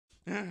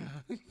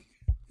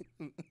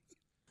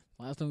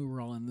Last time we were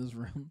all in this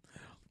room,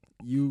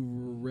 you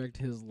wrecked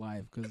his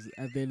life because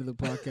at the end of the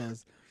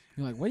podcast,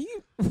 you're like,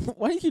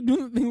 why are you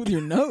doing the thing with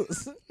your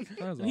nose?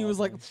 And he was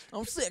like,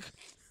 I'm sick.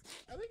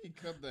 I think he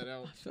cut that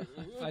out.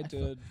 I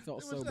did.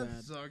 Felt so bad.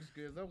 That sucks,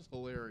 kid. That was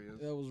hilarious.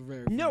 That was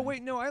very No, funny.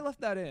 wait, no, I left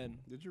that in.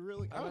 Did you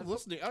really? I was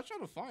listening. I was trying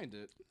to find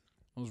it.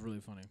 That was really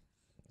funny.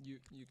 You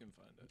can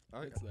find it.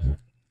 Okay. It's there.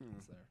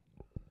 It's there.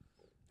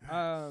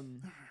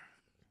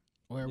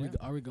 Where Yeah.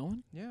 are we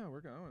going? Yeah,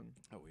 we're going.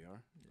 Oh, we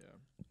are. Yeah.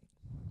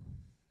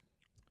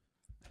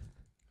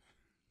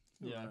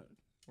 Yeah,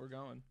 we're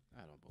going.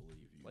 I don't believe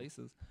you.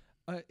 Places.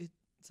 It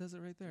says it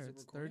right there. Is it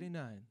It's recording?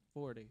 39,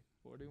 40,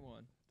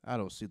 41. I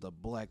don't see the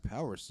black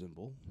power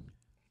symbol.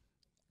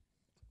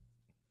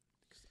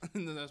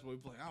 And then that's what we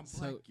play. I'm So-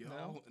 black, yo.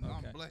 No? And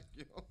Okay. I'm black,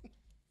 yo.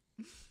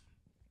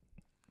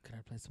 Could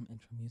I play some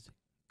intro music?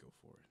 Go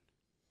for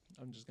it.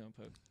 I'm just going to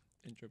put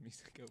intro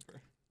music over.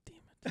 Damn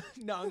it.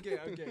 No, okay.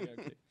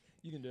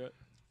 You can do it.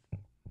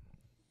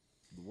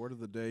 The word of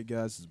the day,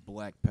 guys, is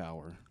black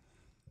power.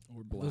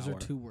 Or Those are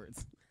 2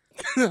 words.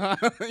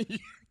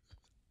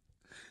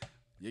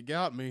 You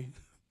got me.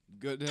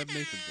 Good to have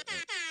Nathan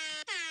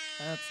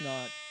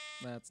back.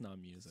 That's not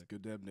music.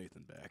 Good to have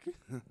Nathan back.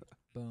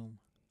 Boom.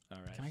 All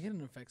right. Can I get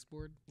an effects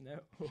board? No.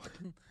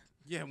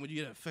 Yeah, when you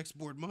get effects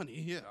board money,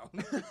 yeah.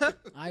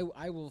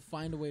 I will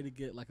find a way to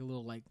get like a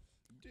little like.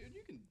 Dude,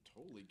 you can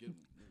totally get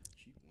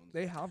cheap ones.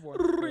 They have one.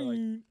 For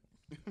like,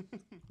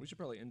 we should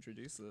probably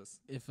introduce this.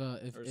 If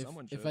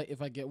someone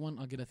if I get one,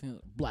 I'll get a thing.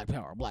 Black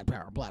power. Black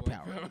power. Black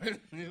power.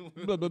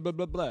 Blah, blah, blah,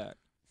 blah, black.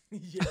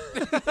 Yeah.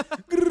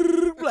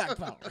 Black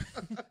power.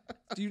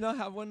 Do you not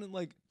have one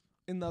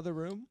in the other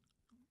room?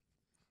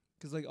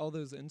 Because like all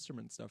those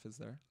instrument stuff is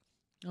there.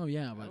 Oh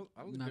yeah, but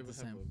I don't think not they the would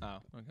have same. Oh,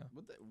 okay.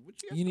 What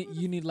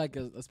You need like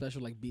a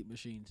special like beat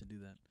machine to do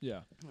that.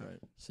 Yeah. Right.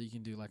 So you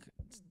can do like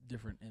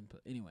different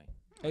input. Anyway.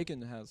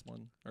 Aiken has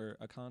one, or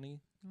Akani.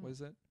 What is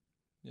it?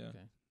 Yeah. Okay.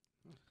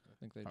 I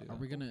think they do. Are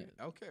we gonna?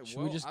 Okay, Should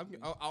well, we just?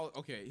 I'll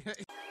okay.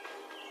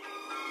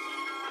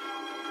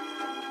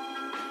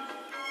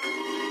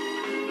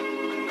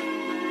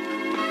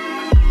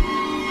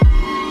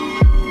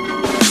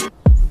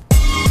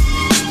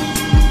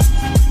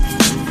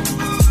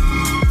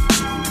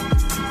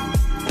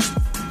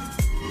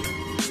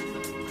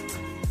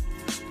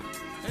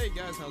 Hey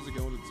guys, how's it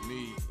going? It's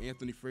me,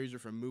 Anthony Frazier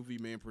from Movie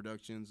Man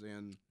Productions,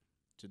 and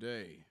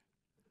today,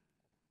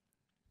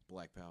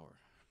 Black Power.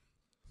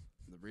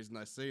 The reason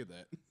I say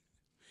that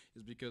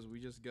is because we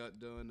just got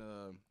done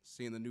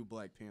seeing the new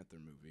Black Panther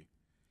movie.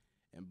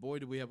 And boy,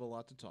 do we have a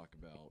lot to talk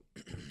about.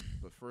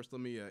 But first,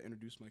 let me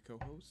introduce my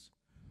co-host.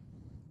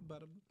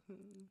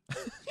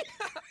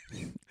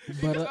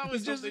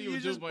 You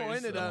just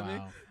pointed at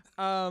me.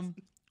 Wow.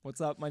 What's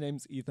up? My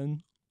name's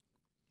Ethan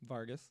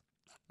Vargas.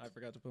 I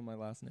forgot to put my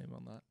last name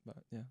on that, but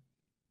yeah.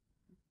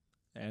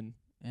 And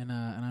And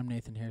I'm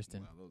Nathan Harriston.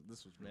 Wow,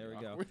 this was really there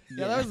we go. awkward.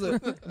 Yeah, that was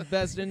the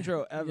best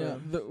intro ever.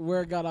 Yeah,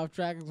 where it got off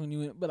track is when you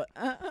went, but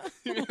No,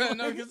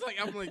 because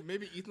I'm like,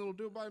 maybe Ethan will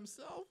do it by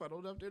himself. I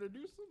don't have to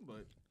introduce him,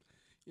 but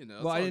you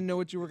know. Well, I didn't know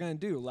what you were gonna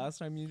do last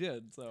time you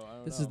did, so I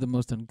don't this know. is the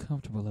most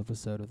uncomfortable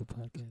episode of the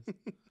podcast.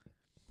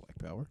 Black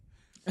Power.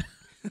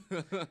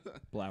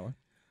 Blower.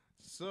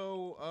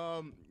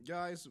 So,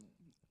 guys,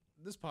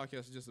 this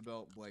podcast is just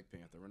about Black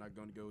Panther. We're not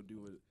going to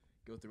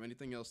go through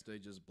anything else today,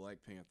 just Black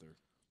Panther.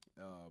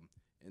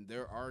 And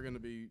there are going to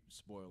be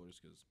spoilers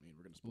because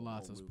we're going to spoil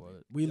Lots the of whole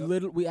spoilers.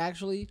 movie. We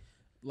actually,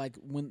 like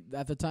when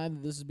at the time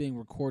that this is being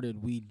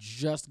recorded, we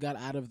just got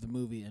out of the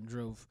movie and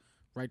drove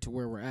right to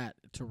where we're at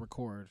to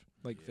record.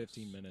 Like Yes.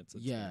 15 minutes.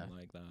 It's Yeah. been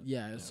like that.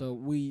 Yeah, so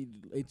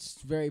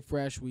it's very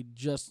fresh. We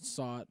just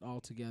saw it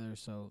all together,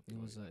 so it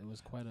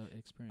was quite an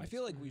experience. I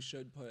feel like we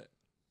should put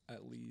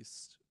at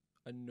least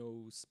a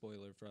no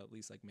spoiler for at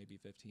least like maybe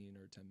 15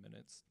 or 10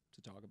 minutes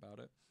to talk about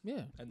it,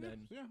 yeah. and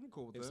then Yeah, I'm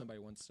cool with if that. somebody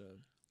wants to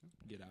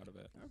get out of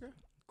it. Okay,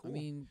 cool. I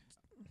mean,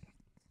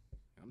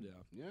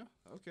 Yeah,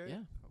 okay.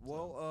 yeah.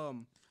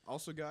 Well,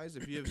 also, guys,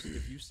 if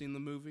you've seen the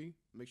movie,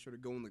 make sure to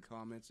go in the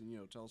comments and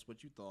tell us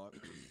what you thought.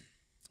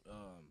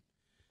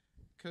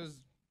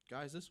 Because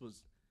guys, this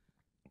was,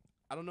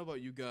 I don't know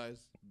about you guys,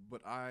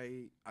 but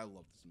I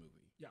love this movie.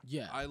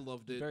 Yeah. I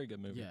loved it. Very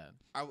good movie. Yeah.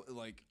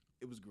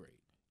 It was great.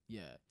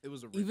 Yeah. It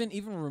was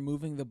Even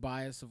removing the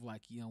bias of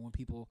like, when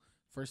people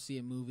first see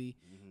a movie,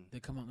 they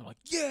come out and they're like,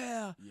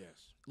 yeah. Yes.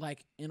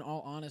 Like, in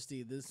all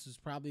honesty, this is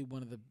probably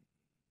one of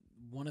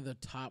the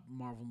top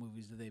Marvel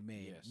movies that they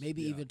made. Yes.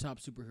 Maybe Yeah. even top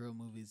superhero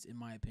movies, in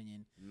my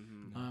opinion.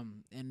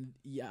 And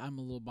yeah, I'm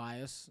a little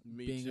biased.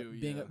 Me being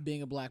too,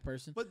 being a black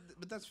person. But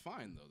that's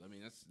fine though. I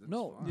mean that's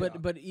No,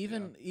 fine. but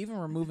even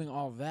removing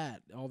all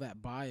that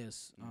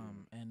bias,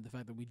 and the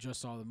fact that we just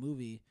saw the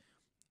movie,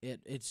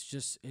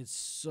 it's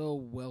so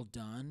well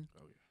done.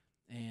 Oh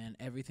yeah. And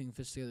everything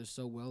fits together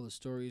so well. The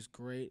story is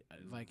great.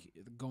 Like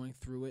going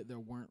through it, there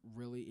weren't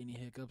really any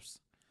hiccups.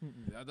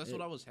 Yeah, that's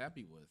what I was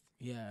happy with.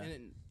 Yeah.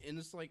 And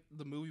it's like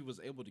the movie was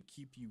able to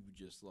keep you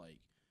just like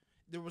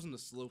there wasn't a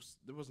slow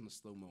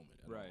moment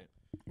at all.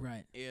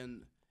 Right.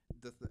 And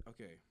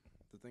okay,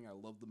 the thing I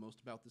love the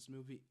most about this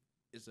movie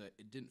is that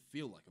it didn't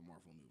feel like a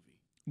Marvel movie.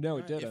 No,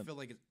 it It didn't. felt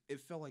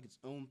like its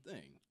own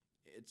thing.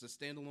 It's a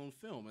standalone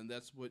film, and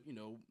that's what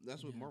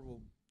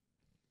Marvel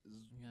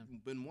has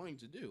been wanting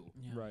to do.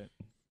 Yeah. Right.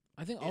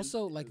 I think And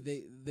also it like was-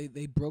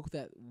 they broke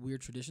that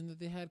weird tradition that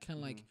they had. Kind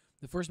of like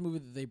the first movie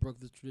that they broke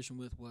this tradition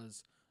with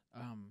was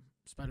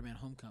Spider-Man: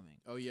 Homecoming.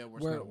 Oh yeah, where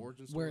it's where not an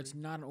origin story. where it's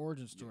not an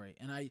origin story.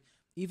 And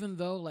even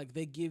though like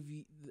they give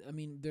you, I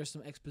mean, there's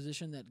some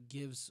exposition that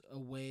gives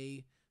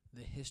away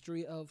the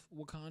history of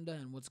Wakanda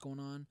and what's going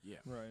on. yeah.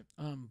 Right.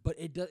 But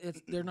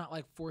they're not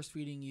like force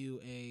feeding you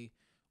a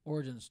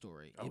origin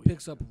story. Oh, It yeah,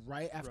 picks up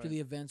right after Right. the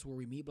events where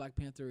we meet Black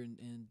Panther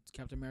and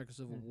Captain America: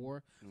 Civil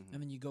War, Mhm.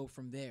 and then you go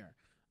from there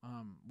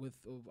with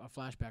a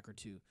flashback or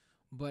two.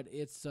 But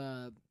it's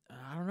I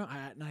don't know.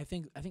 I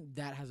think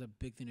that has a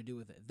big thing to do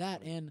with it.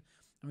 That and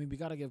I mean we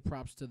got to give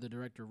props to the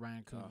director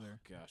Ryan Oh Coogler.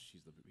 gosh,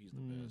 he's the best.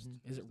 Mhm.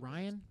 Is it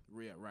Ryan?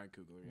 Yeah, Ryan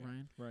Coogler. Yeah.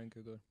 Ryan. Ryan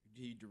Coogler.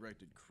 He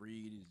directed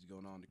Creed. He's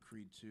going on to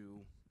Creed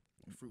 2,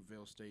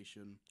 Fruitvale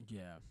Station.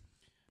 Yeah.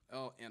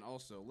 Oh, and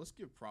also let's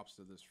give props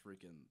to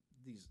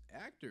these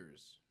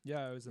actors.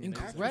 Yeah, it was amazing.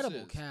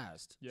 Incredible Actresses.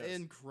 cast. Yes.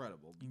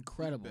 Incredible. The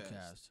Incredible best.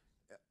 cast.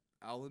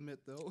 I'll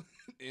admit though,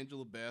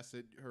 Angela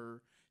Bassett,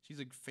 she's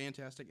a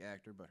fantastic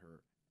actor, but her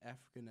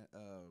African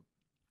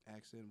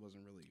accent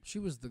wasn't really. She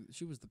was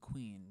the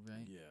queen,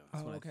 right? Yeah.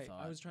 That's Oh, what I okay. I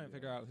thought. was trying to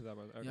figure out who that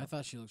was. Okay. Yeah, I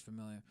thought she looked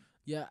familiar.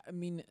 Yeah, I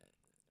mean,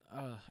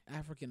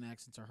 African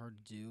accents are hard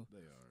to do, They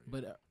are.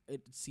 but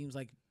it seems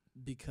like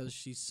because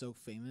she's so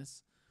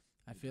famous,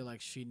 I feel like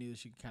she knew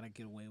she could kind of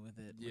get away with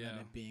it without Yeah.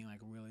 it being like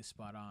really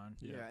spot on.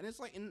 Yeah, and it's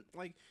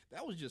like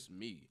that was just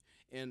me,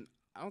 and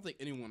I don't think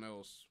anyone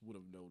else would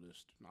have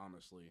noticed,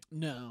 honestly.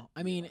 No,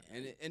 I mean,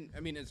 and I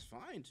mean it's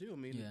fine too. I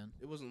mean, Yeah.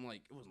 it wasn't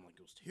like it was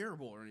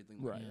terrible or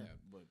anything Right. like Yeah. that.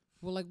 But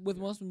well, like with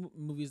most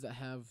movies that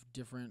have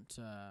different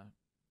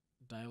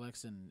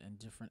dialects and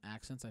different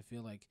accents, I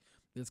feel like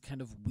it's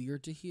kind of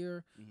weird to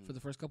hear for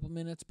the first couple of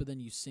minutes, but then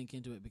you sink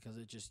into it because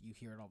you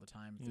hear it all the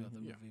time throughout the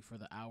Mhm. Yeah. movie for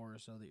the hour or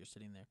so that you're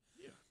sitting there.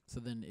 Yeah. So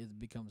then it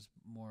becomes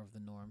more of the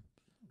norm.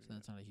 So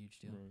that's not a huge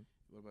deal. Right.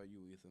 what about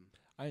you, Ethan?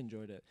 I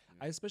enjoyed it. Yeah.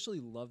 I especially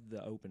loved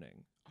the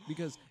opening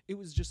because it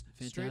was just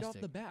straight off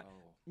the Fantastic. bat.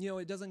 Oh, You know,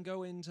 it doesn't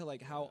go into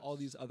like how all Yes.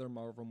 these other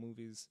Marvel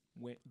movies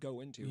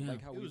go into, Yeah.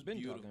 like how it we've was been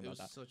beautiful. talking It about was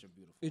that. such a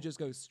beautiful. It just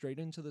goes straight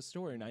into the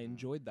story, and I Mhm.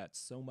 enjoyed that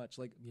so much.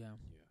 Like Yeah.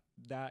 Yeah.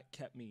 that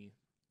kept me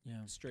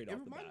Yeah. straight It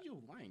off the bat. reminded you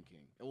of Lion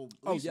King. Well, at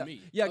Oh least yeah,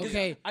 me. yeah. 'cause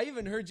Okay. I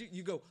even heard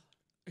you go.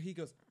 He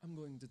goes, "I'm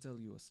going to tell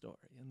you a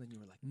story," and then you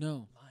were like,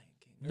 No. "Lion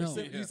King." Or No.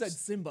 You said Yes.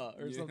 Simba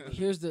or Yeah. something.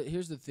 Here's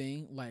the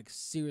thing. Like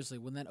seriously,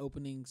 when that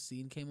opening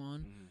scene came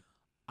on, Mhm.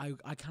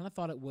 I kind of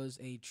thought it was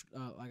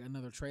like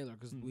another trailer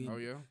because we. Oh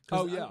yeah.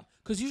 Oh, yeah.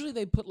 Because usually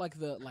they put like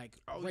the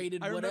Oh,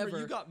 rated I whatever.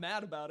 remember you got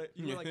mad about it.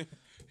 You were like,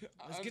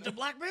 "Let's I get know. to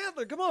Black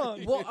Panther. Come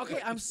on." Well,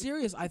 okay, I'm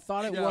serious. I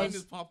thought it Yeah, was.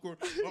 his popcorn.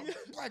 Oh,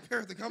 Black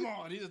Panther, come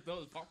on! He just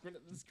throws popcorn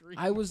at the screen.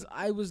 I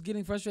was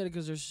getting frustrated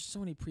because there's so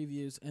many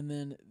previews, and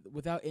then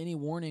without any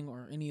warning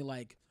or any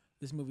like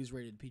this movie's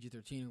rated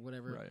PG-13 or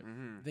whatever, Right.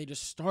 Mhm. they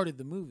just started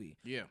the movie.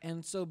 Yeah.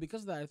 And so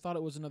because of that, I thought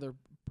it was another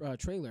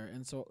trailer,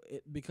 and so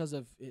because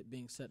of it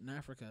being set in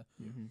Africa,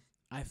 Mm-hmm.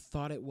 I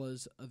thought it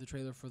was the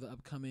trailer for the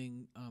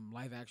upcoming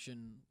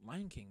live-action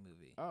Lion King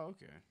movie. Oh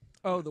okay.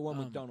 Oh, the one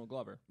Um, with Donald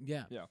Glover.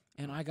 Yeah. Yeah.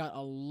 And I got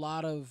a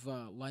lot of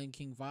Lion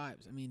King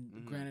vibes. I mean,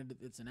 Mhm. granted,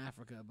 it's in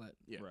Africa, but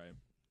Yeah. Right.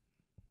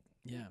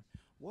 yeah.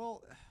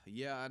 Well,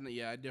 yeah,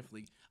 I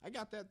definitely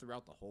got that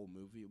throughout the whole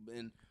movie,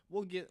 and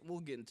we'll get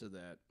into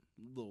that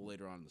a little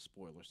later on in the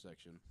spoiler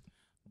section.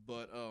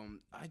 But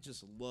I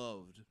just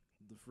loved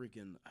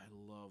I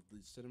loved the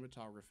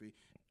cinematography.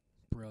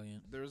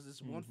 Brilliant. There's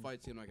this one Mhm.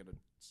 fight scene. I'm not gonna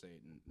say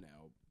it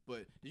now,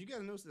 but did you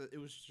guys notice that it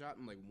was shot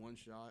in like one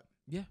shot?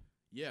 Yeah.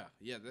 Yeah,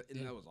 that, and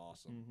Yeah. that was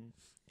awesome.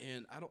 Mm-hmm.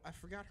 And I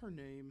forgot her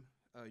name.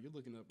 You're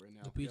looking up right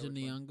now. Lupita Yeah,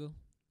 which one?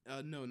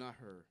 Nyong'o. No, not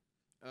her.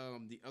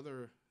 The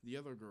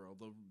other girl,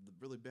 the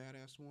really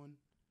badass one.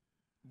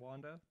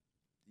 Wanda.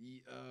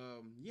 Yeah.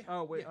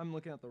 Oh wait, yeah. I'm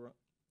looking at the wrong.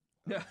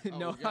 Oh,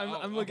 No, yeah,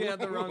 I'm looking at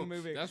the wrong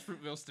movie. That's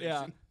Fruitvale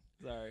Yeah. Station.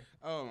 Sorry.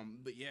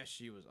 But yeah,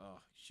 she was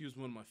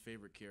one of my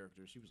favorite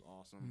characters. She was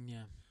awesome.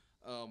 Yeah.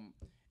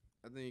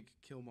 I think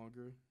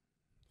Killmonger,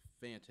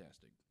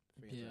 fantastic.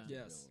 Yeah.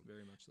 Yes, villain.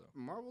 very much so.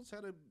 Marvel's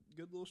had a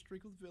good little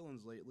streak with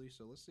villains lately,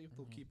 so let's see if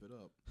they'll Mhm. keep it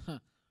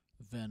up.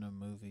 Venom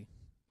movie.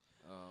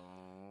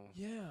 Oh,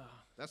 Yeah.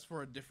 that's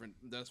for a different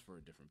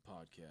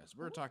podcast.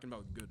 We're talking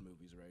about good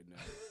movies right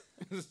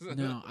now.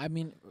 No, I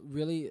mean,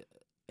 really,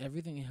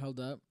 everything held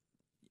up.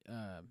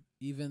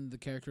 Even the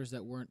characters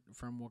that weren't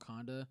from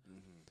Wakanda,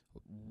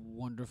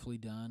 wonderfully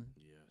done.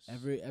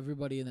 Yes.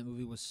 Everybody in that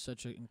movie was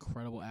such an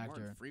incredible actor.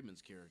 Martin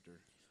Freeman's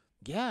character.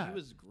 Yeah. He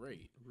was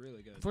great.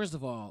 Really good. First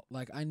of all,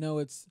 like I know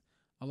it's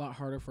a lot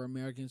harder for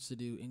Americans to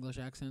do English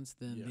accents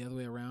than Yeah. the other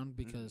way around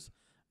because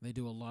they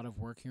do a lot of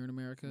work here in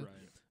America.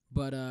 Right.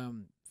 But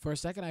for a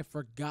second, I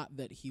forgot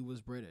that he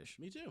was British.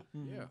 Me too.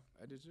 Mhm. Yeah,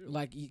 I did too.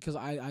 Like, because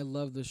I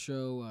love the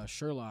show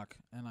Sherlock,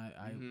 and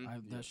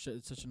Mhm, yeah.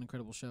 it's such an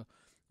incredible show.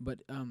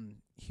 But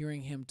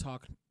hearing him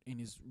talk in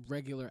his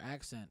regular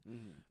accent,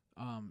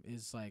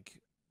 is like,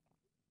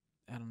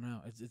 I don't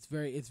know. It's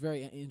very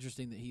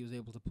interesting that he was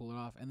able to pull it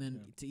off, and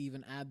then to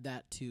even add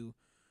that to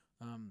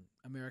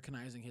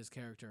Americanizing his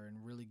character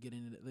and really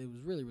getting it. It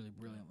was really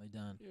brilliantly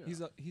done.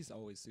 Yeah. He's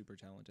always super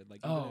talented.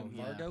 Like even in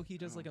Vargo, he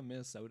does like a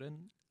Minnesotan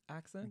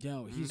accent.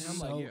 Yo, he's and I'm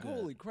so like, good.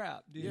 holy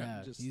crap, dude!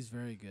 Yeah, Just, he's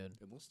very good.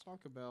 And let's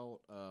talk about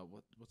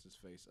what's his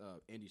face?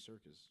 Andy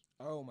Serkis.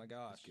 oh my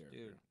gosh, His character.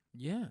 dude!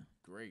 Yeah,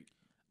 Great.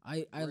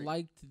 I Great.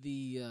 liked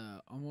the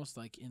almost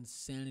like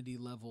insanity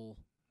level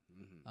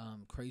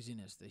Mm-hmm.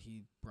 craziness that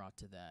he brought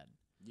to that.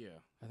 Yeah.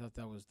 I thought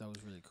that was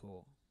really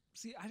cool.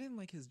 See, I didn't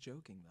like his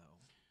joking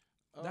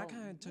though. That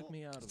kind of took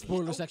me out of it.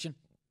 Spoiler section.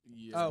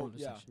 Yeah. Oh, Spoiler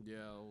yeah. section. Yeah.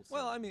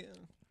 Well, I mean,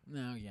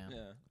 No, yeah.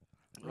 yeah.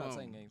 I'm not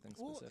saying anything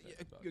Well,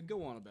 specific. yeah,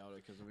 go on about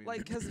it, because I mean,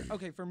 Like, cause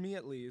okay, for me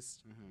at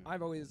least, Mhm.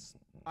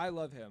 I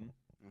love him,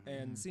 Mhm.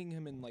 and seeing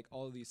him in like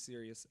all of these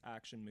serious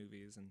action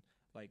movies and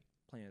like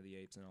Planet of the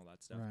Apes and all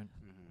that stuff. Right.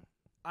 Mhm.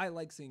 I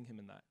like seeing him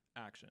in that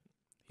action.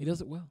 He does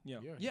it well. You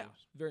know, Yeah, he yeah,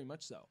 does. very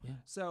much so. Yeah.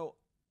 So,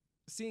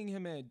 seeing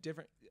him in a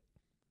different,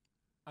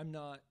 I'm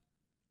not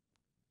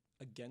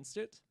against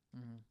it,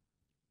 Mm-hmm.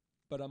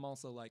 but I'm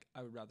also like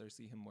I would rather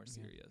see him more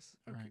serious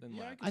Right. than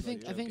Yeah, like. can I see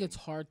think that. I think it's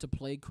hard to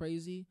play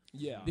crazy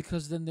Yeah,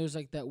 because then there's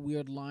like that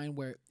weird line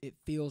where it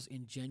feels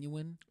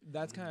ingenuine,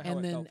 that's kind of how and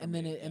it then felt for and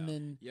then me. it and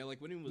then Yeah,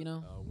 like when he was you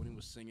know? when he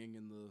was singing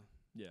in the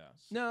Yeah.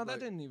 No, that like-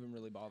 didn't even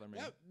really bother me.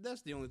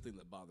 that's the only thing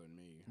that bothered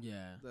me.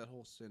 yeah. That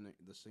whole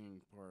the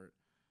singing part.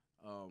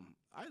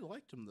 I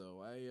liked him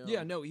though.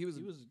 Yeah, no, he was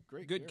he a was a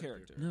great good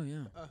character. No,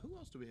 yeah. Who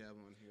else do we have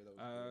on here? That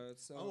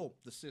was So oh,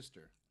 the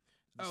sister.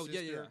 The Oh, yeah,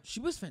 sister yeah. She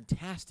was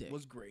fantastic.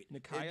 was great.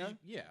 Nikaya?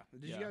 Yeah.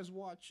 Did Yeah. you guys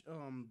watch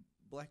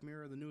Black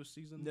Mirror, the newest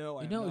season? no,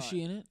 I you have know, not. is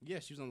she in it? Yeah,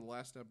 she was on the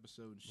last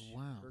episode.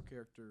 Wow. Her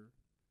character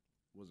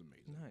was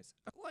amazing. Nice.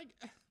 Like,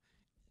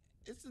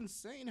 it's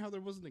insane how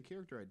there wasn't a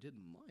character I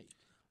didn't like.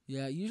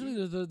 Yeah.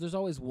 Usually there's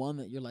always one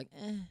that you're like,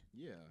 eh.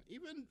 Yeah,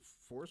 even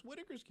Forrest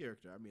Whitaker's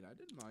character. I mean, I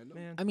didn't mind him.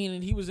 Man, I mean,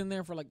 and he was in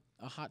there for like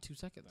a hot 2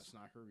 seconds. That's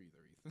not her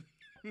either,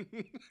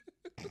 Ethan.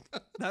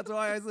 that's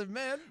why I said,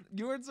 man,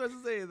 you weren't supposed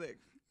to say anything.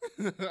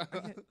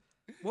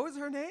 What was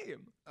her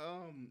name?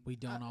 We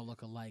don't all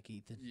look alike,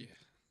 Ethan. Yeah.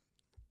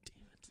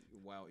 Damn it.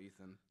 Wow,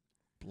 Ethan.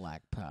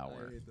 Black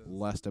power.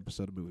 Last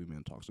episode of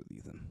MovieManTalks with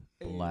Ethan.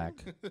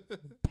 Black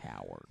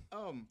power.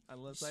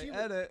 Unless I she wa-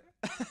 edit.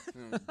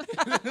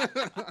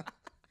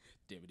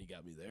 Damn it, he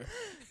got me there.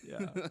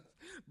 Yeah.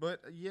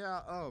 But yeah,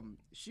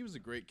 she was a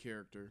great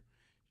character.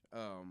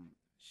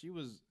 She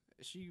was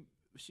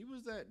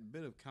that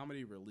bit of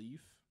comedy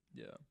relief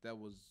Yeah. that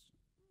was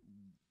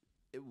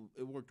it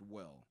worked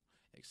well,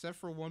 except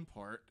for one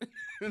part,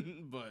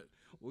 but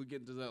we'll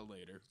get into that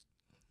later.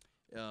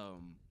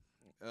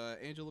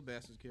 Angela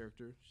Bassett's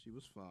character, she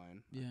was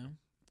fine. Yeah.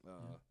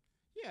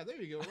 Yeah,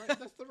 there you go. Right,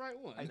 that's the right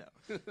one. I know.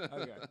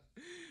 Okay.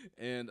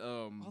 And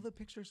All the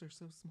pictures are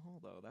so small,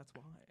 though. That's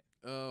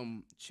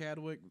why.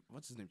 Chadwick,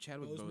 what's his name?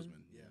 Chadwick Boseman.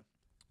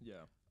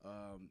 Yeah.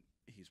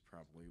 He's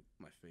probably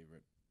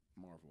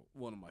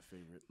one of my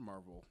favorite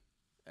Marvel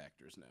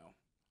actors now.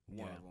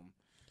 One Yeah. of them.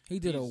 He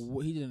did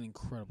an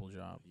incredible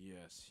job.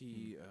 Yes,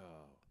 he.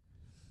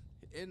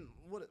 And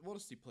what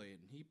else he played?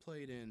 He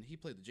played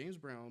the James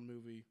Brown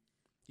movie.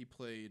 He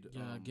played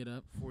Get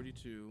Up.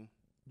 42.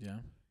 Yeah.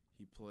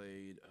 He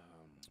played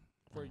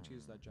 42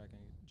 is that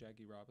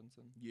Jackie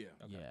Robinson? yeah.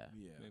 Okay. Yeah.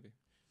 Yeah. Maybe.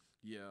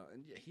 Yeah,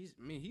 and yeah,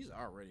 he's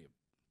already a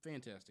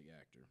fantastic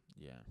actor.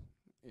 Yeah.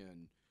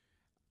 And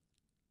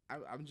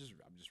I'm just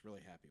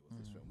really happy with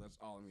this film. That's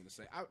all I'm going to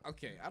say. I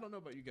don't know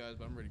about you guys,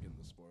 but I'm ready to get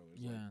into the spoilers.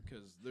 Yeah.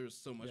 Because there's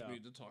so much Yeah. we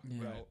need to talk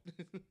Yeah. about.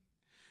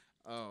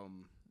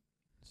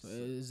 So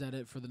is that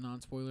it for the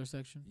non-spoiler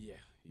section? Yeah,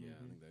 I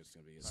think that's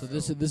going to be it. So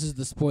this is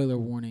the spoiler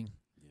warning.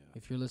 Yeah.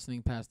 If you're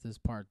listening past this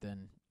part,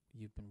 then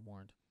you've been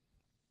warned.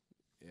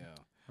 Yeah.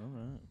 All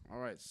right. All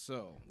right,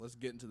 so let's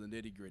get into the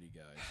nitty gritty,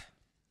 guys.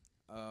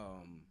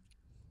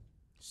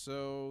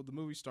 So the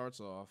movie starts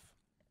off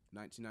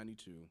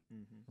 1992.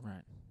 Mm-hmm.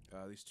 Right.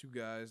 These two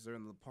guys, they're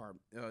in the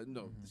apartment.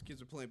 These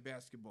kids are playing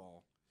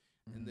basketball,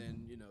 and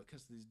then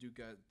because these two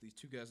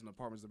guys in the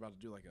apartments, they're about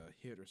to do like a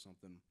hit or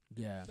something.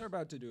 Yeah. They're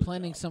about to do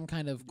Planning a job. some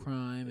kind of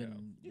crime Yeah.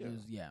 and Yeah. it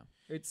was- yeah.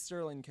 It's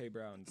Sterling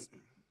K.Brown's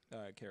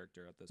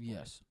character at this point.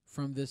 Yes.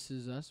 From This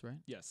Is Us, right?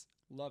 Yes.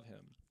 Love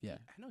him. Yeah.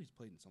 I know he's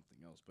played in something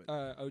else, but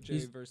OJ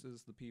He's-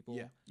 versus the People.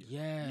 yeah,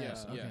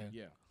 Yes. yeah, Okay.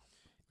 yeah.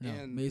 No,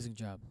 And- amazing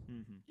job.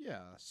 Mm-hmm.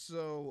 Yeah.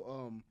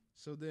 So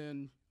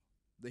then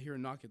they hear a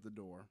knock at the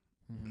door,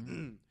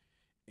 Mhm.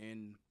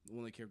 and one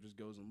of the characters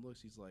goes and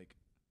looks. He's like,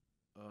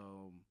 I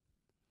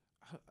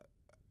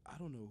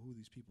don't know who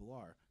these people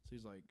are. So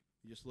he's like,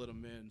 you just let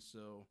them in.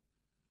 So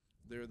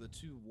they're the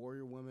two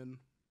warrior women.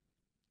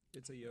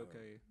 It's a yoke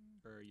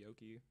or a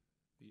yoki.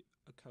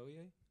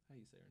 Okoye? How do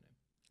you say her name?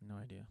 No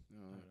idea. I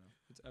don't know.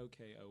 It's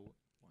OKOYE.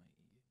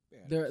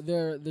 Yeah,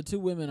 They're the two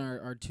women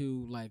are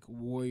two like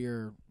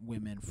warrior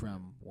women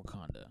from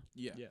Wakanda.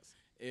 yeah. Yes.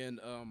 And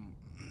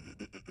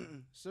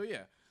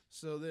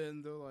so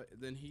then they're like,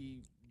 then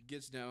he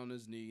gets down on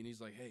his knee and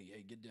he's like,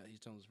 hey, get down. He's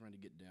telling his friend to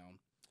get down,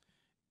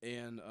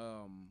 and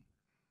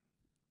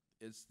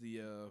it's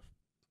the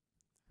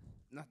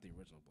not the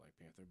original Black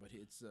Panther, but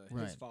it's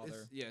Right. His father.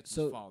 It's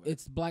So his father.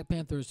 it's Black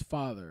Panther's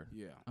father.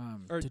 yeah.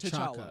 Or T'Chaka.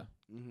 T'Challa.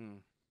 Mm-hmm.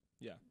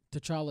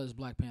 T'Challa is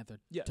Black Panther.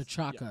 Yes.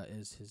 T'Chaka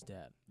is his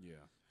dad. Yeah.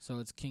 So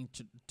it's King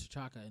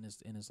T'Chaka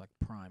in his like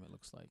prime. It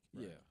looks like.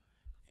 Yeah.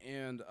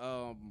 And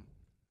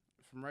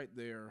from right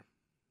there,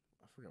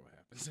 I forgot what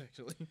happens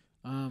actually.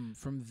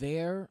 From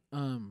there,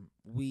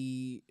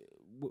 we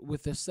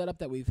with the setup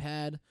that we've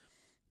had,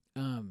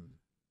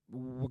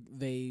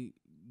 they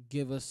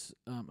give us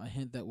a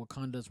hint that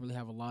Wakanda doesn't really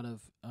have a lot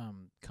of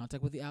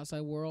contact with the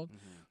outside world.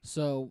 Mm-hmm.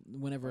 So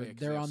whenever Oh, yeah, 'cause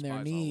they're they have on their spies all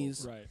over.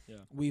 knees, Right. Yeah.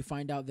 we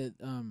find out that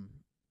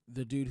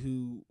the dude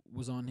who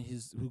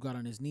got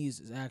on his knees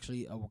is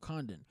actually a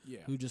Wakandan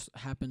Yeah. who just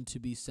happened to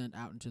be sent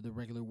out into the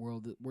regular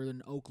world. We're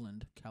in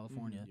Oakland,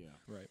 California, Yeah.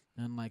 Right.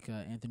 and like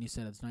Anthony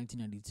said, it's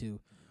 1992.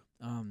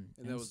 And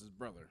that was his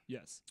brother.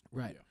 Yes.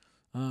 right.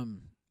 Yeah.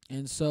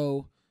 And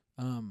so,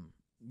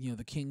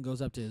 the king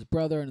goes up to his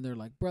brother, and they're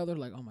like, brother,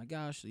 like, oh my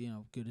gosh,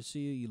 good to see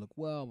you. You look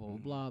well, blah, blah,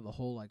 blah, the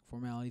whole, like,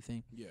 formality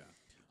thing.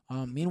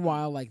 Yeah.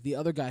 Meanwhile, like, the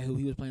other guy who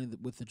he was playing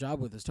with the job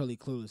with is totally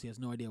clueless. He has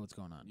no idea what's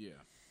going on.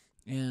 Yeah.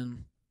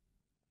 And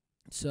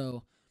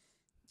so,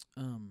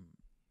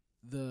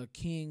 the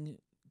king,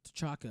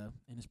 T'Chaka,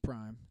 in his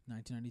prime,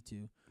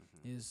 1992,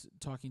 is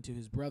talking to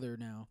his brother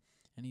now,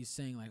 and he's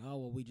saying, like, oh,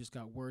 well, we just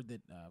got word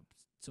that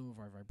some of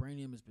our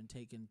vibranium has been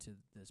taken to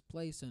this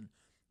place, and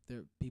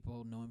there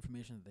people know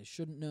information that they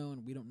shouldn't know,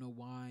 and we don't know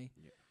why.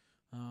 Yeah.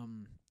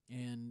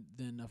 And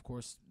then, of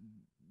course,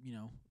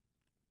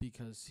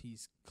 because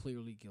he's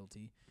clearly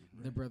guilty,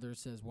 Mm-hmm. the brother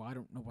says, well, I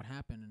don't know what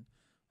happened,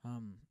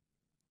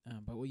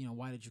 but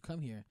why did you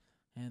come here?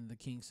 And the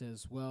king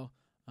says, well,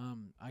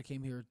 I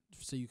came here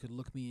so you could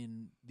look me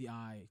in the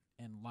eye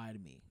and lie to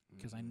me,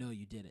 because I know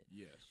you did it.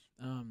 Yes.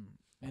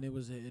 And it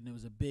was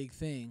a big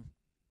thing,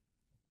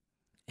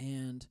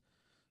 and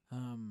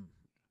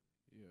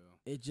Yeah.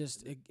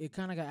 it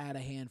kind of got out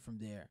of hand from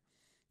there.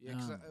 Yeah.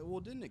 'Cause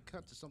well, didn't it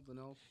cut to something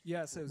else?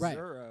 Yeah. So Right.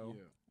 Zuro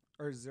Yeah.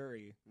 or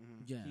Zuri,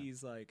 Mm-hmm. Yeah,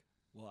 he's like,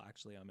 well,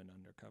 actually, I'm an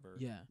undercover.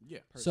 yeah. Yeah.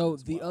 person So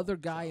as the well, other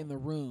guy so- in the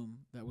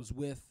room that was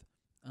with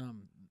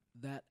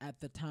that at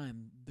the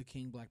time the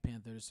King Black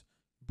Panther's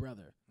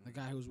brother, the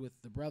guy who was with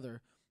the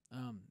brother,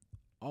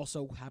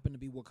 also happened to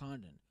be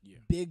Wakandan. Yeah.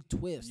 Big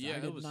twist. Yeah, I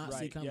it did was not see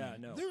right. coming. Yeah.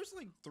 No. There was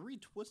like 3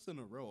 twists in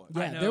a row. Yeah,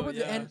 I there know, were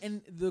yeah.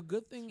 and the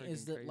good thing It's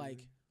is freaking that crazy.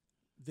 like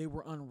they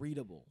were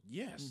unreadable.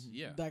 Yes. Mhm.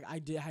 Yeah. Like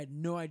I had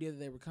no idea that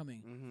they were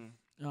coming.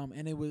 Mm-hmm.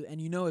 And it was,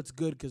 and it's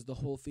good because the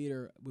whole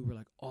theater we were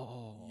like,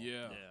 oh,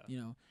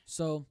 Yeah.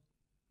 So,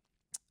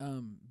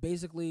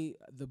 basically,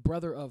 the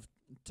brother of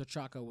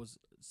T'Chaka was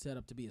set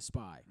up to be a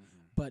spy, Mm-hmm.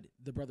 but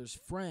the brother's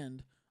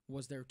friend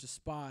was there to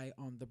spy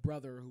on the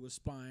brother who was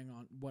spying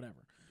on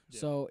whatever. Yeah.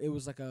 So it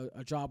was like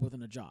a job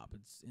within a job.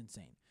 It's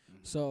insane.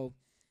 Mm-hmm. So,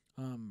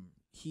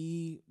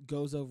 he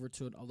goes over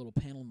to a little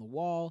panel in the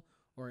wall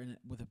or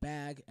with a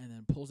bag, and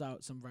then pulls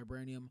out some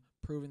vibranium,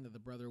 proving that the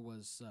brother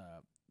was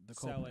the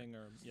culprit. Selling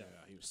or Yeah.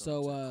 yeah. He was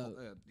So,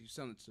 he was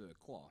selling it to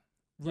Claw.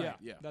 Right. Yeah.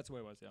 Yeah. That's the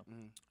way it was. Yeah.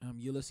 Mm-hmm.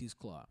 Ulysses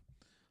Claw,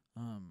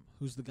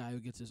 who's the guy who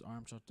gets his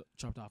arm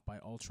chopped off by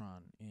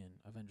Ultron in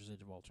Avengers: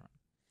 Age of Ultron.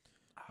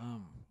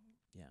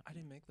 Yeah. I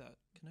didn't make that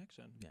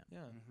connection. Yeah. Yeah.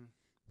 Mm-hmm.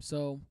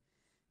 So,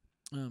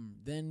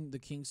 then the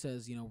king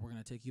says, we're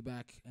gonna take you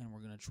back and we're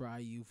gonna try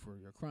you for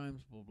your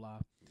crimes, blah blah.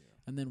 Yeah.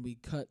 And then we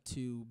cut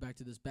back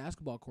to this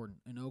basketball court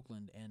in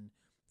Oakland, and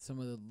some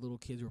of the little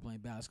kids who are playing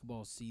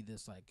basketball see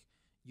this like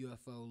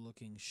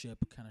UFO-looking ship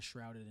kind of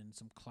shrouded in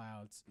some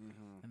clouds,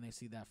 Mm-hmm. and they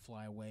see that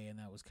fly away, and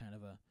that was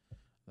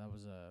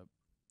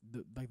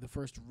the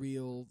first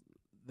real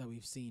that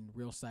we've seen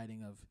real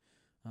sighting of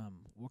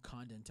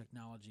Wakandan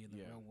technology in the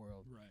Yeah. real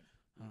world. Right.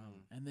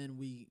 And then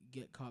we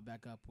get caught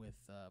back up with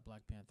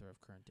Black Panther of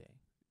current day.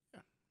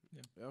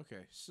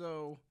 Okay,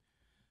 so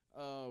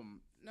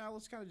now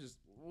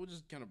we'll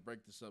just kind of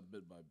break this up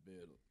bit by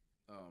bit,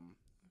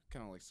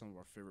 kind of like some of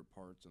our favorite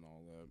parts and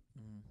all that.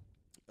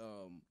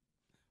 Mm-hmm.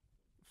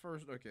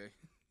 First, okay,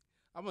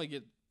 I'm gonna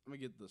get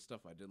the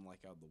stuff I didn't like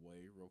out of the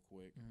way real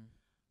quick.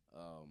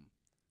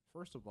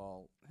 First of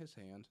all, his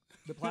hand,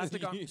 The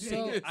plastic arm.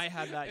 So- I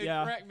had that. it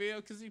Yeah. cracked me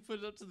up because he put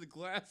it up to the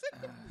glass.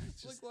 It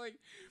it's looked like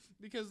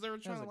because they were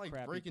trying was to a like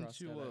crappy break into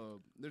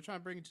prosthetic. they're trying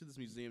to break into this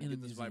museum In to a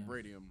get this museum.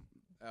 vibranium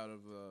out of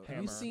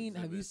Hammer.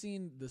 Have you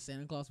seen the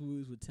Santa Claus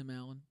movies with Tim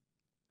Allen?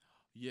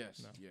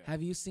 Yes. No. Yeah.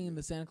 Have you seen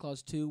the Santa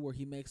Claus 2 where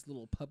he makes a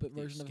little puppet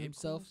The version of escape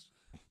himself?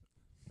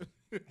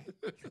 clause?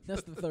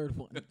 That's the third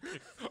one.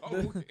 Oh,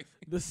 okay.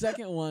 The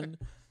second one,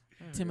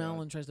 Tim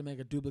Allen tries to make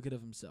a duplicate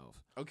of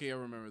himself, Okay, I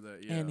remember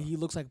that. Yeah. and he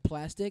looks like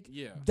plastic.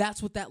 Yeah.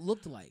 That's what that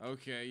looked like.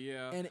 Okay.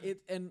 Yeah.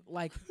 And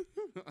like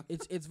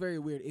it's very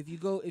weird. If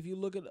you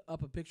look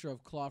up a picture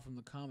of Claw from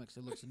the comics,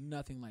 it looks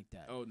nothing like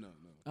that. Oh no.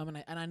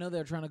 I know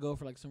they're trying to go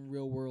for like some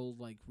real world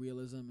like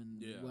realism and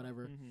Yeah.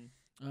 whatever.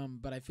 Mm-hmm.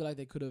 But I feel like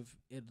they could have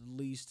at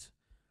least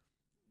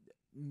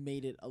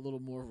made it a little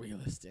more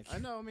realistic. I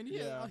know. I mean,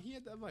 Yeah. he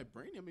had that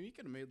vibranium. I mean, he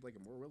could have made like a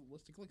more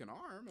realistic looking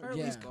arm. Or at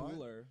Yeah. least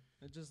cooler.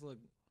 It just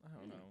looked. I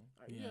don't know.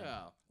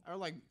 Yeah. Or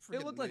like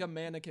It looked like a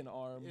mannequin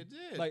arm. It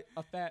did. Like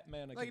a fat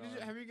mannequin Like,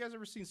 arm. have you guys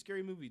ever seen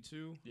Scary Movie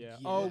 2? Yeah. Yeah.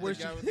 Oh, The where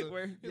guy with the-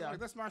 where He's yeah. like,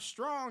 that's my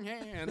strong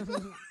hand.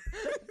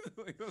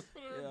 Like, that's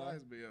what it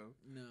reminds me of.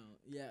 No,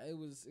 yeah,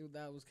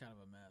 that was kind of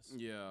a mess.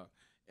 Yeah.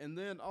 And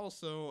then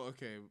also,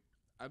 okay,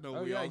 I know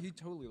Oh we yeah, all... he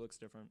totally looks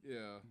different.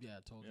 Yeah. Yeah,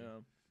 I told you.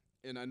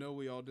 Yeah. And I know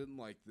we all didn't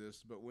like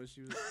this, but when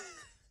she was...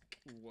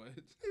 What?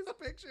 His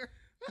picture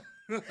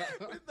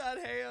with that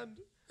hand.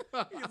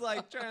 He's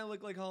like trying to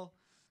look like all,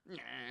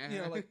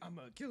 like I'm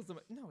gonna kill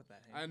somebody. No, with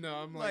that hand. I know,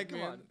 I'm Like, like, come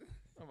man.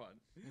 Come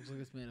on. Looks like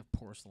it's made of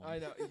porcelain. I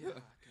know. Yeah. Oh,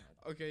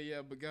 God. Okay,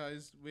 yeah, but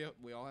guys,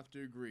 we all have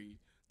to agree.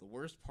 The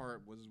worst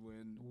part was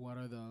when... What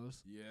are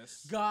those?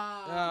 Yes.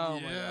 God. Oh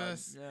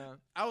Yes. my God. Yeah.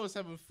 I was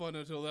having fun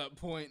until that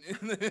point.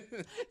 And then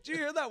Did you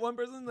hear that one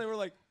person? They were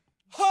like,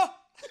 "Ha!"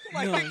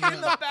 Like No, in no.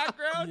 the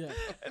background. Yeah.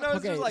 And I was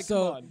Okay, just like,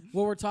 so "Come on."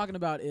 what we're talking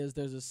about is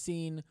there's a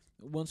scene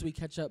once we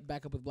catch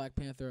back up with Black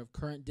Panther of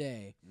current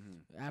day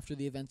after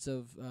the events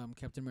of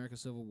Captain America: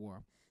 Civil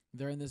War.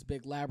 They're in this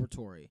big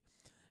laboratory,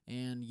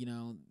 and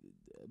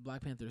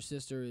Black Panther's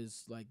sister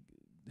is like,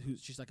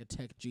 she's like a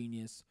tech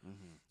genius,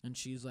 and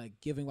she's like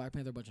giving Black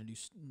Panther a bunch of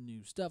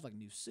new stuff, like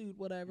new suit,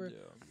 whatever.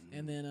 Yeah.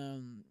 And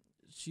then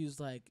she's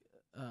like,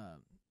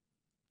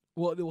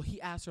 well, he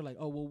asked her like,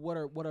 oh, well,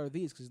 what are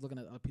these? Because he's looking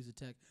at a piece of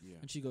tech, Yeah.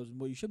 and she goes,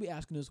 what you should be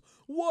asking is,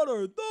 what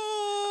are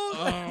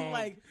those?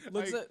 Like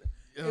looks at.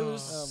 It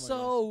was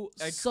Oh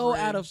my so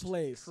out of cringed.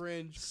 place.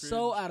 Cringe.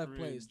 So out of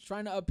place.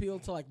 Trying to appeal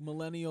to like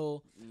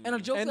millennial and a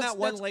joke And that's, that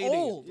one that's lady.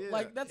 old. Yeah.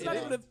 Like that's not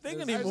Yeah. even a thing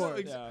There's- anymore.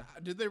 Yeah.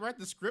 Did they write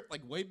the script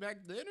like way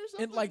back then or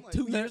something? In like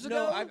 2 years ago.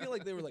 No, I feel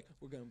like they were like,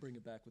 "We're gonna bring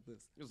it back with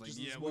this." It was like, Just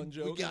yeah, this we, one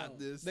joke. we got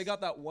this. They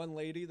got that one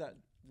lady that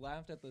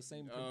laughed at the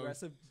same Oh.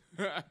 progressive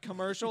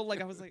commercial. Like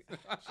I was like,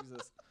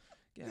 Jesus,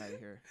 get out of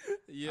here.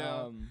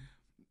 yeah.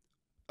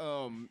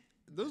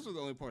 Those are the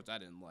only parts I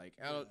didn't like.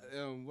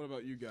 What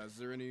about you guys? Is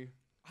there any?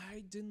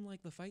 I didn't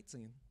like the fight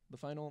scene. The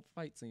final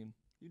fight scene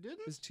You didn't?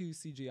 was too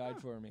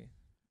CGI'd for me.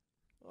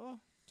 Oh,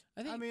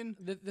 I think. I mean-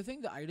 the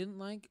thing that I didn't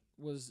like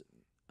was,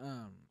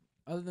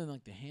 other than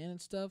like the hand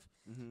and stuff,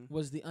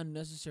 was the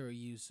unnecessary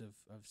use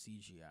of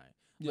CGI.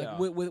 Yeah.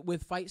 Like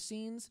with fight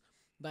scenes.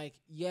 Like,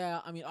 yeah,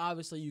 I mean,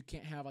 obviously you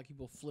can't have like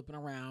people flipping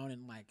around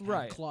and like have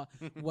Right. claw,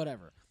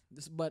 whatever.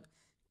 But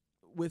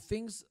with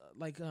things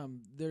like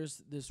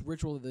there's this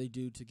ritual that they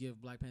do to give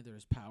Black Panther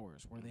his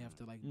powers, where they have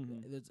to like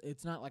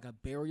it's not like a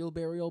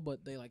burial,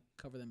 but they like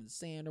cover them in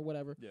sand or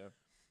whatever. Yeah.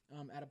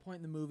 At a point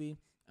in the movie,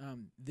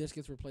 this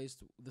gets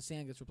replaced. The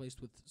sand gets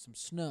replaced with some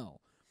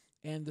snow,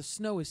 and the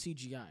snow is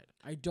CGI'd.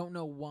 I don't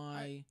know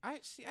why. I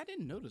see. I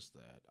didn't notice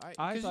that.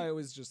 I 'cause thought you- it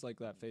was just like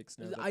that fake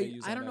snow that I- they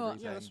use I on don't know.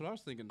 everything. Yeah, that's what I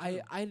was thinking.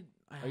 I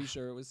Are you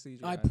sure it was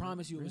CGI? I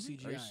promise you it was Really?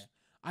 CGI. Are you s-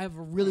 I have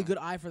a really good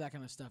eye for that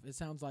kind of stuff. It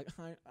sounds like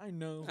I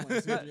know my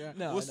CGI.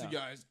 No, Listen, no.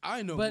 guys,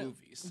 I know But-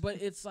 movies.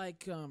 But it's like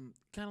kind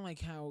of like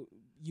how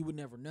you would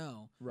never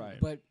know. Right.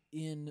 But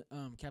in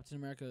Captain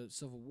America: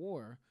 Civil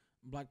War,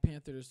 Black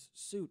Panther's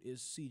suit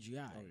is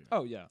CGI. Oh, yeah.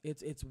 Oh yeah.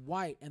 It's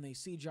white and they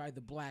CGI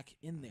the black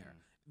in there.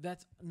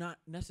 That's not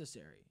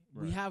necessary.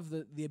 We Right. have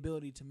the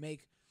ability to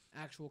make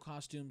actual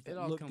costumes that It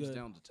all look comes good.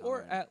 down to time.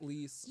 Or at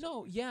least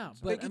No, yeah, They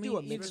but I could mean, do a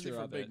even- mixture especially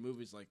for of big it.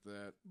 movies like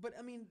that. But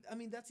I mean,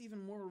 that's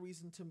even more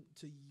reason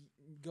to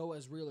go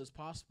as real as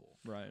possible.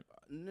 right.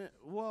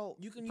 Well,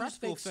 You can use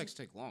practical fake s- effects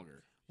take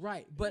longer.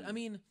 Right, but I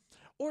mean,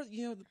 Or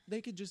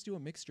they could just do a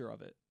mixture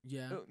of it.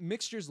 yeah.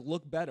 Mixtures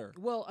look better.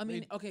 Well, I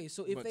mean, They- okay,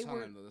 so if but they time,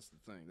 were, though, that's the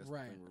thing. That's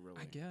Right. the thing we're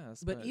really. I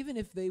guess. but even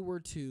if they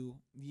were to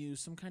use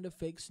some kind of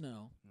fake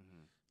snow,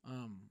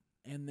 Mhm.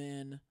 and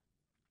then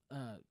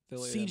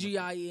Fill it in with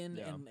CGI in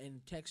yeah.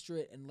 and texture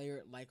it and layer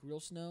it like real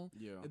snow,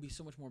 Yeah. it'd be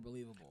so much more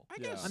believable. I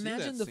Yeah. gotta see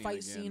Imagine that the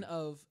fight again. scene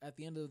of at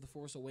the end of The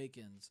Force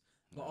Awakens,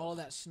 but all of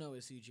that snow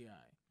is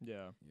CGI.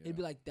 yeah. It'd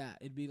be like that.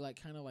 It'd be like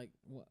kind of like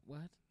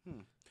what?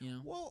 Hmm. You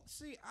know? Well,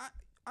 see,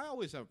 I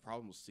always have a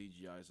problem with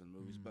CGIs in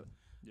movies, but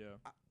Yeah.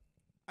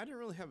 I didn't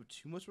really have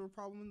too much of a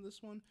problem in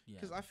this one Yeah.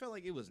 because I felt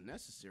like it was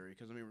necessary.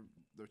 Because I mean,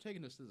 they're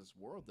taking us to this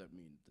world that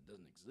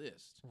doesn't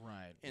exist,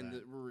 Right. and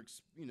right.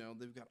 that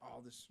they've got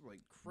all this like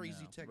crazy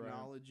Yeah. Right.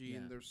 technology, Yeah.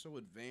 and they're so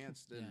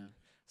advanced. Yeah. And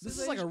This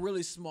So is like they a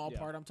really small yeah.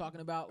 part I'm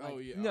talking about. Like, oh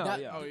yeah, No, that-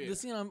 yeah. oh yeah, The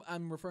scene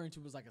I'm referring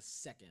to was like a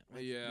second.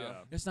 Like,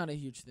 yeah. It's not a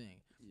huge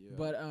thing. Yeah.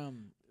 But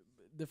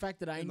the fact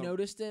that I And the-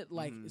 noticed it,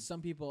 like Mhm. some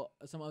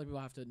other people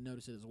have to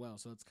notice it as well.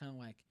 So it's kind of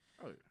like,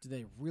 Oh, yeah. do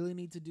they really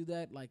need to do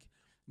that? Like,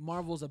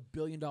 Marvel's $1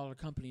 billion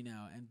company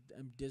now,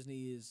 and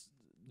Disney is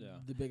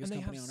the biggest And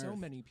they company have on so earth.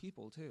 many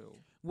people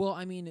too. Well,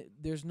 I mean,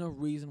 there's no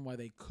reason why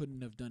they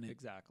couldn't have done it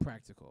Exactly.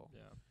 practical.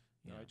 Yeah.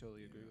 No, Yeah. I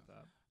totally agree Yeah. with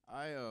that.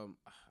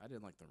 I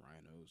didn't like the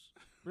rhinos.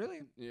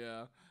 Really?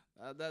 Yeah,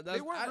 that's, They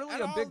weren't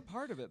really a big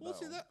part of it, Well, though.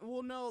 see that.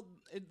 Well, no,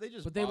 they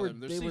just. But they were- bothered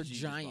me. Their they were CG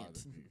just giant.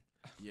 bothered me.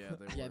 Yeah,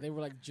 they were. Yeah, they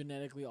were like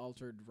genetically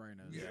altered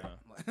rhinos. Yeah,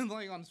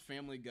 like on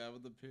Family Guy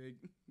with the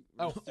pig.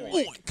 Oh,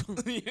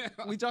 yeah.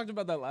 We talked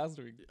about that last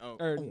week. Oh,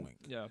 Oink.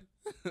 Yeah.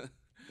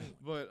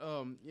 but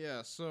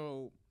yeah.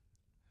 So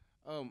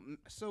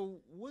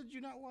what did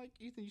you not like,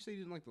 Ethan? You said you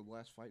didn't like the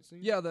last fight scene.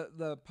 Yeah,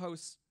 the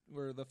post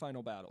were the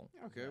final battle.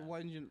 Okay, why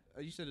didn't you?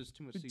 You said it's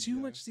too much. CGI. Too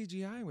much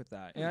CGI with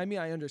that. And I mean,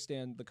 I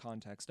understand the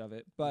context of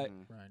it, but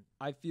Right.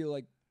 I feel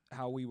like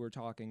how we were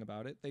talking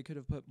about it, they could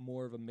have put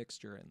more of a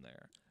mixture in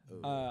there.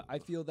 I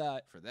feel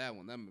that for that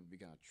one, that would be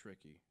kind of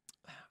tricky.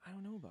 I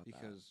don't know about that.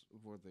 Because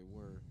of where they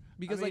were.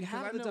 Because I mean, like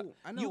half I the time,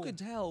 know you could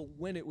tell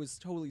when it was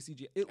totally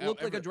CGI. It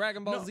looked like a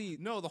Dragon Ball Z.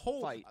 No, the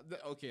whole fight.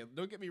 Okay,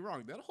 don't get me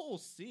wrong. That whole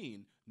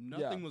scene,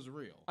 nothing was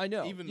real. I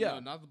know. Even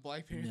not the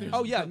Black Panther.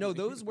 Oh yeah, no,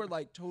 those were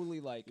like totally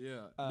like.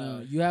 Yeah.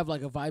 No, you have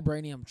like a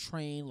vibranium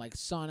train, like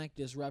sonic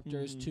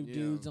disruptors, two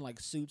dudes in like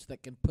suits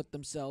that can put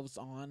themselves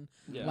on.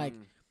 Yeah. Like,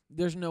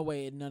 there's no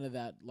way none of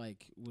that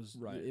like was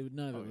right.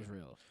 None of it was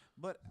real.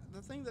 But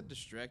the thing that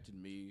distracted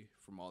me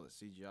from all the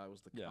CGI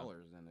was the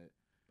colors in it.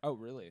 Oh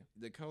really?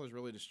 The colors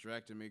really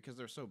distracted me because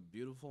they're so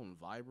beautiful and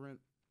vibrant.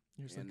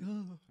 You're just like,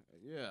 oh.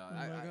 Yeah.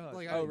 Oh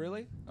my God.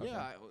 Really? Okay.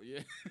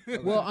 Yeah.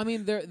 Well, I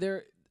mean,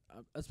 they're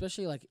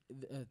especially like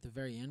at the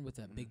very end with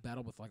that big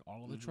battle with like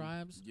all of the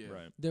tribes. Yeah.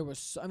 Right. There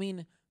was, I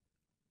mean,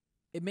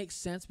 it makes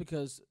sense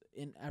because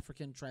in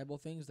African tribal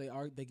things they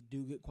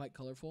do get quite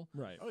colorful.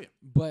 Right. Oh yeah.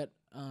 But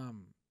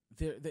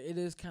it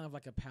is kind of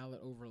like a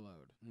palette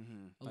overload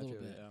a little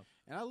bit. Yeah.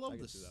 And I love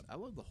this. I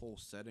love the whole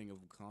setting of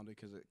Wakanda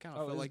because it kind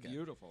of Oh, felt like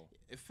beautiful.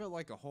 It felt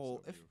like a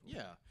whole. So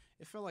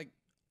It felt like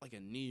a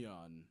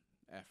neon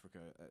Africa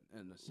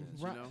in a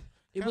sense. Right. You know.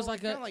 It was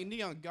like kind of like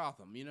neon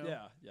Gotham. You know.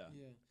 Yeah.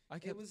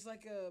 It was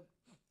like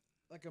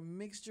a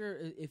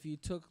mixture. If you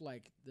took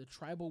like the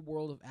tribal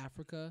world of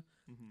Africa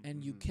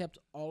and you kept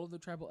all of the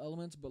tribal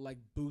elements, but like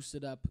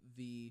boosted up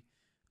the,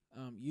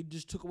 you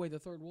just took away the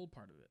third world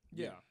part of it.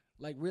 Yeah.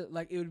 Like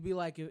it would be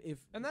like if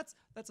and that's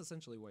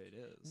essentially what it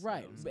is.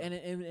 Right. And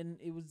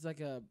it was like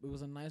it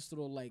was a nice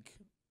little like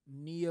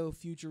neo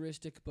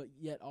futuristic, but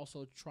yet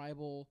also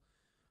tribal.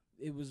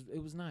 It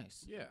was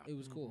nice. Yeah. It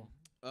was cool.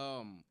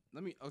 I'm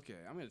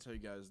gonna tell you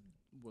guys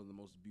one of the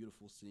most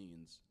beautiful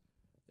scenes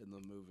in the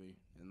movie,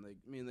 and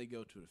they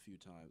go to it a few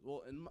times.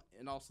 Well,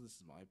 and also this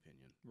is my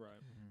opinion.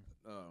 Right.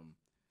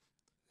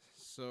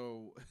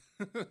 So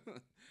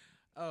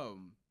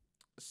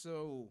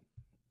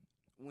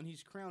when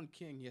he's crowned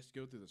king, he has to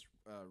go through this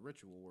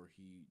ritual where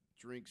he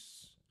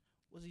drinks.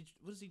 What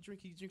does he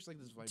drink? He drinks like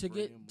this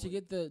vibranium. To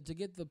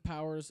get the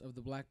powers of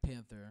the Black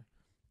Panther,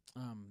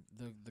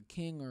 the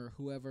king or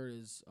whoever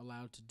is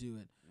allowed to do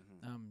it,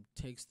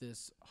 takes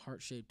this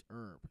heart-shaped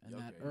herb, and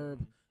that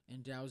herb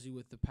endows you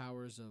with the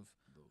powers of.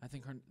 I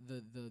think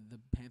the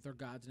Panther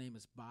god's name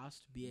is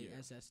Bast,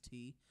 Basst.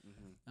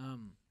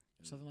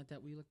 Something like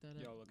that. We looked at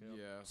it. Yeah, I'll look it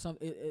up.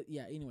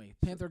 Yeah. Anyway,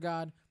 Panther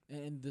god,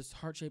 and this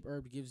heart-shaped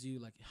herb gives you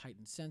like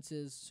heightened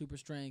senses, super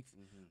strength,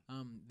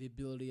 the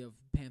ability of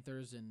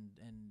panthers and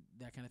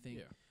that kind of thing.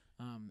 Yeah.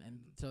 And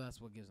so that's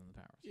what gives him the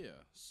powers. Yeah.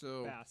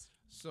 So. Fast.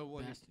 So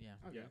what? Bast,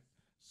 Okay. Yeah.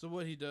 So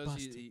what he does,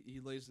 Busted. he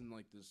lays in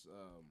like this.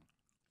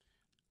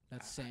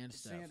 That's sand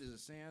stuff. Sand is it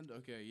sand?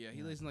 Okay. Yeah.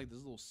 He lays in like this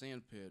little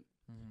sand pit.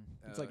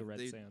 It's like a red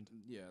sand.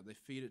 Yeah. They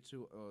feed it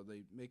to.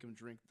 They make him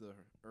drink the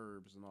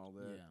herbs and all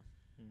that. Yeah.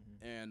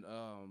 And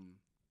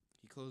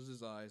he closes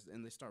his eyes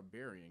and they start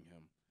burying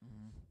him,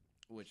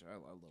 which I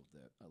love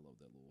that. I love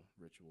that little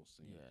ritual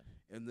scene.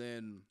 Yeah. And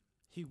then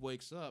he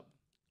wakes up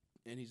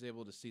and he's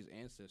able to see his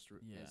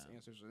ancestors. Yeah.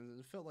 And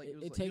it felt like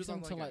It takes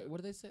him to like what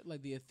do they say?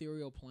 Like the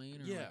ethereal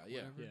plane. Or Yeah, like yeah.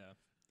 whatever?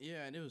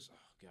 Yeah, and it was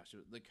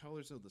the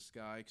colors of the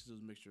sky because it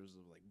was mixtures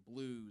of like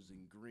blues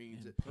and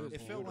greens. And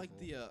It felt like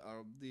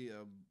purple. the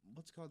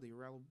what's called the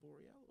Aurora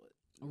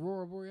Borealis.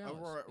 Aurora Borealis.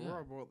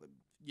 Aurora Borealis.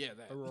 Yeah,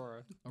 that.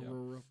 Aurora.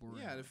 Aurora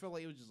Borealis. Yeah, and it felt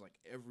like it was just like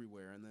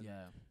everywhere, and then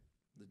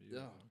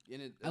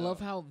and it. I love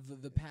how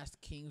the past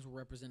kings were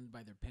represented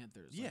by their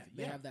panthers. Yeah, Like,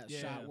 they have that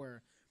shot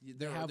where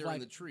they're have in like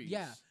the trees.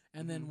 Yeah,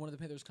 and then one of the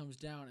panthers comes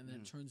down, and then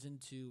it turns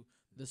into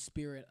the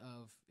spirit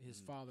of his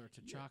father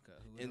T'Chaka,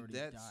 who had already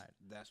died.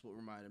 That's what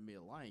reminded me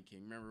of Lion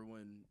King. Remember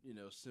when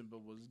Simba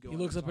was going?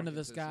 He looks up into talking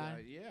the to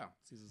sky. Yeah,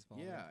 Sees his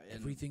father. yeah. And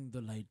Everything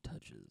the light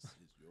touches.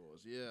 is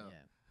yours. Yeah.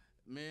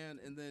 Man.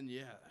 And then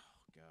oh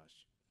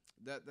gosh,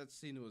 that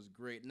scene was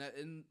great.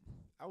 And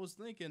I was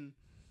thinking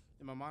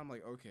in my mind, I'm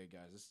like, okay,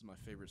 guys, this is my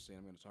favorite scene.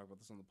 I'm going to talk about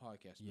this on the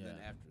podcast. Yeah. But then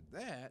after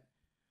that,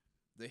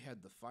 they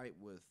had the fight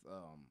with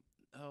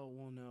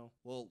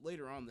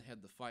later on they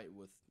had the fight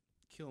with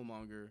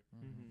Killmonger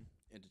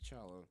and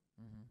T'Challa.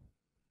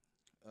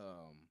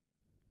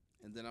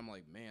 And then I'm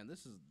like, man,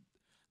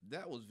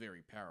 that was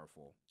very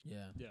powerful.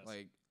 Yeah. Yes.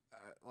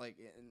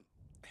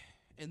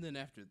 And then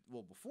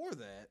before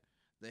that,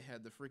 they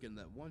had the freaking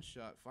that one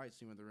shot fight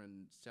scene where they're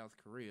in South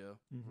Korea.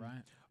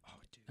 Right. Oh,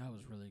 dude, That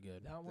was really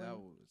good. that one That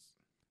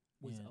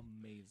was Yeah.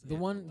 amazing.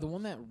 The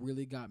one that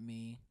really got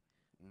me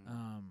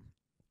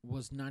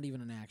was not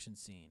even an action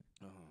scene.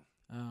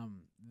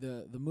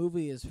 The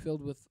movie is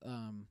filled with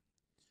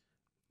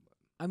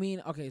I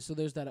mean, okay, so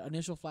there's that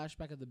initial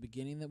flashback at the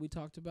beginning that we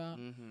talked about,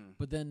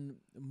 but then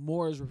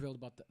more is revealed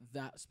about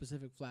that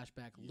specific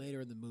flashback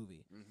later in the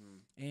movie.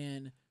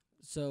 And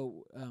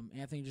so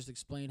Anthony just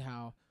explained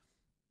how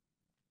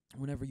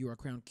whenever you are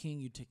crowned king,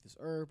 you take this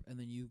herb, and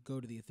then you go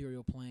to the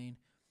ethereal plane,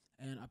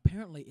 and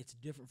apparently it's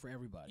different for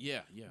everybody.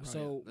 Yeah.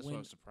 So that's what I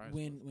was surprised.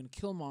 when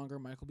Killmonger,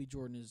 Michael B.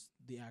 Jordan is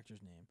the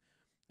actor's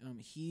name,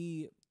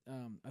 he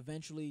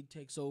eventually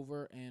takes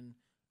over and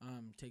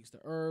takes the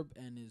herb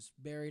and is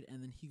buried,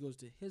 and then he goes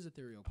to his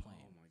ethereal plane,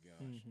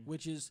 Oh my gosh.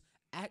 which is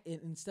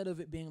instead of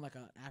it being like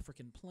an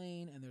African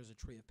plane and there's a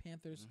tree of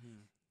panthers,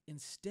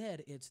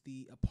 instead it's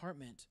the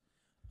apartment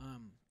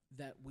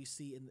that we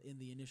see in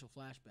the initial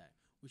flashback.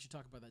 We should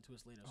talk about that to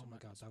us later. Oh so my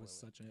god, that was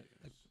such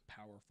a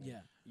powerful.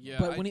 Yeah.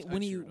 But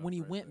when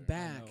he went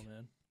back I know,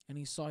 man. and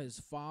he saw his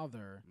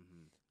father,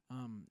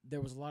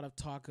 there was a lot of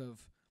talk of,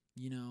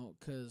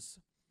 because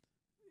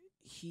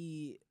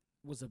he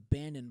was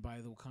abandoned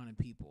by the Wakandan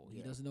people.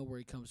 He doesn't know where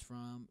he comes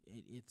from.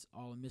 It's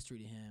all a mystery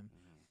to him.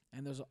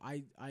 And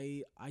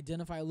I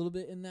identify a little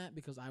bit in that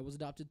because I was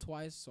adopted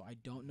twice, so I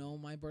don't know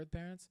my birth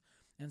parents.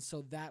 And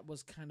so that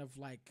was kind of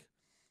like,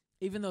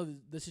 even though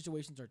the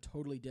situations are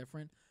totally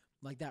different,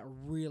 like that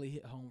really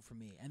hit home for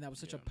me. And that was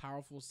such a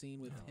powerful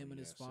scene with him and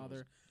his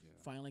father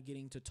finally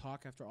getting to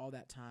talk after all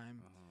that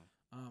time.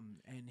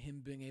 And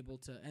him being able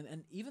to,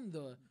 and even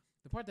the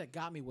part that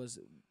got me was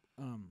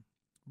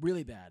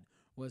really bad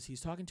was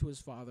he's talking to his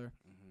father.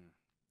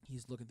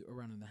 He's looking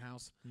around in the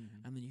house,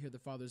 and then you hear the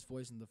father's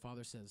voice, and the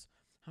father says,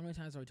 "How many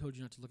times have I told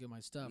you not to look at my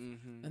stuff?"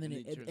 And then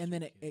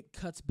it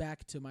cuts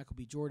back to Michael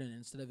B. Jordan. And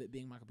instead of it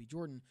being Michael B.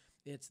 Jordan,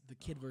 it's the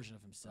kid version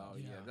of himself. Oh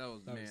yeah, that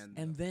was man.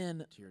 And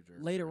then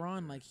tearjerker later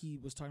on, there. like he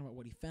was talking about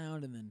what he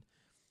found, and then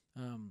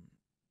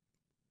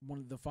one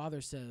of the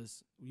father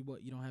says, you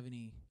don't have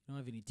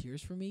any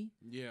tears for me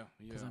Yeah.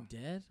 because I'm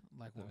dead,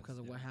 like because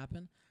of what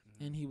happened."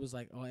 And he was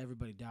like, "Oh,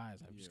 everybody dies.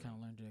 I've just kind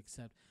of learned to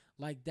accept."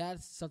 Like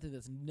that's something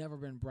that's never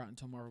been brought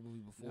into a Marvel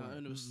movie before. No,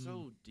 and it was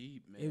so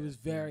deep, man. It was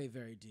very,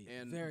 very deep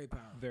and very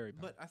powerful. Very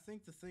powerful. But I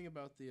think the thing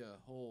about the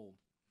whole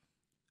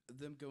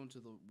them going to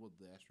the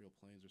astral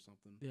planes or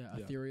something. Yeah,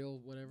 ethereal,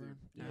 whatever,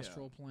 Yeah.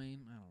 astral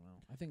plane. I don't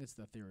know. I think it's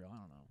the ethereal. I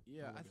don't know.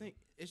 Yeah, I think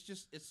it's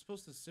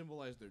supposed to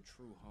symbolize their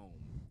true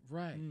home.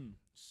 Right.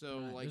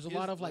 So Right. like there's a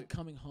lot of like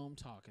coming home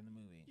talk in the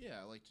movie.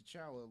 Yeah, like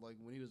T'Challa, like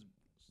when he was,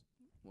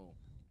 well,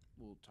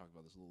 we'll talk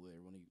about this a little later.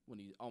 When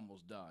he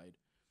almost died,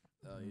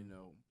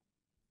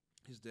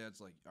 his dad's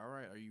like, "All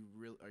right, are you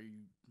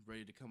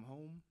ready to come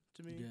home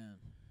to me?" Yeah.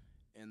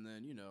 And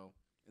then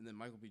and then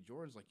Michael B.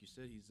 Jordan's like you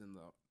said, he's in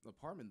the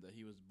apartment that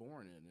he was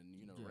born in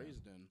and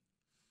raised in.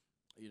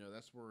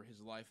 That's where his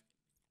life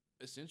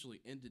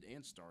essentially ended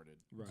and started.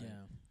 Right.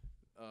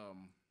 Yeah.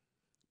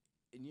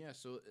 And yeah,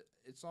 so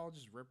it's all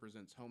just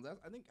represents home.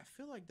 I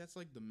feel like that's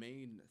like the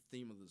main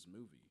theme of this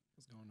movie.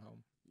 It's going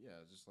home. Yeah,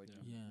 just like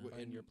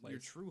Find your place. your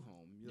true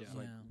home. It's Yeah.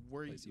 like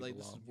where you, Place you like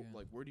this is belong.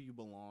 like where do you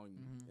belong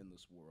in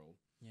this world?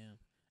 Yeah.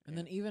 And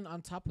then even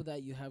on top of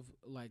that, you have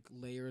like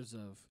layers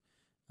of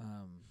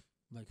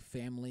like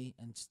family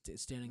and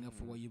standing up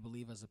for what you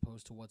believe, as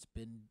opposed to what's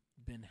been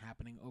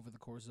happening over the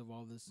course of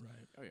all this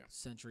Right. Oh yeah.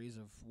 centuries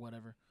of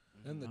whatever.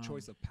 And the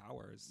choice of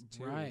powers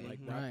too. Right. Like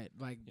right.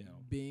 Like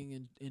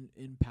being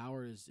in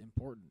power is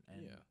important,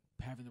 and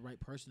having the right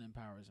person in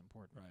power is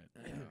important.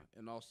 Right. Yeah.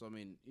 And also, I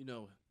mean,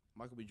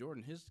 Michael B.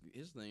 Jordan, his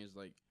thing is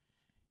like,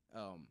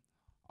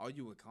 all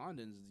you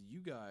Wakandans, you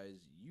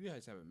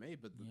guys have it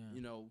made, but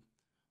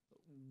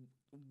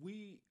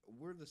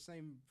we're the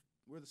same.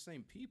 We're the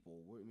same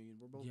people.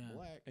 We're both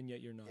black, And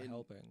yet you're not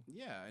helping.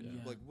 Yeah,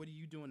 and like, what are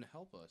you doing to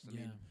help us? I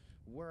mean,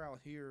 we're out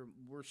here,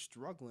 we're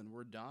struggling,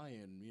 we're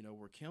dying,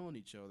 we're killing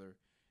each other,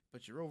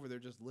 but you're over there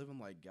just living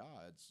like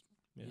gods.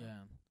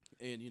 Yeah.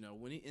 And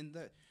when he he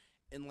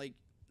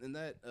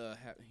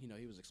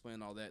was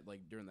explaining all that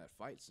like during that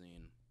fight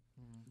scene,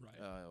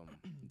 Right.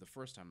 the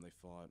first time they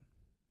fought,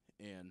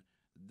 and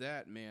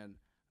that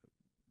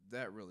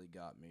that really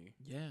got me.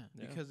 Yeah.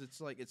 Because it's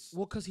like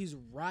well, because he's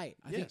right.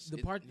 I think the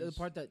part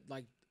that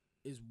like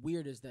is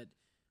weird is that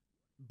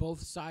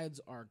both sides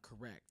are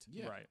correct.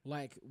 Yeah. Right.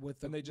 Like with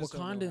the And they just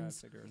don't know how to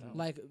Wakandans, figure it out.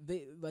 like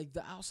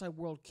the outside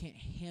world can't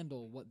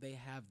handle what they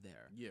have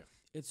there. Yeah.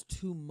 It's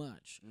too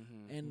much.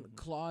 And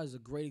Claw is a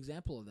great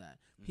example of that.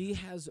 He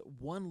has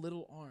one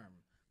little arm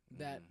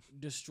that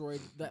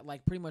destroyed, that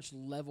like pretty much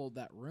leveled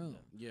that room.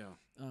 Yeah.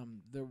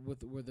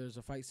 Where there's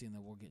a fight scene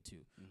that we'll get to.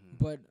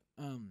 But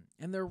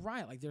and they're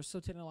right. Like they're so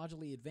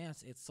technologically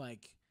advanced. It's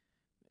like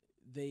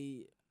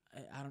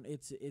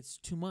it's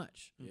too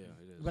much. Yeah,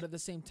 it is. But at the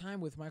same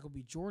time, with Michael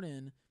B.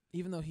 Jordan,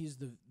 even though he's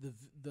the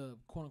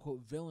quote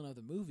unquote villain of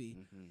the movie,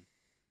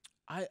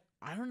 I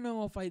don't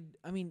know if I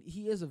mean,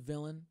 he is a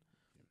villain,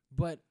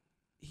 but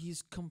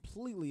he's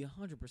completely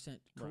 100%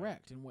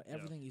 correct in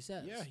everything he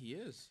says. Yeah, he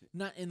is.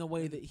 Not in the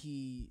way that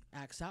he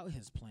acts out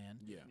his plan.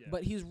 Yeah.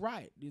 But he's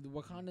right. The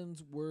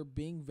Wakandans were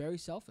being very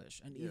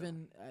selfish, and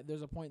even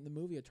there's a point in the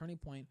movie, a turning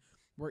point,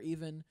 where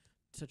even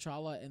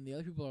T'Challa and the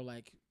other people are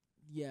like,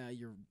 "Yeah,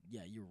 you're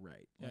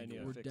right. Like,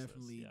 we're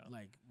definitely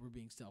like we're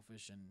being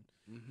selfish, and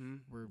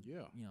we're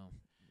Yeah,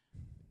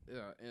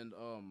 and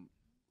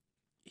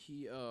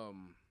he gosh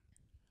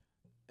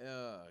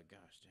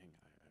dang,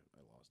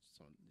 I lost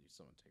someone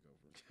take over.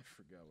 I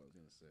forgot what I was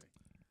gonna say.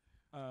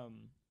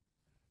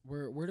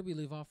 Where did we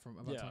leave off from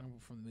about talking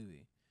from the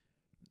movie?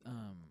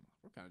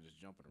 we're kind of just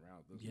jumping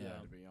around this, Yeah.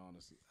 to be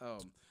honest.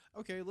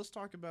 Okay, let's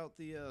talk about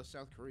the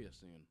South Korea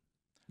scene.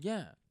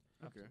 Yeah.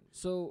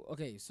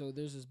 Okay. So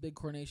there's this big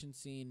coronation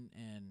scene,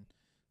 and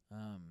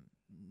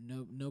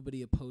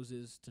nobody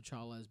opposes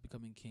T'Challa as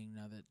becoming king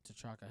now that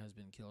T'Chaka has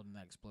been killed in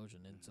that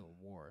explosion in Civil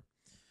War.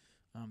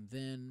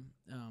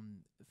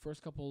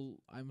 First couple,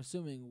 I'm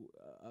assuming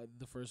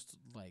the first,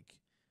 like,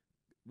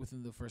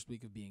 within the first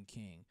week of being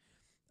king,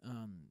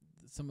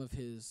 some of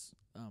his,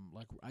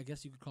 like, I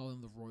guess you could call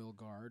him the royal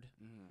guard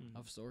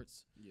of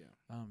sorts,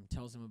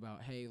 tells him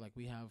about, hey, like,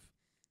 we have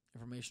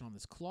information on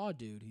this Claw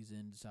dude. He's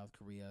in South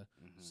Korea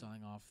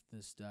selling off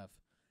this stuff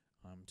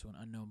to an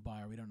unknown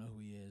buyer. We don't know who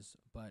he is,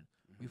 but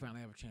we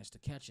finally have a chance to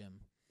catch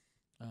him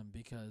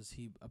because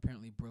he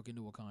apparently broke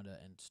into Wakanda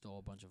and stole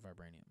a bunch of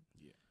vibranium.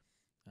 Yeah.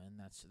 And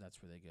that's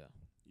where they go.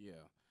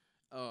 Yeah.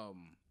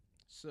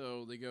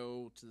 So they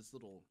go to this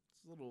little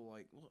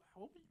like,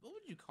 what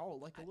would you call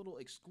it? Like a little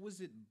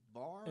exquisite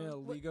bar?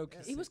 Illegal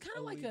It was kind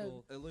of like a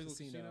illegal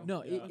casino.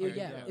 no,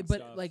 but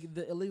stuff. like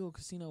the illegal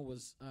casino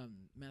was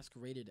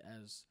masqueraded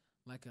as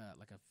like a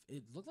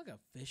it looked like a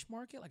fish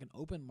market, like an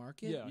open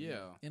market.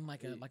 Yeah. In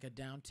like a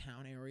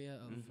downtown area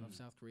of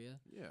South Korea.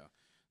 Yeah.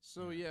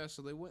 So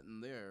so they went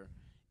in there,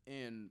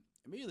 and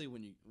immediately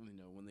when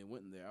they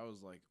went in there, I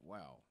was like,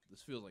 wow,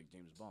 this feels like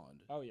James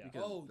Bond. Oh yeah.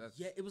 Because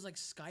It was like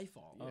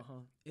Skyfall. Yeah.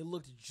 It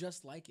looked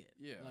just like it.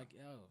 Yeah. Like it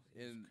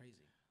was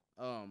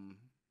crazy.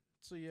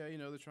 So yeah,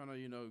 they're trying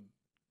to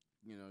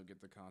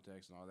get the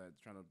contacts and all that,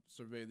 trying to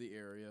survey the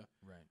area.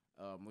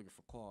 Right. Looking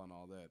for Claw and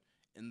all that,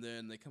 and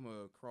then they come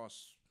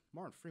across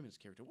Martin Freeman's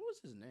character. What was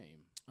his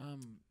name?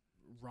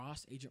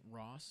 Ross, Agent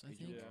Ross, I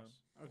think.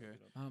 Ross. Okay.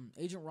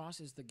 Agent Ross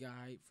is the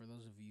guy, for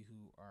those of you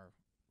who are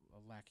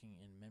lacking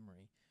in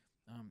memory,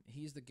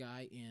 he's the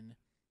guy in,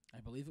 I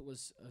believe it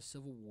was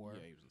Civil War.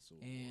 Yeah, he was in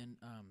Civil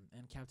War.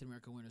 And Captain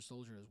America Winter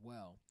Soldier as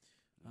well.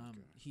 Okay.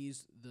 He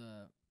was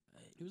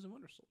a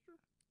Winter Soldier?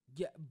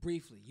 Yeah,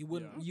 briefly. You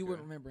wouldn't Yeah,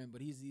 okay. remember him,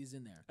 but he's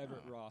in there.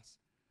 Everett Ross.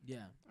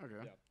 Yeah. Okay.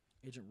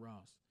 Yeah. Agent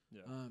Ross.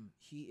 Yeah.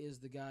 He is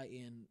the guy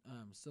in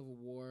Civil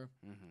War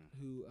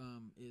who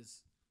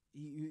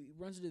he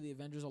runs into the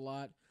Avengers a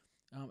lot,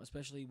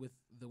 especially with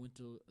the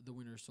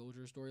Winter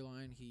Soldier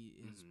storyline. He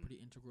is pretty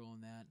integral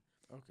in that.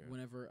 Okay.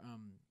 Whenever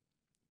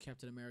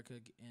Captain America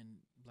and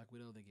Black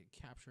Widow, they get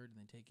captured and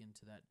they take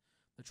into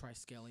the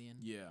Triskelion.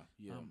 Yeah.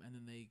 And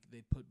then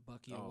they put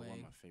Bucky away. One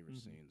of my favorite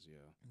scenes. Yeah.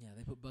 Yeah,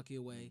 they put Bucky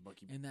away.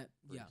 Bucky in that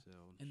breaks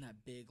out. in that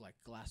big like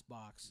glass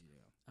box. Yeah.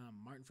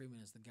 Martin Freeman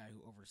is the guy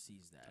who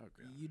oversees that.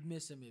 Okay. You'd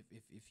miss him if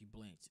you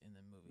blinked in the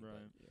movie.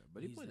 Right.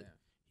 But he he's played there.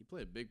 He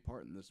played a big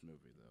part in this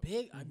movie, though.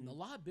 Big, a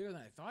lot bigger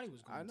than I thought he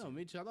was going I to. know,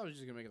 me too. I thought he was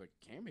just gonna make it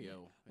a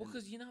cameo. Well,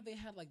 because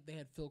they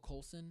had Phil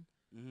Coulson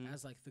Mhm.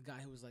 as like the guy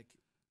who was like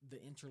the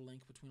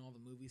interlink between all the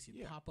movies. He'd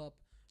Yeah. pop up.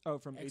 Oh,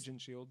 from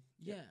Agent Shield.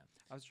 Yeah.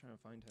 I was trying to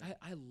find him.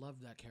 I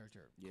loved that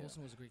character. Yeah.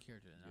 Coulson was a great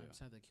character, and Yeah. I'm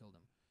sad they killed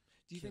him.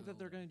 Do you think that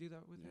they're killed going to do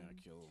that with Yeah, him?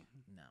 kill him.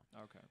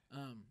 No. Okay.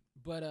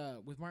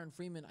 But with Martin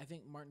Freeman, I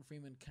think Martin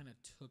Freeman kind of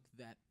took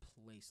that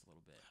place a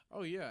little bit.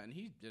 Oh yeah, and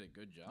he did a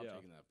good job Yeah.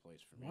 taking that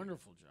place for me.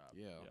 Wonderful job.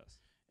 Yeah. Yes.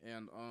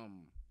 And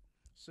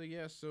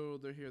so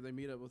they're here. They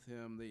meet up with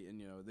him.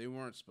 They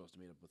weren't supposed to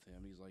meet up with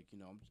him. He's like,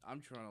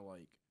 I'm trying to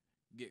like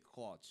get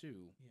Claw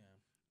too. Yeah.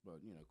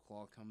 But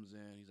Claw comes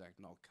in. He's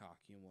acting all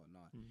cocky and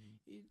whatnot. Mm-hmm.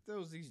 He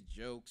throws these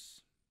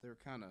jokes. They're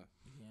kind of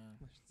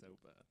Yeah. So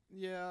bad.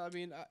 yeah. I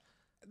mean,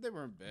 they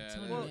weren't bad.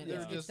 telling you, man, They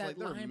were it's just that like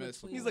they were line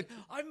missing. between, He's like,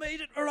 I made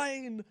it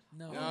rain.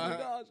 No. Oh my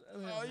gosh.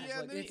 And then Oh, I was yeah,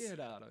 like, they- get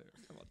out of here.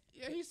 Come on.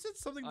 Yeah, he said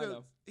something I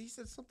know. he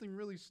said something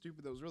really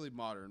stupid that was really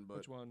modern. But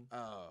Which one?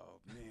 oh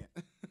man.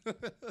 Yeah.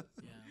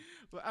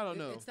 But I don't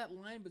know. It's that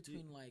line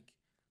between like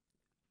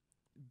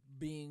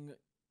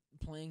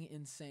playing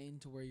insane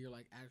to where you're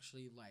like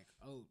actually like,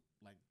 oh,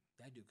 like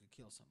that dude could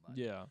kill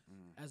somebody. Yeah.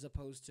 As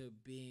opposed to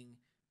being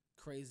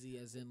crazy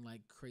as in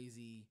like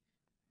crazy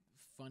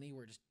funny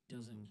where it just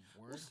doesn't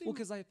work. Well,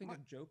 because I think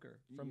of Joker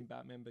from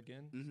Batman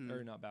Begins. Mhm.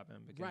 Or not Batman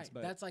Begins. Right.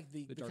 But That's like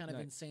the Dark kind of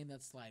Knight. insane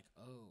that's like,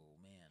 oh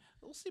man.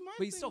 Well, see, my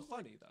But he's thing still was,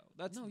 like, funny, though.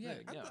 That's No, the yeah.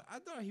 thing. I, Yeah. I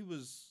thought he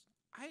was.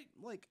 I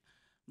like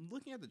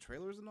looking at the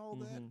trailers and all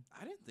that. Mhm.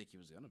 I didn't think he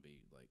was gonna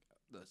be like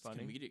the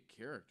Funny? comedic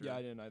character. Yeah,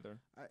 I didn't either.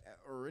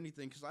 Or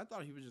anything, because I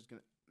thought he was just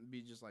gonna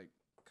be just like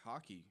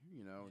cocky,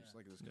 Yeah. just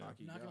like this Yeah.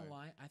 cocky Not guy. gonna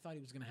lie, I thought he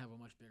was gonna have a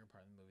much bigger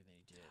part in the movie than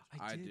he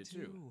did. I did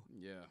too.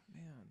 Yeah.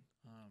 Man.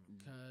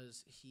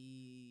 Because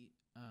he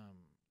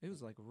It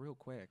was like real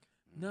quick.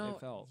 no, It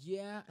felt,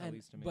 yeah, at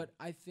least to me. but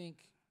I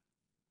think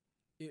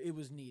it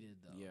was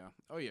needed though. Yeah.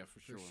 Oh yeah, for for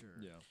sure. sure.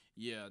 Yeah.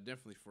 Yeah,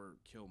 definitely for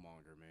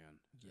Killmonger, man.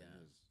 Yeah.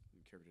 His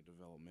character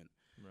development.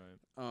 Right.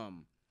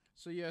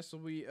 So yeah, so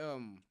we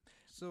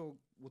so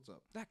what's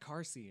up? That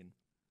car scene.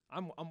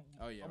 I'm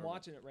Oh yeah. I'm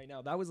watching it right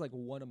now. That was like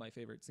one of my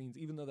favorite scenes,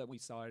 even though that we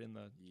saw it in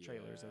the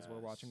trailers as we're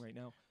watching Yes. right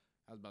now.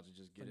 I was about to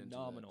just get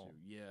Phenomenal. into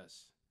that too.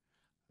 Yes.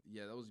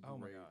 Yeah, that was great. Oh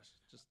my gosh.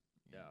 Just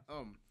yeah.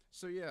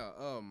 So yeah,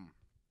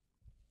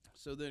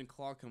 so then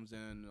Claw comes in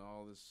and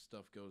all this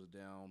stuff goes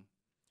down,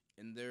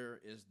 and there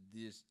is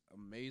this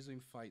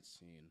amazing fight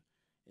scene.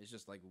 It's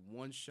just like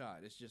one shot.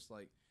 It's just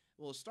like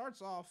Well, it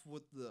starts off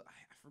with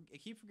I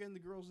keep forgetting the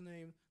girl's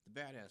name, the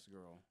badass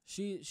girl.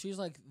 She's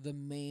like the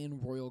main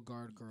royal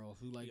guard girl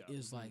who like Yeah.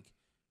 is like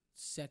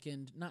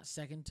not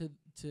second to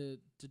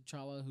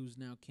T'Challa, who's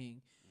now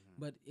king,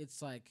 but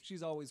it's like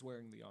She's always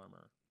wearing the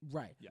armor.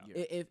 right. Yeah.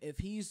 Yeah. If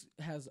he's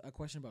has a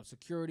question about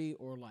security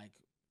or like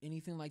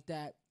anything like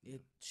that,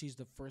 she's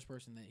the first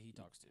person that he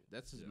talks to.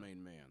 That's his Yeah.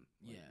 main man.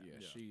 Like, Yeah.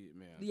 yeah. She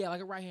man. Yeah, like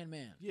a right hand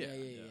man. Yeah,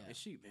 yeah. And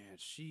she is.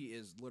 She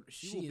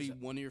She will is be a-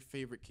 one of your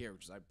favorite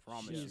characters. I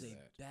promise She's you a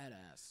that.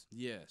 badass,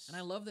 Yes. and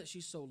I love that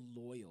she's so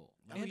loyal.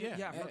 Oh, Like, yeah.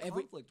 Yeah, her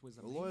every- conflict was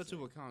amazing. Loyal to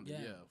Wakanda.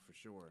 Yeah. Yeah, for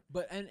sure.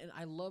 But and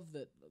I love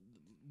that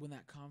when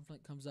that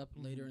conflict comes up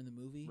later in the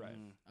movie, Right.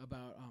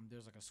 about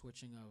there's like a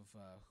switching of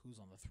who's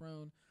on the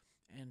throne,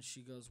 and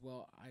she goes,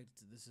 well,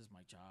 this is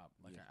my job,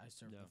 like Yeah. I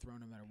serve Yeah. the throne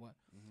no matter what,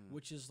 Mhm.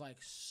 which is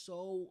like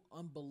so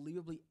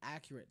unbelievably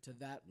accurate to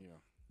that Yeah.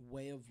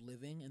 way of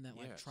living and that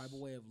like Yes. tribal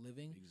way of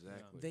living.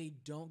 Exactly. They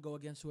don't go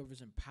against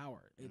whoever's in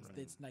power. It's Right.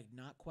 it's like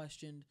not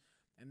questioned,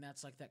 and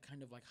that's like that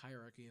kind of like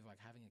hierarchy of like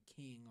having a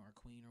king or a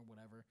queen or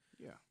whatever.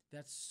 Yeah.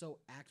 That's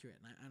so accurate,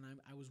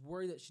 and I was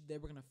worried that they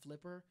were gonna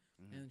flip her,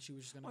 and she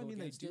was just gonna. Well, I go mean,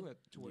 they against do it.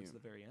 it towards Yeah. the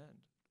very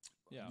end.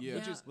 Yeah. Yeah.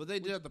 Which is, Well, they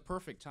did at the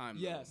perfect time.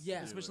 though, yes. to Yeah.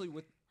 do it. Especially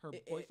with her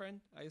It-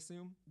 boyfriend, I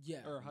assume,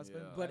 Yeah, or her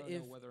husband. Yeah. I but don't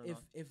know whether or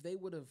not. if they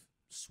would have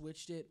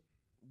switched it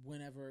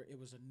whenever it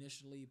was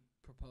initially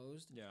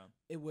proposed, Yeah.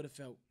 it would have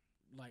felt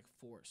like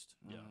forced.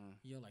 Yeah. Mhm.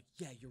 You're like,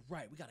 yeah, you're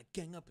right. We gotta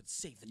gang up and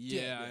save the day.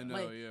 Yeah, I know.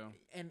 Like, Yeah.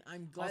 And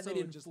I'm glad Also, they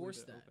didn't just leave force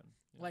it that. open.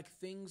 Yeah. Like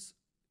things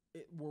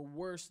were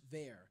worse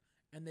there,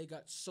 and they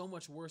got so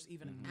much worse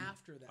even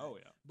after that. Oh,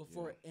 yeah.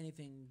 Before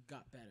anything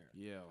got better.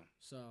 Yeah.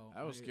 So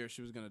I was scared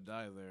she was gonna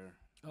die there.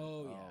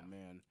 Oh yeah.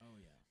 man. Oh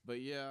yeah. But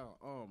yeah.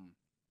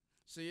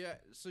 So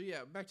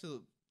yeah. Back to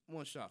the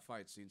one shot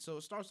fight scene. So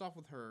it starts off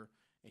with her,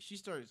 and she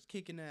starts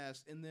kicking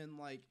ass, and then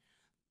like,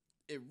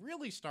 it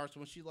really starts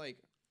when she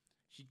like,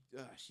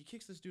 she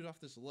kicks this dude off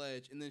this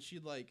ledge, and then she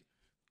like,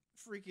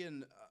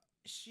 freaking,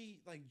 she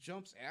like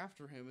jumps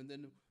after him, and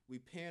then we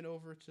pan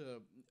over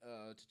to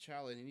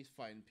T'Challa, and he's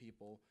fighting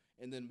people,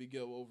 and then we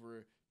go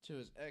over to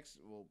his ex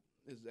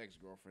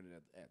girlfriend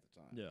at the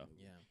time. Yeah.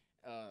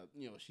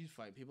 Yeah. She's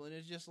fighting people, and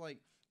it's just like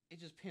it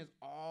just pans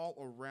all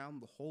around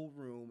the whole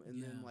room,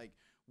 and then Yeah. like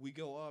we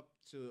go up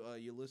to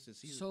Ulysses.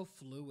 He's So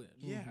fluid.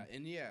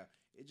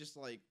 it just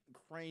like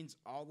cranes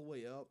all the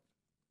way up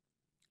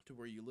to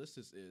where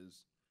Ulysses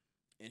is,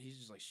 and he's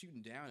just like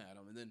shooting down at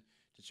him, and then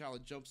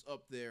T'Challa jumps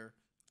up there,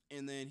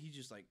 and then he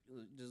just like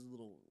does a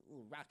little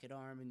rocket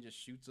arm and just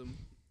shoots him.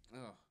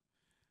 Oh,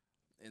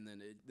 and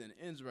then it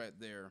ends right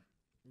there.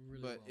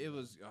 Really But well it done.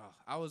 was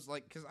I was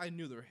like, because I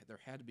knew there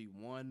had to be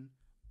one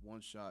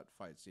shot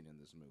fight scene in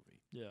this movie.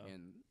 Yeah.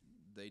 And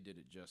they did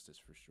it justice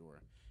for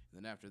sure.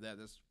 And then after that,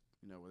 that's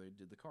where they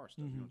did the car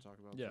stuff. You want to talk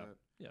about Yeah. that,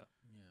 Yeah.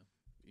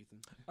 Yeah. Ethan?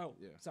 Oh,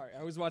 Yeah. sorry.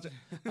 I was watching.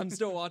 I'm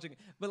still watching.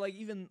 But like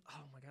even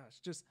oh my gosh,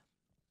 just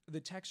the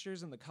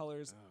textures and the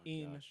colors Oh,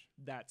 in gosh.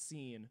 that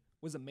scene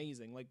was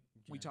amazing. Like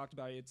we Yeah. talked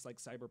about, it's like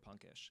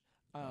cyberpunkish.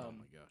 Oh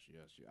my gosh,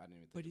 yes. I didn't even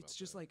think But about it's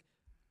just that. like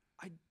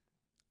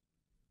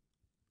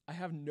I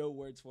have no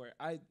words for it.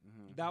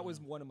 That was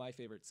one of my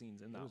favorite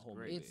scenes in that was whole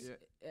great. movie.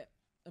 It's.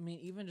 I mean,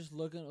 even just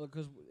looking,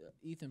 because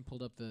Ethan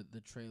pulled up the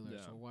trailer,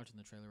 Yeah. so we're watching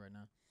the trailer right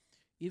now.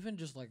 Even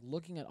just like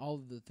looking at all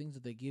of the things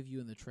that they give you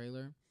in the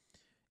trailer,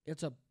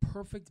 it's a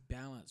perfect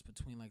balance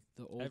between like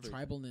the old Everything,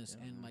 tribalness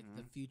yeah. and like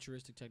the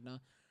futuristic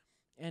technology,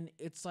 and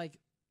it's like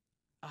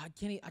I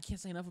can't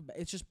say enough about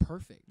it. It's just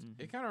perfect.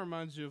 it kind of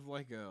reminds you of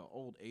like a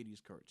old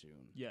 '80s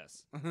cartoon.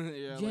 Yes.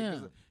 yeah. Yeah.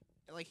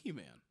 Like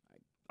He-Man.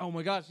 Oh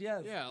my gosh,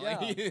 yes. Yeah.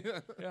 Like,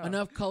 Yeah.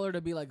 Enough color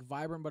to be like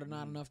vibrant, but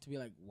not enough to be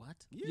like what?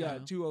 Yeah. Yeah, You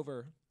know? too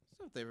over.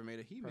 So if they ever made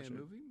a He-Man Pressure.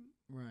 movie,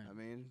 Right. I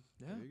mean,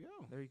 Yeah. there you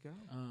go. There you go.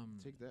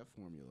 Take that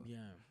formula. Yeah.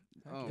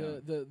 Oh.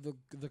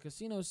 The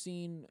casino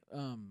scene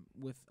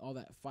with all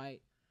that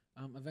fight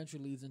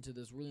eventually leads into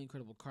this really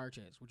incredible car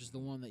chase, which is the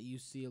one that you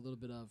see a little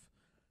bit of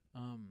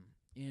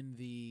in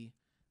the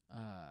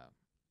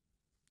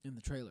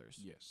trailers.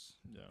 Yes.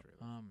 Yeah.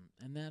 Trailer.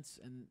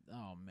 And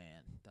oh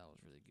man, that was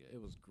really good.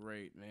 It was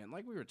great, man.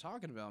 Like we were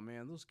talking about,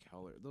 man,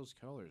 those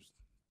colors.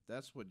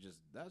 That's what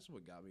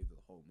got me through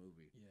the whole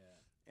movie.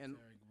 Yeah. And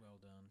Very well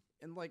done.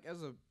 and like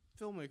as a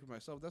filmmaker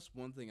myself, that's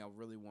one thing I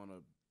really want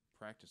to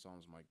practice on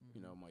is my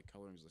my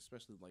colorings,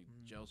 especially like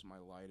just my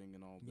lighting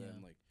and all that, Yeah.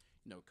 and like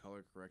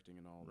color correcting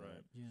and all Right.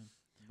 that. Yeah.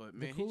 But The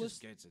man,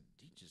 coolest- he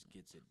just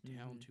gets it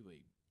down to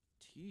a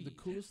T. The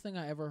coolest thing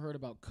I ever heard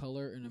about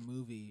color in a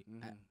movie,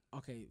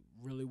 okay,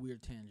 really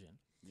weird tangent.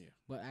 Yeah.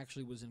 But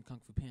actually was in Kung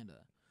Fu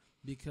Panda.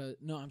 Because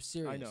no, I'm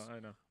serious. I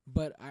know.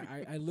 But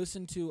I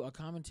listened to a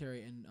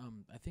commentary, and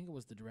I think it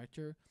was the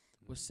director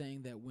was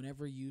saying that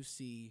whenever you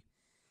see,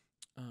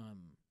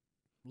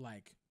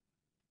 like,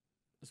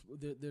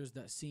 there's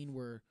that scene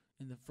where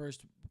in the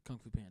first Kung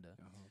Fu Panda,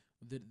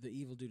 the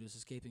evil dude is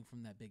escaping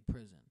from that big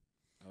prison.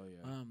 Oh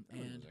yeah. That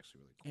And was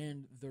actually really cool.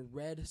 and the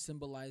red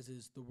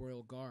symbolizes the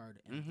royal guard,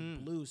 and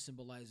the blue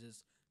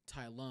symbolizes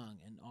Tai Lung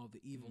and all the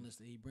evilness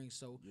that he brings.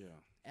 So yeah.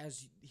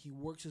 as he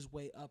works his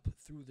way up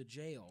through the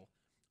jail,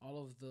 all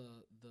of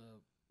the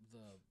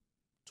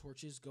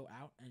torches go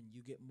out and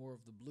you get more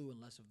of the blue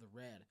and less of the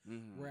red.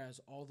 Mhm. Whereas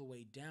all the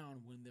way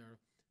down, when they're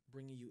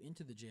bringing you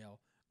into the jail,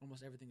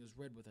 almost everything is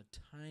red with a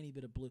tiny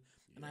bit of blue.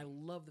 And I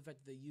love the fact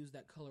that they use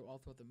that color all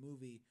throughout the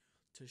movie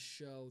to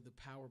show the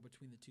power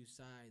between the two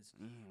sides.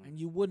 Mhm. And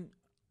you wouldn't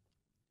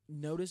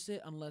notice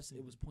it unless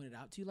it was pointed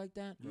out to you like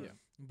that. Yeah.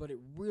 But it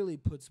really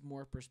puts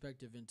more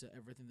perspective into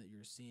everything that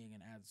you're seeing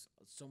and adds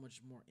so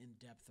much more in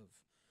depth of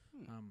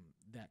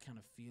that kind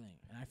of feeling.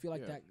 And I feel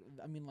like that.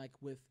 I mean,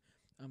 like with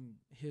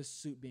his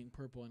suit being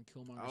purple and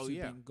Killmonger's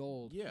suit being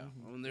gold. Yeah,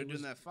 when they're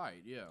doing that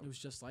fight, it was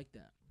just like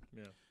that.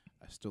 Yeah.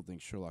 I still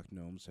think Sherlock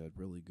Gnomes had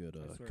really good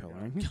I swear to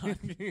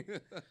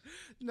coloring.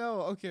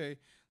 No, okay.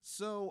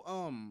 So,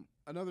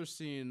 another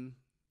scene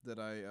that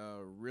I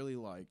really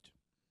liked,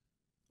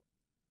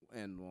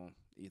 and well,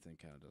 Ethan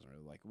kind of doesn't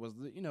really like, was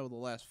the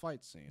last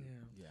fight scene.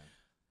 Yeah.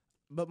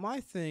 But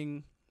my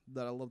thing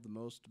that I loved the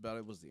most about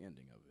it was the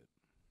ending of it.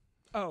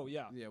 Oh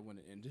yeah. Yeah, when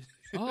it ended.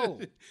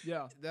 Oh,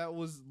 Yeah. That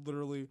was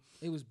literally.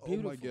 it was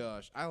beautiful. Oh my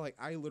gosh!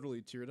 I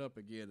literally teared up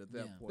again at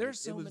that point. There's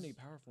so It was- many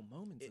powerful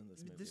moments in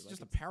this movie. This is Like,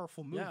 just a it's-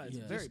 powerful movie. Yeah, it's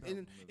Yeah. a very and powerful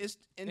movie. and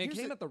And it here's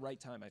came the- at the right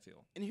time, I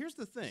feel. And here's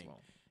the as thing.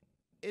 well.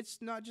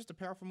 It's not just a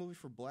powerful movie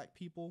for black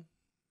people.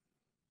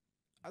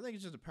 I think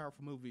it's just a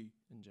powerful movie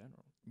In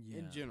general. Yeah.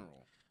 in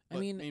general. I But,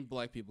 mean-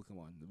 black people, come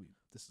on.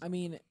 This is I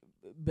mean,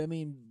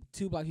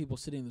 two black people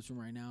sitting in this room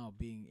right now,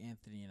 being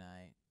Anthony and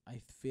I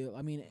feel.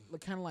 I mean,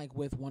 kind of like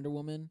with Wonder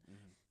Woman,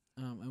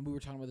 and we were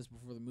talking about this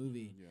before the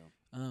movie.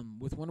 yeah.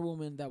 With Wonder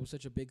Woman, that was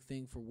such a big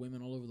thing for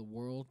women all over the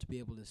world to be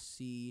able to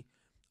see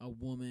a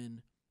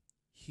woman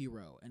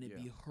hero and it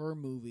be her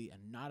movie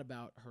and not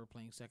about her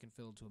playing second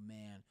fiddle to a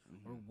man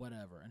or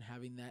whatever, and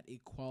having that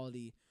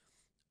equality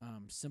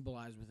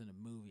symbolized within a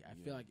movie. I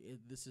feel like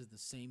this is the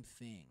same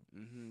thing.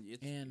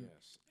 And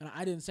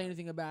I didn't say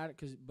anything about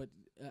it but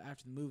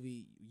after the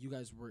movie, you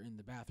guys were in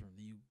the bathroom.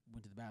 You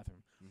went to the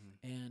bathroom,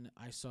 and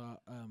I saw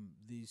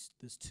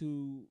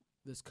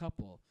this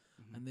couple,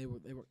 and they were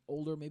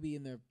older, maybe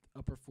in their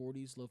upper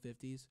 40s, low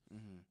 50s,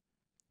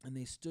 and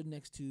they stood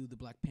next to the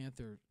Black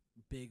Panther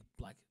big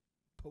black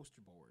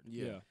poster board.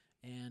 Yeah.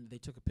 And they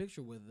took a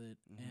picture with it,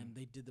 and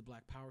they did the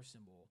Black Power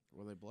symbol.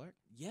 Were they black?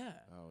 Yeah.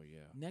 Oh yeah.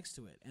 Next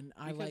to it, and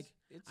Because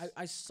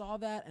I saw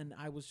that, and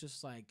I was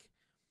just like,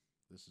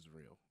 this is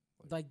real.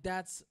 like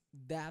that's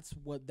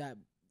what that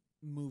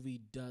movie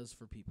does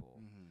for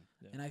people,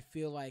 Yeah. and I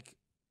feel like,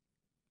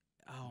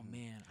 oh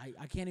man,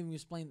 I can't even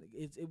explain.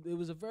 It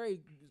was a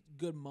very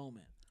good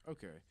moment.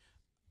 Okay.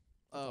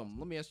 Let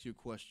me ask you a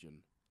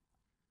question.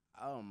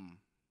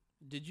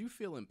 Did you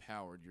feel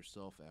empowered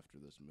yourself after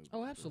this movie?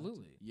 Oh,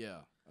 absolutely. Yeah.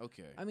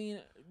 Okay. I mean,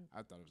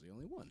 I thought it was the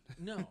only one.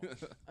 no,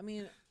 I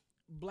mean,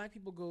 black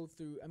people go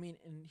through. I mean,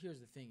 and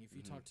here's the thing: if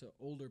you talk to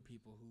older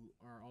people who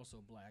are also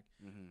black,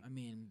 I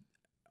mean,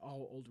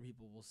 all older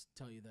people will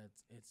tell you that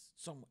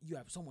you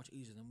have so much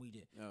easier than we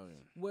did. Oh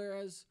yeah.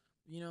 Whereas,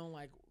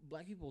 like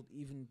black people,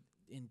 even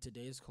in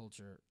today's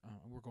culture,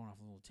 we're going off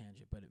a little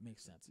tangent, but it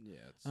makes sense. Yeah.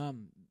 It's,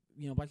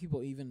 Black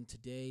people, even in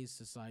today's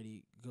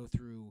society, go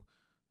through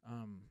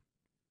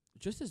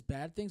just as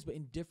bad things, but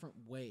in different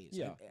ways.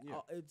 Yeah.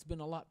 It's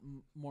been a lot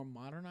more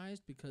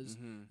modernized because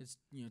it's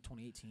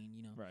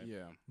 2018. Right. yeah.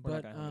 We're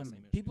not But gonna have the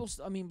same people,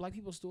 black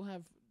people still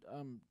have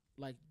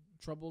like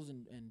troubles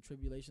and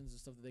tribulations and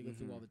stuff that they go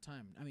through all the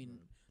time. I mean,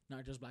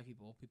 not just black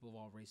people, people of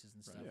all races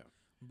and stuff. Yeah.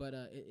 But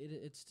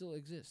it still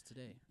exists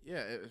today.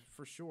 Yeah,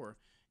 for sure.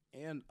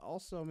 And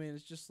also, I mean,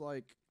 it's just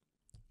like,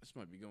 this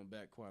might be going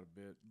back quite a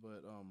bit,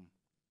 but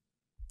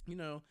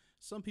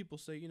some people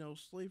say,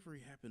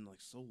 slavery happened like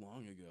so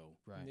long ago.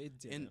 Right. It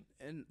didn't.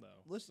 And though.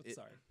 listen,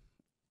 Sorry.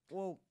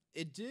 Well,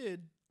 it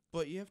did,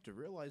 but you have to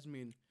realize, I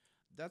mean,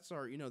 that's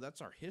our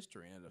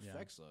history, and it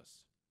affects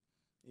us.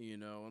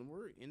 And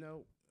we're,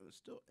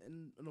 still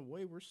in a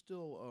way we're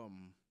still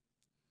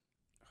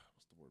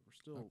what's the word? We're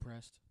still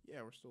Oppressed.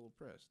 Yeah, we're still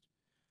oppressed.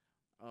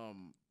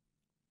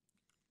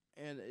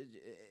 And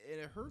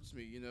it hurts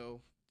me,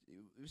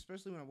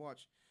 especially when I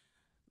watch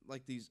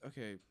like these.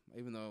 Okay,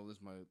 even though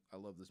I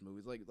love this movie,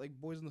 it's like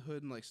Boys in the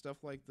Hood and like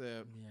stuff like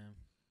that.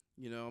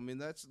 Yeah. I mean,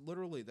 that's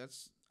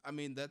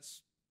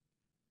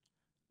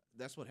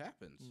what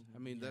happens. I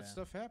mean, that Yeah.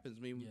 stuff happens.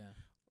 I mean, Yeah.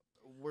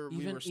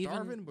 we were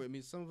starving, but I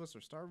mean, some of us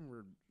are starving.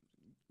 We're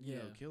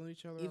killing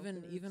each other. out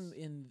there. Even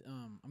in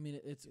I mean,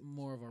 it's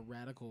more of a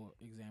radical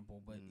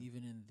example, but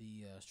even in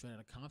the Straight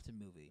Outta Compton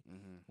movie,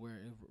 where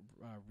it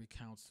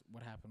recounts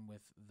what happened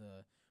with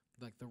the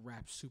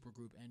rap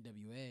supergroup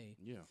NWA.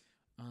 Yeah.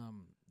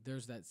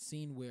 There's that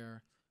scene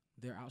where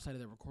they're outside of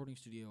their recording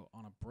studio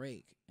on a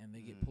break, and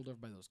they get pulled over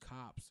by those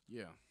cops.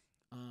 Yeah.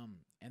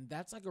 And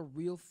that's like a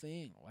real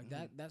thing. Like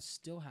that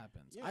still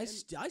happens. Yeah,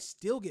 I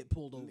still get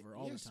pulled over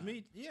all the yes,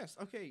 time. Yes.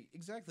 Okay.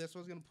 Exactly. That's what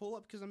I was gonna pull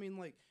up, because I mean,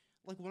 like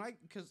when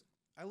because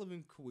I live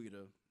in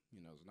Coweta,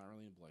 there's not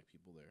really any black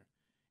people there,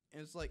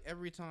 and it's like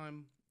every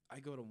time I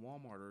go to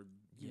Walmart or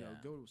you know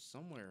go to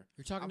somewhere.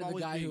 You're talking I'm to the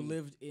always guy who being-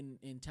 lived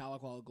in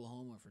Tahlequah,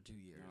 Oklahoma for 2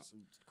 years.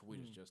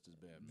 Kuwait is just as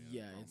bad, man. I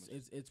Yeah,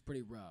 promise. it's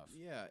pretty rough.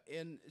 Yeah,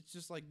 and it's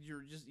just like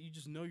you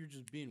just know you're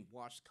just being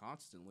watched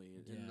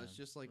constantly, and Yeah. it's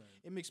just like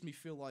it makes me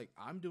feel like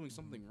I'm doing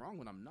something wrong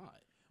when I'm not.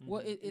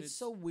 Well, it's it's-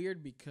 so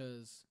weird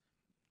because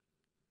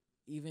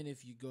even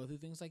if you go through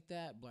things like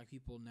that, black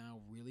people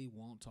now really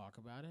won't talk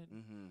about it.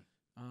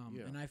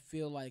 Yeah. And I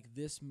feel like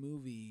this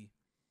movie,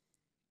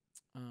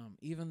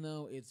 even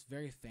though it's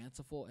very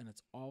fanciful and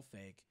it's all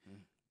fake,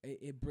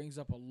 it brings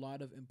up a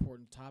lot of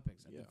important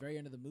topics. At the very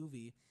end of the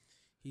movie,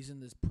 he's in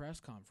this press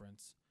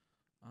conference,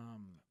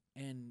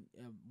 and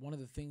one of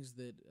the things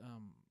that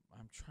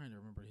I'm trying to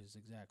remember his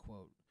exact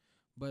quote,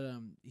 but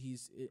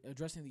he's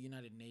addressing the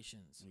United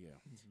Nations,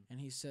 and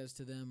he says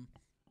to them,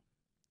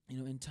 you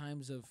know, in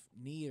times of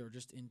need or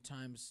just in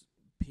times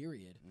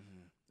period,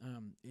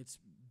 it's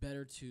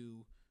better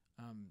to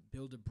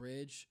build a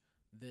bridge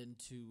than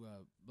to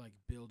like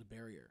build a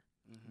barrier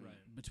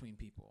between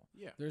people.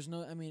 Yeah. There's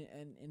no, I mean,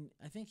 and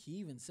I think he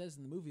even says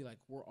in the movie, like,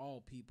 we're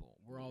all people.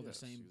 We're all the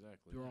same.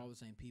 Exactly. We're all the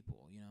same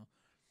people, you know.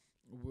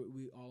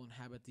 We all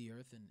inhabit the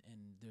earth, and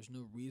there's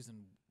no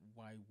reason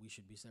why we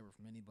should be separate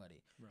from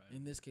anybody. Right.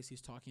 In this case,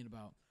 he's talking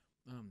about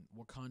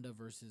Wakanda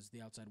versus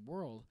the outside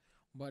world,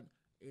 but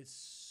it's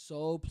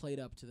so played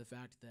up to the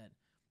fact that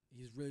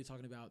he's really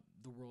talking about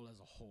the world as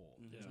a whole.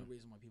 There's no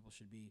reason why people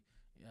should be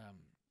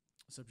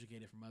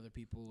subjugated from other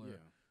people, or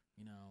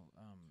you know,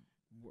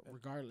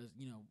 regardless,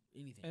 you know,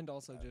 anything. And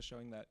also just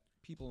showing that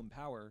people in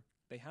power,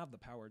 they have the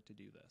power to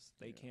do this.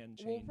 They can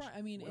change. Well, right.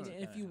 I mean, what's and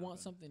gonna if you want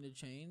happen. something to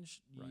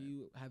change, Right.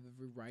 you have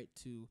every right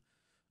to,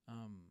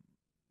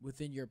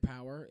 within your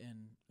power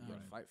and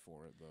Fight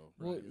for it though.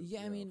 Well, Right.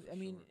 yeah, I mean, for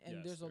and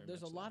sure. Yes, very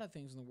there's a much lot so. of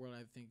things in the world.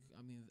 I think,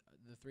 I mean,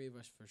 the three of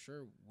us for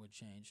sure would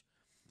change,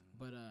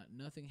 but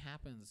nothing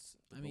happens.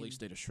 The I mean, police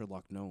state of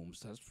Sherlock Gnomes,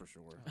 that's for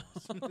sure.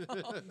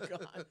 oh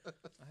God.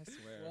 I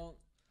swear. Well,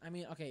 I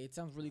mean, okay, it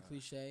sounds really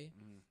cliche,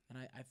 and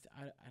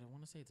I don't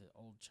want to say it's an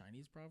old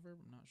Chinese proverb.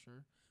 I'm not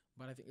sure,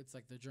 but I think it's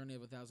like the journey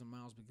of 1,000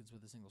 miles begins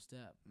with a single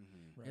step.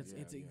 Right.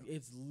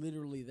 It's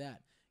literally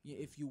that.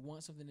 If you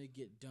want something to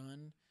get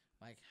done,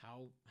 like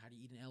how do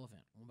you eat an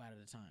elephant? One bite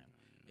at a time.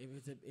 If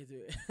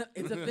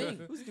it's a thing.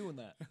 Who's doing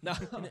that?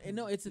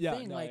 No, it's a Yeah,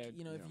 thing. no, Like,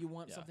 you know, if you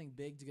want yeah. something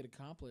big to get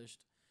accomplished,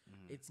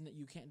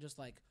 you can't just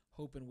like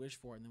hope and wish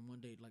for it, and then one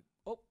day like,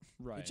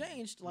 Right. it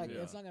changed. Like,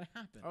 Yeah. it's not gonna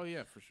happen. Oh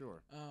yeah, for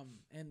sure.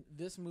 And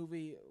this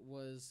movie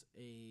was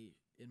in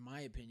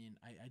my opinion,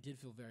 I did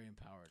feel very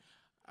empowered.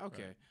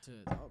 Okay. To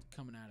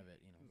coming out of it,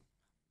 you know.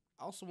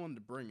 I also wanted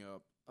to bring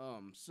up,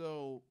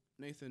 so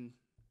Nathan,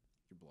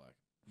 you're black,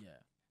 Yeah.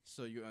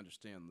 so you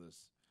understand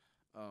this.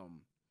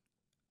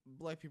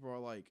 Black people are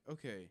like,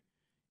 okay,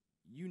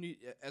 you need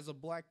as a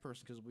black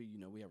person, because we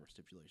have our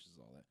stipulations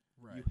and all that.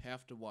 Right. You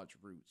have to watch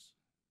Roots.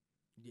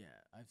 Yeah,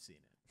 I've seen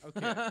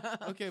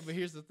it. Okay, but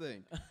here's the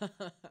thing.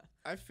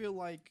 I feel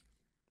like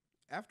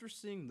after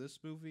seeing this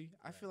movie,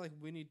 I feel like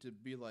we need to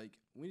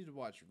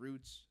watch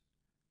Roots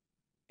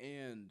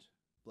and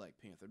Black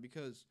Panther,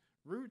 because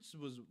Roots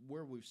was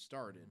where we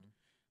started,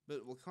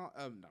 but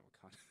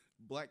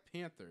Black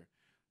Panther,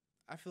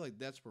 I feel like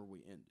that's where we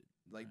ended.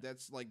 Like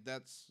Right.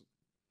 that's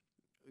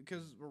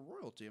because we're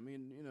royalty. I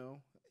mean, you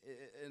know,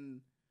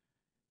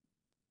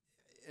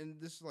 and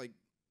this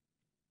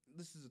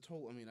is a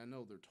total. I mean, I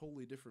know they're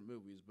totally different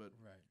movies, but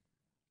Right.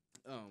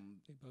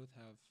 They both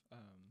have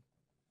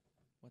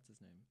what's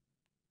his name?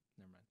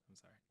 Never mind. I'm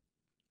sorry.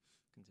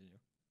 Continue.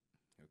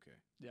 okay.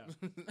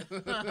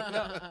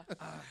 Yeah.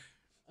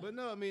 But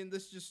no, I mean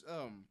this just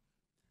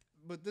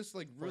but this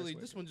like really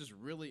Forest this one just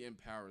really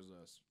empowers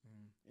us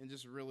Mm. and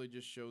just really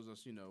just shows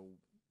us, you know,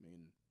 I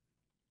mean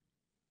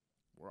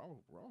we're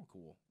all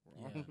cool.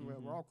 Yeah.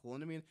 We're all cool.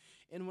 And I mean,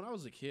 and when I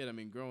was a kid, I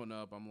mean, growing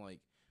up, I'm like,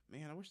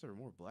 man, I wish there were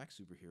more black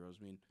superheroes.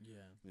 I mean, Yeah.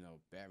 you know,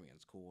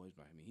 Batman's cool.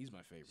 He's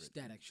my favorite.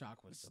 Static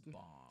Shock was the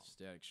bomb.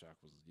 Static Shock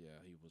was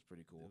he was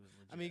pretty cool. It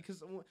was I mean, legit.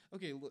 because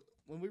okay, look,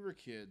 when we were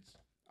kids,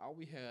 all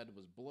we had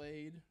was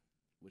Blade,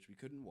 which we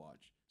couldn't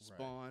watch. Right.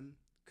 Spawn,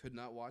 could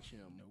not watch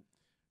him. Nope.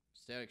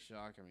 Static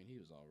Shock, I mean, he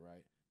was all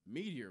right.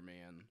 Meteor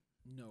Man,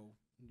 No.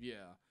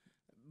 yeah.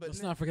 But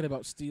Let's not forget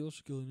about Steel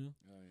Shakilina.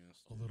 Oh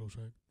yes. A little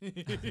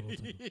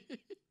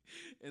shake.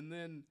 And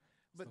then,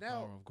 but the now,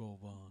 power of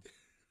Gold Bond.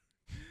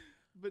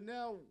 but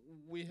now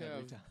we Every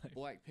have time.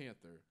 Black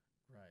Panther,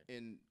 Right.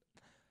 and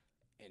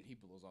he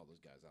blows all those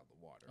guys out of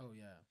the water. Oh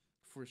yeah.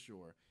 For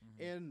sure.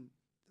 Mhm. And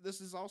this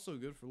is also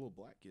good for little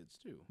black kids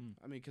too.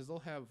 I mean, because they'll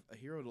have a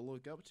hero to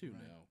look up to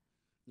Right. now.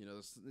 You know,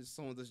 this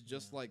someone that's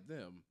just Yeah. like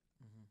them.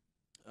 Mhm.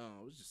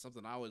 It was just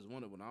something I always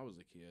wanted when I was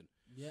a kid.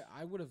 Yeah,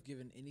 I would have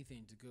given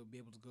anything to be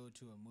able to go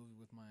to a movie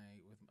with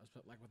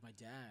my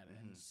dad Mhm.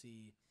 and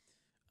see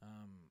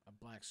a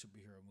black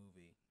superhero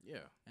movie.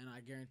 Yeah. And I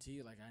guarantee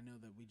you, like, I know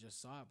that we just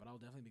saw it, but I'll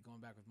definitely be going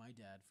back with my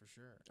dad for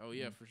sure. Oh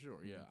yeah, for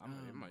sure. Yeah, I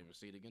might even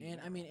see it again.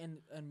 And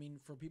tomorrow. I mean,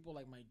 for people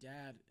like my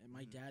dad, and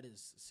my dad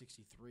is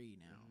 63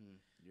 now. Mhm.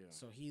 Yeah.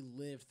 So he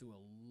lived through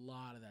a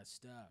lot of that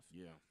stuff.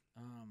 Yeah.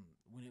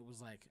 When it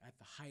was like at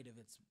the height of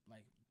its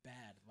like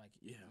bad, like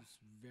it was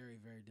very,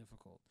 very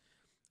difficult.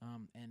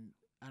 And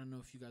I don't know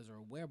if you guys are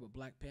aware, but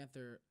Black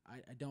Panther,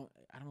 I don't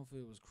know if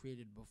it was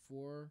created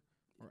before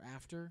or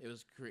after. It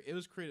was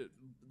created.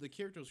 The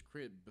character was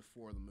created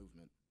before the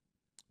movement.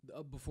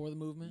 Before the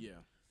movement.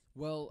 Yeah.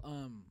 Well,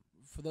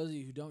 for those of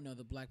you who don't know,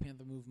 the Black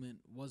Panther movement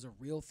was a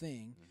real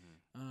thing.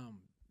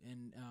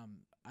 And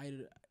I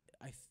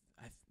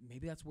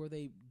maybe that's where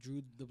they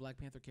drew the Black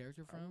Panther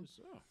character from.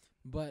 So.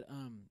 But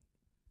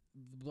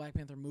the Black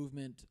Panther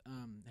movement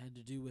had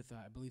to do with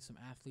I believe some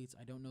athletes.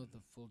 I don't know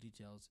the full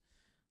details.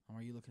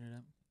 Are you looking it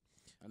up?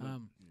 I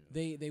know,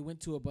 They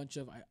went to a bunch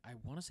of I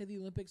want to say the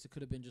Olympics. It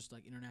could have been just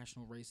like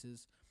international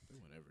races. They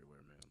went everywhere,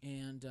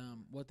 man. And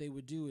what they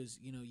would do is,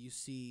 you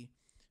see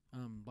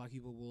black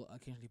people will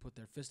occasionally put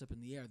their fist up in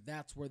the air.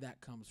 That's where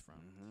that comes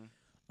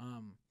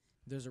from.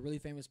 There's a really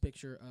famous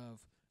picture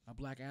of a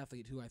black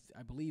athlete who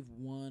I believe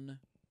won.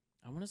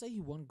 I want to say he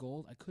won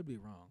gold. I could be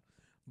wrong,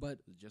 but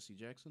Jesse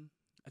Jackson.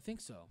 I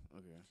think so.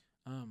 Okay.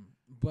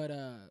 But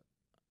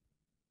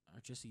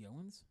Jesse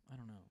Owens? I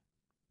don't know.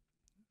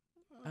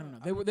 I don't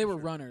know. They were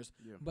runners.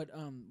 Yeah. But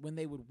when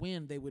they would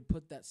win, they would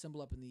put that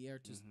symbol up in the air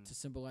to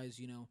symbolize,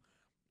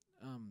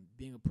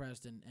 being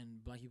oppressed,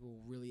 and black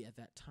people really at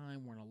that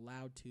time weren't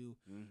allowed to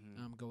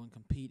go and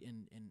compete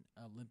in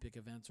Olympic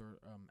events or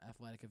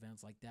athletic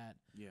events like that.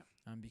 Yeah.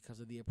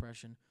 Because of the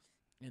oppression,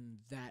 and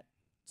that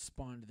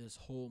spawned this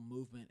whole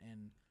movement.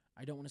 And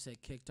I don't want to say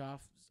it kicked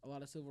off a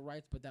lot of civil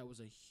rights, but that was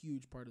a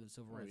huge part of the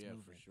civil rights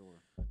movement. For sure.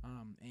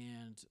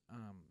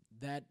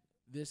 That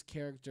this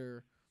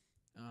character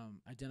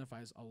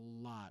identifies a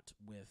lot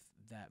with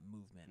that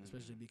movement,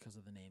 especially because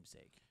of the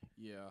namesake.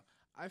 Yeah,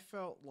 I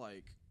felt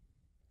like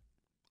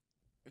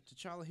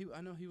T'Challa.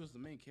 I know he was the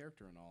main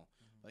character and all.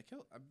 Like,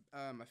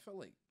 I felt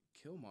like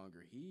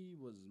Killmonger. He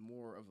was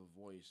more of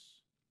a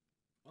voice.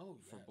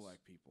 For black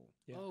people.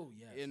 Yeah. Oh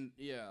yes.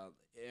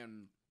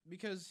 And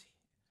because,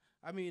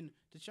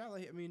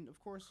 T'Challa. Of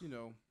course,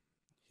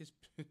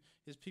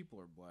 his people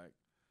are black,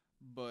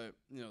 but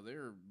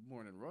they're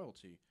born in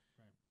royalty.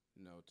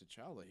 Right.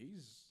 T'Challa.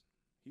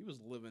 He was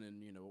living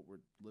in what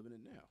we're living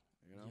in now.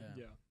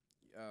 Yeah.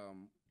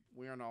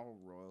 We aren't all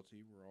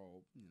royalty. We're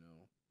all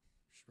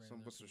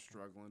some of us are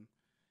struggling,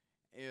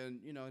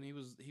 and and he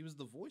was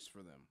the voice for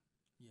them.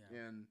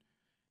 Yeah.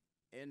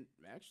 And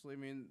actually,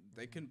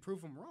 they couldn't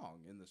prove him wrong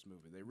in this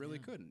movie. They really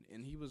couldn't,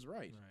 and he was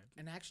right.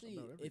 And actually,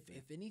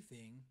 if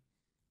anything,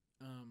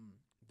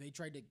 they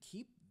tried to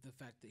keep the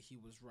fact that he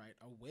was right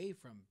away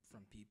from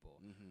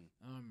people.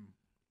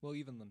 Well,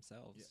 even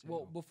themselves. Yeah.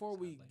 Well, before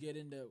we get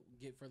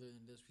further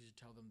than this, we should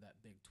tell them that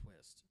big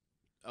twist.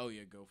 Oh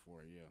yeah, go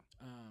for it. Yeah.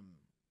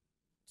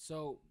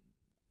 So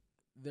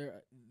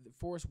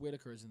Forrest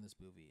Whitaker is in this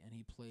movie, and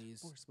he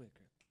plays Forrest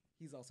Whitaker.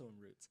 He's also in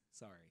Roots.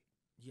 Sorry.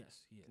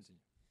 Yes, he is. Continue.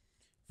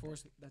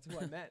 Forrest. That's who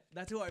I met.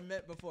 That's who I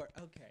met before.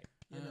 Okay.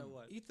 You know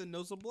what? Ethan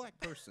knows a black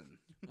person.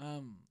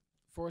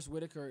 Forrest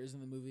Whitaker is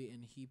in the movie,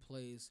 and he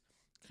plays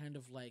kind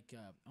of like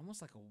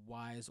almost like a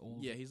wise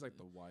old. Yeah, he's like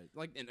the wise,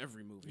 like in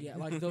every movie. Yeah,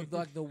 like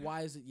the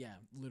wise. Yeah,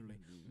 literally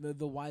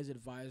the wise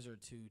advisor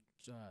to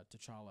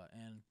T'Challa,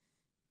 and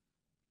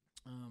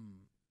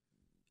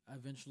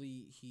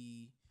eventually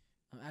he,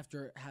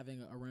 after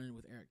having a run-in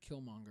with Eric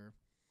Killmonger,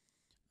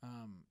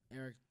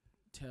 Eric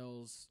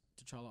tells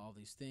T'Challa all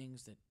these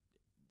things that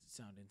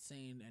sound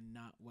insane and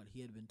not what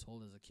he had been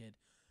told as a kid.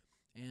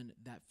 And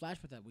that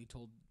flashback that we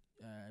told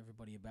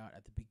everybody about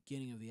at the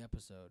beginning of the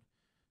episode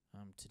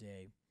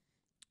today,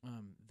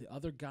 the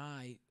other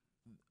guy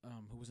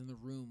who was in the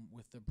room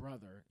with the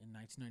brother in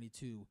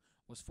 1992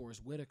 was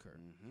Forrest Whitaker.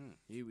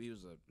 He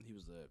was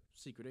a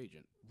secret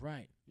agent.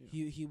 Right.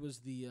 Yeah. He was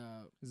the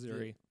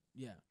Zuri.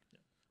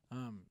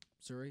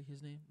 Zuri,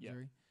 his name? Yeah.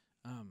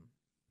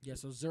 Zuri.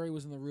 So Zuri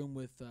was in the room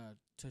with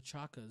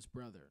T'Chaka's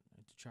brother.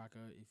 And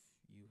T'Chaka, if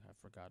you have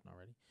forgotten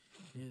already,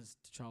 is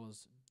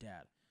T'Challa's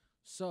dad.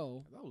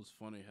 So that was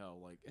funny how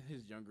like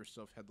his younger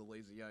self had the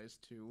lazy eyes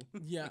too.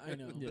 Yeah, I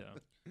know.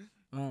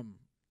 Yeah.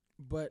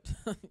 But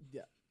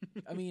yeah,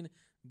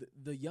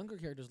 the younger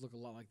characters look a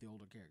lot like the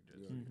older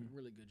characters. Yeah.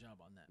 Really good job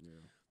on that.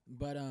 Yeah.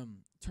 But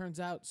turns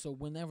out, so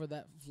whenever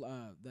that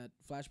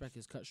flashback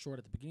is cut short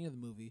at the beginning of the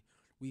movie,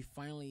 we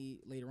finally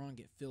later on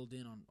get filled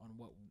in on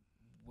what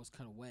was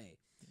cut away.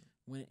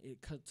 When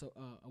it cuts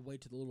away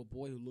to the little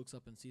boy who looks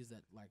up and sees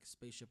that like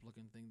spaceship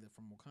looking thing that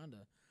from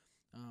Wakanda,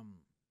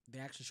 they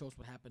actually show us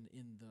what happened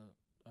in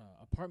the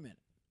apartment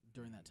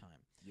during that time.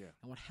 Yeah.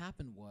 And what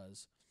happened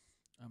was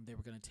they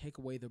were going to take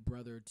away the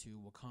brother to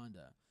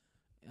Wakanda.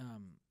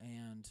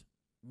 And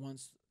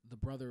once the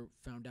brother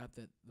found out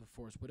that the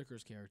Forrest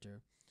Whitaker's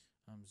character,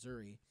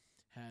 Zuri,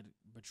 had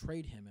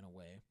betrayed him in a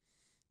way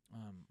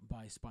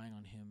by spying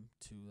on him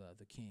to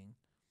the king,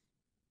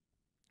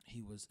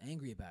 he was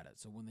angry about it.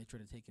 So when they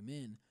tried to take him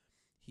in,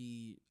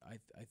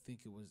 I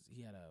think it was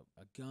he had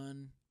a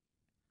gun.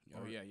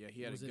 Oh yeah,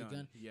 he had a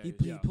gun. Yeah, he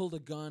pulled a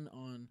gun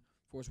on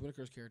Forrest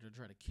Whitaker's character to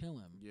try to kill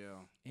him.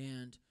 Yeah.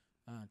 And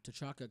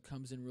T'Chaka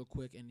comes in real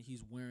quick, and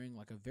he's wearing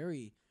like a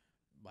very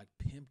like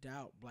pimped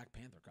out Black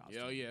Panther costume.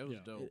 Yeah, it was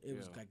Yeah. dope. It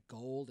was like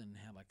gold and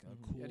had like a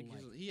cool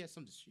he had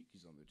some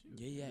dashikis on there too.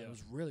 yeah. It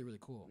was really really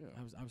cool.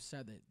 Yeah. I was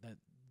sad that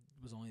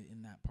was only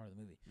in that part of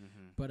the movie.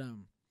 Mm-hmm. But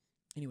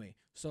anyway,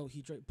 so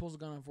he pulls a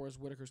gun on Forrest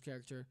Whitaker's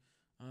character,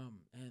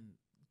 and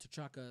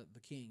T'Chaka the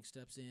king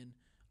steps in,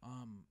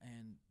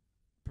 and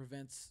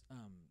prevents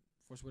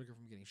Forrest Whitaker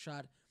from getting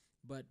shot.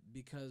 But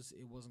because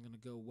it wasn't going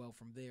to go well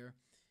from there,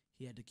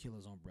 he had to kill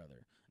his own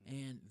brother,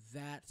 and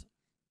that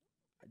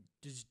I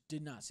just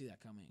did not see that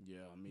coming. Yeah,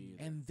 me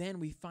either. And then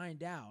we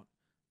find out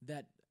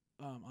that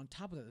on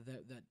top of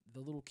that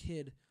the little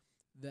kid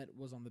that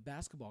was on the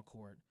basketball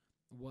court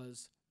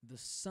was the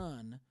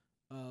son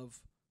of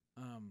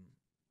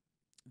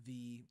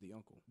the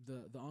uncle.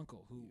 the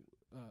uncle who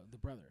the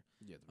brother.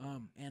 Yeah.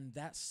 And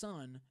that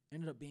son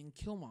ended up being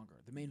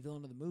Killmonger, the main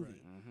villain of the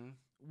movie, Mm-hmm.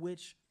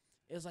 which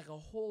is like a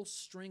whole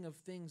string of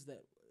things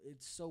that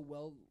it's so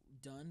well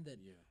done that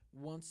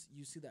once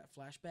you see that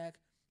flashback,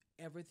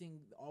 everything,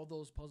 all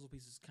those puzzle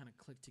pieces kind of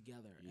click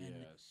together, and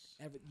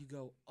you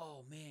go,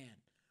 oh man.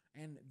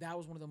 And that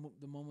was one of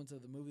the moments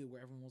of the movie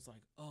where everyone was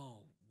like, oh,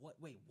 what?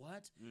 Wait,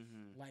 what?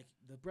 Mm-hmm. Like,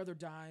 the brother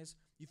dies.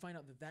 You find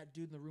out that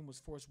dude in the room was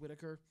Forrest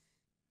Whitaker.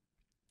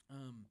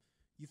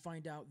 You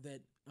find out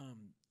that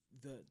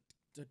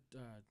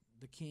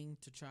the king,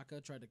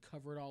 T'Chaka, tried to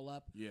cover it all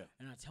up and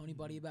not tell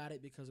anybody about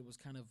it because it was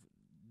kind of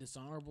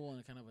dishonorable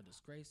and kind of a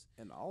disgrace.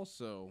 And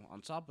also,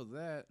 on top of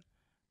that,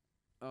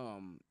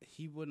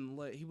 he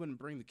wouldn't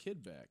bring the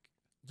kid back.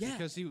 Yeah,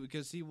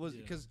 because he was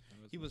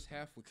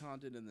half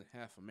Wakandan and then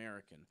half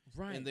American,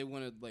 right? And they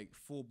wanted like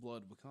full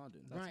blood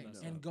Wakandan, right?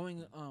 And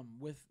going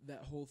with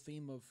that whole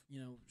theme of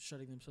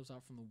shutting themselves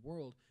out from the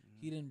world,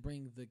 he didn't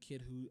bring the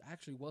kid who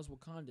actually was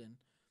Wakandan.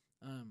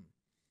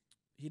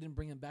 He didn't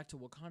bring him back to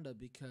Wakanda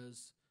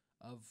because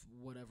of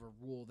whatever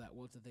rule that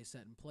was that they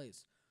set in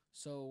place.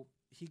 So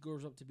he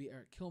grows up to be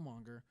Eric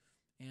Killmonger,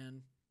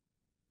 and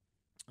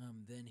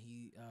then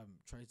he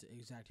tries to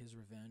exact his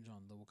revenge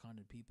on the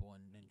Wakandan people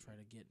and try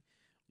to get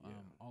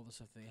all the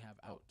stuff they have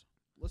out.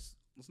 Let's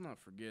not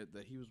forget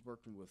that he was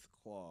working with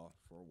Claw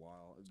for a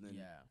while, and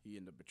then he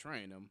ended up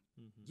betraying him.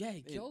 Mm-hmm. Yeah,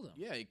 he killed him.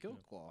 Yeah, he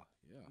killed Claw.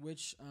 Yeah,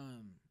 which I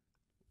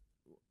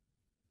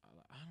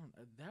don't.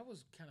 That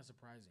was kind of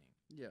surprising.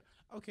 Yeah.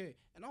 Okay,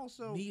 and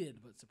also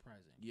needed but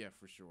surprising. Yeah,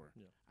 for sure.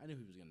 Yeah, I knew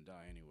he was gonna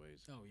die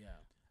anyways. Oh yeah.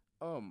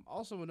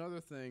 Also another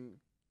thing,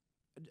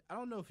 I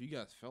don't know if you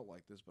guys felt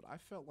like this, but I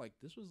felt like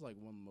this was like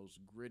one of the most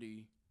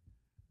gritty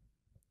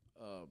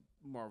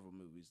Marvel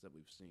movies that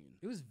we've seen.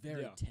 It was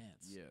very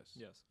tense. Yes.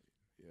 Yes.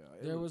 Yeah.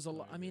 There was a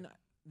lot. I mean,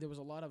 there was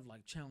a lot of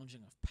like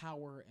challenging of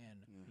power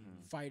and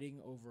fighting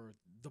over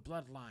the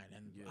bloodline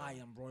and I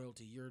am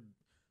royalty. You're,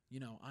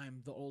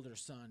 I'm the older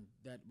son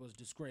that was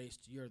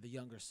disgraced. You're the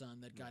younger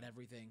son that got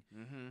everything.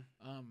 Mm-hmm.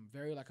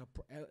 Very like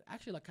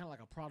actually like kind of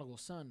like a prodigal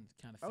son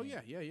kind of thing. Oh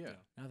yeah.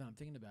 Now that I'm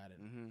thinking about it,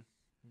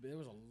 there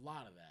was a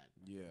lot of that.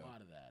 Yeah. A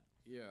lot of that.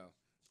 Yeah.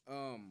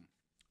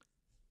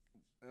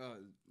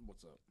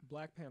 What's up?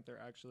 Black Panther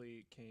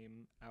actually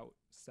came out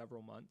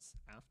several months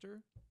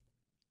after,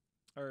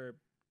 or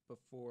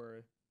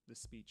before the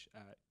speech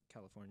at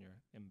California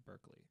in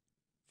Berkeley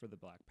for the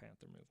Black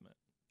Panther movement.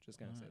 Just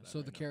gonna say that. So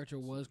right the now. character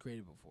was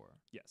created before.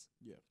 Yes.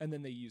 Yeah. And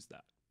then they used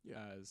that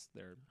Yeah. as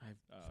their.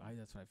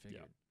 That's what I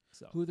figured.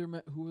 So Who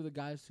were the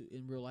guys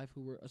in real life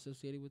who were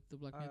associated with the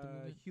Black Panther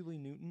movement? Huey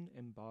Newton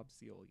and Bob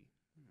Sealy.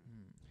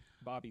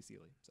 Bobby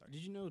Sealy. Sorry.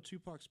 Did you know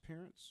Tupac's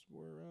parents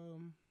were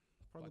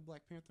part of the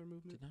Black Panther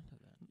movement? Did not know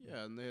that.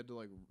 Yeah, and they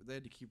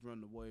had to keep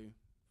running away,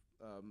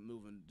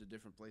 moving to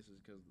different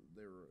places because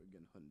they were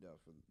getting hunted out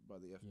by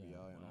the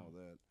FBI and all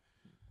that.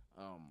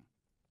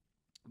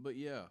 But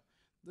yeah,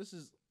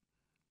 listen,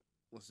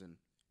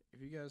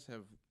 if you guys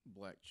have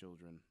black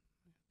children,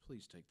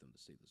 please take them to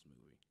see this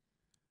movie.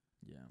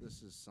 Yeah,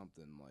 this is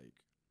something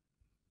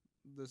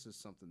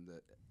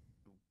that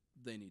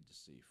they need to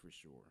see for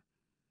sure,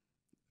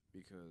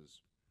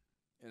 because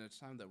in a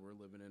time that we're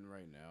living in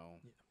right now,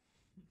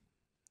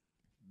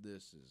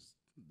 this is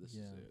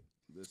it.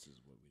 This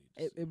is what we need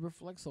to see. It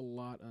reflects a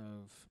lot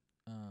of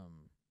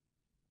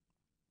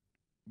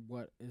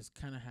what is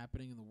kind of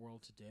happening in the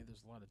world today.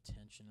 There's a lot of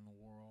tension in the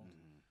world,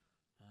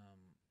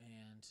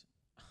 and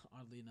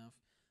oddly enough,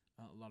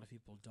 a lot of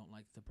people don't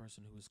like the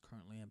person who is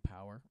currently in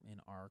power in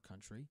our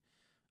country.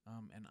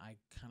 And I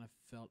kind of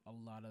felt a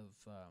lot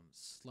of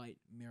slight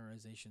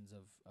mirrorizations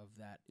of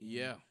that in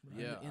the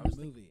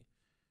movie.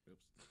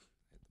 Oops.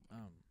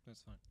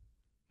 That's fine.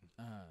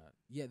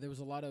 There was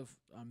a lot of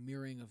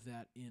mirroring of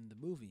that in the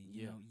movie.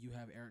 You know, you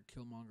have Eric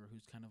Killmonger,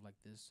 who's kind of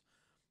like this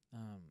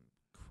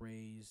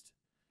crazed,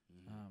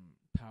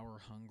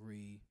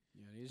 power-hungry.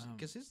 Yeah,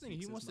 because his thing,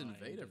 he wants to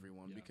invade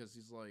everyone because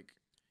he's like,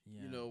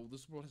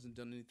 this world hasn't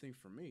done anything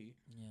for me.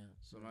 Yeah.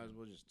 So I might as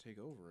well just take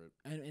over it.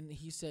 And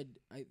he said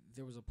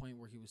there was a point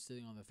where he was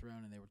sitting on the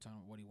throne and they were talking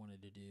about what he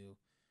wanted to do.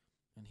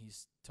 And he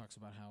talks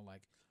about how,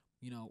 like,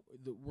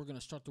 we're going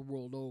to start the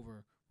world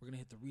over. We're going to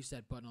hit the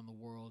reset button on the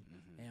world,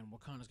 and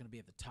Wakanda's going to be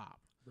at the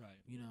top. Right.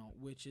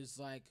 Which is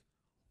like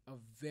a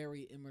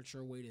very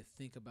immature way to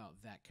think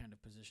about that kind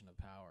of position of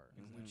power,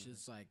 which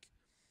is like,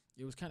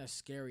 it was kind of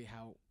scary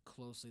how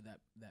closely that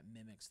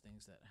mimics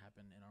things that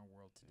happen in our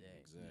world today.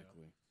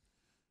 Exactly.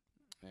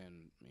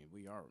 And I mean,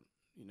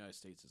 United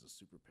States is a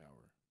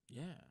superpower.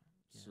 Yeah.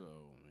 So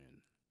I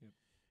mean, Yep.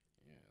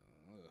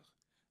 yeah.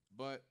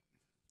 But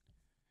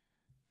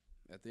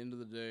at the end of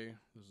the day,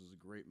 this is a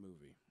great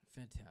movie.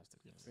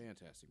 Fantastic. Yes.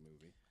 Fantastic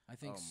movie. I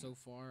think so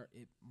far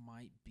it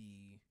might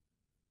be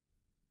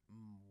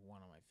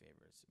one of my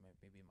favorites.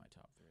 Maybe my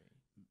top 3.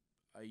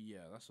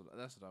 Yeah, that's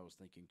what I was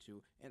thinking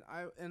too. And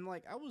I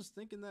was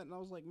thinking that, and I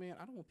was like, man,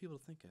 I don't want people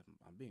to think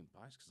I'm being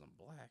biased because I'm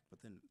black.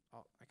 But then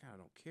I kind of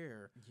don't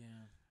care.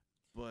 Yeah.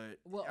 But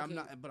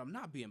I'm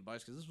not being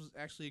biased because this was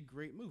actually a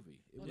great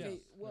movie.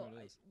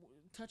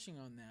 Touching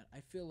on that, I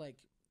feel like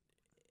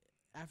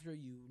after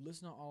you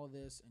listen to all of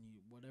this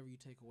and whatever you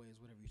take away is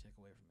whatever you take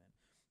away from it.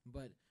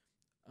 But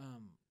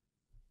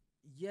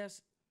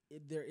yes,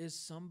 there is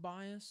some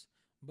bias,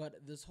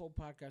 but this whole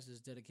podcast is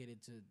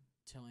dedicated to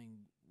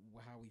telling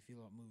how we feel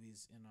about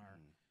movies in our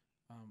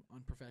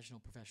unprofessional,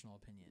 professional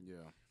opinion.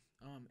 Yeah.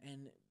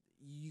 And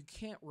you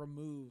can't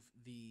remove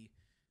the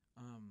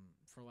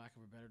for lack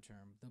of a better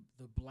term,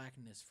 the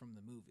blackness from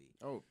the movie.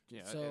 Oh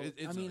yeah, so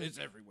it's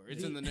everywhere.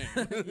 It's in the name.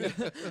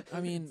 Yeah,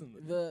 I mean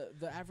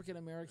the African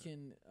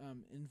American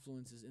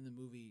influences in the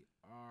movie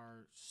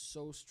are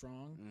so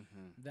strong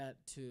that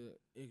to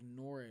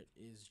ignore it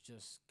is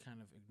just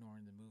kind of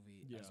ignoring the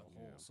movie as a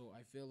whole. Yeah. So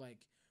I feel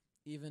like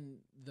even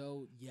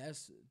though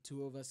yes,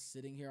 2 of us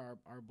sitting here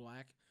are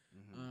black,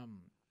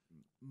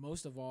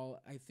 most of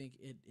all I think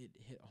it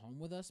hit home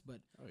with us.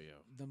 But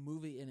the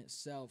movie in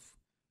itself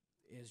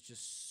is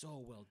just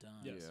so well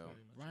done. Yes,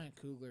 Ryan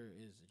Coogler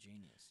is a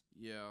genius.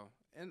 Yeah,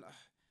 and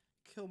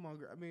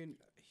Killmonger. I mean,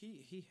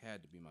 he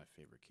had to be my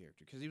favorite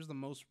character because he was the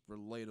most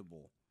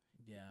relatable.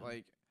 Yeah,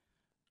 like,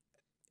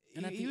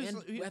 and at the end,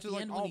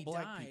 all when he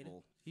black died,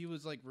 people. He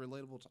was like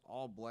relatable to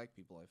all black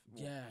people.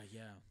 Yeah,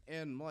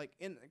 and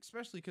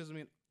especially because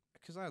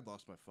I had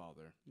lost my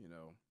father,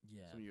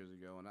 some years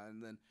ago,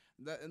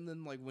 and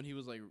then like when he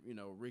was like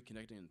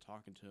reconnecting and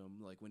talking to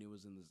him, like when he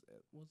was in this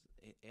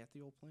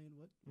ethereal plane,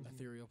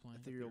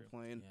 ethereal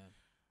plane,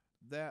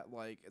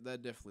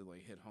 that definitely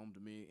like hit home to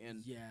me,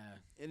 and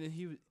and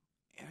then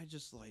I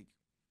just like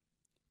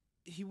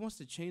he wants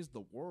to change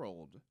the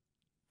world,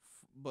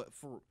 but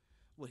for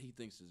what he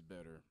thinks is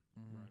better,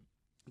 right?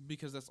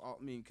 Because that's all.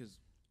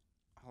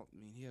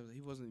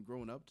 He wasn't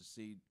growing up to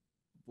see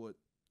what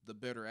the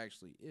better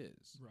actually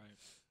is.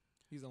 Right.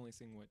 He's only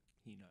seeing what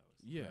he knows.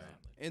 Yeah,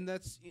 personally. and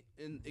that's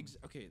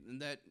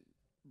and that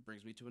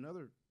brings me to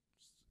another,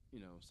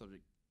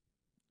 subject,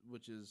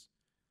 which is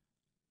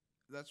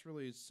that's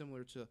really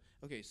similar to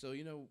so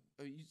you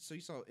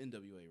saw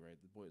NWA, right?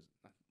 The boys,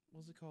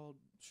 what's it called?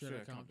 Straight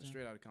Outta Compton.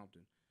 Straight Outta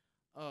Compton.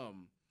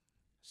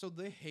 So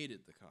they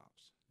hated the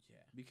cops.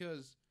 Yeah,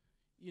 because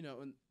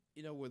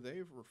where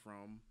they were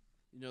from,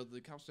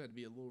 the cops had to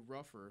be a little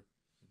rougher.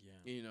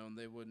 Yeah, and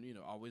they wouldn't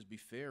always be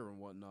fair and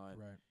whatnot.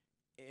 Right.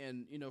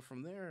 And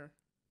from there,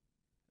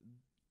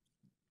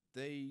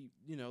 they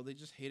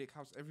just hated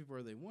cops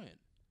everywhere they went,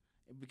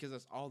 because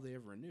that's all they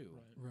ever knew.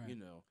 Right.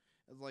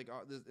 It's like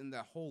in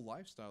that whole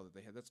lifestyle that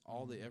they had, that's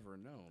all they ever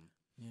known.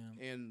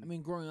 Yeah, and I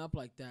mean, growing up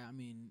like that, I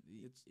mean,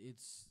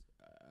 it's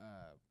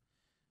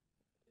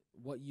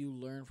what you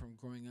learn from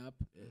growing up.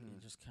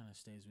 It just kind of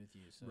stays with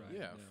you. So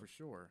for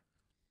sure.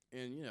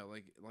 And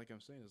like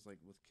I'm saying, it's like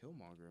with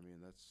Killmonger. I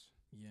mean,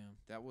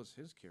 that was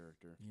his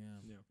character.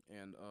 Yeah.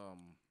 And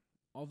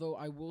although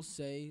I will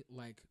say,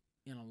 like,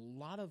 in a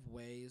lot of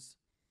ways,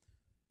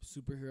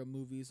 superhero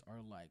movies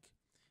are like,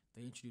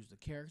 they introduce the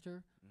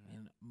character.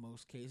 In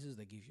most cases,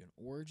 they give you an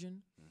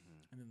origin,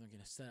 and then they're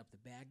going to set up the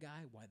bad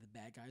guy, why the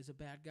bad guy is a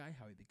bad guy,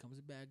 how he becomes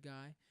a bad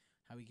guy,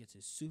 how he gets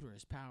his suit or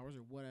his powers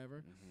or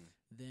whatever.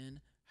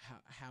 Then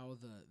how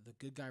the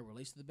good guy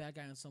relates to the bad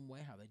guy in some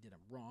way, how they did him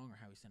wrong or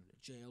how he sent him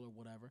to jail or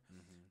whatever.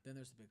 Then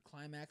there's the big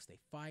climax. They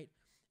fight,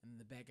 and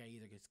the bad guy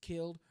either gets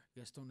killed or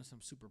gets thrown to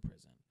some super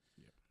prison.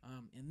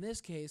 In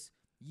this case,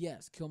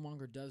 yes,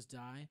 Killmonger does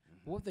die.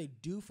 But what they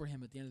do for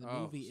him at the end of the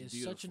movie is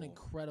beautiful. Such an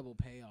incredible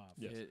payoff.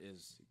 Yes. It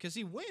is, because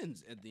he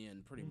wins at the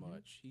end, pretty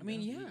much.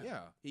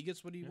 He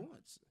gets what he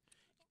wants.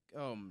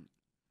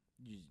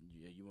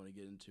 You want to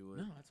get into it?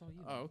 No, that's all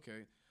you. Oh,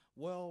 okay.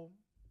 Well,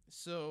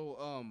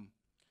 so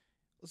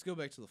let's go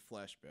back to the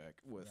flashback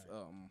with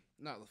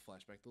not the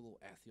flashback, the little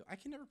ethereal. I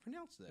can never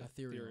pronounce that.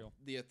 Ethereal.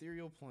 The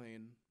ethereal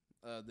plane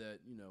that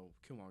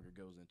Killmonger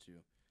goes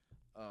into.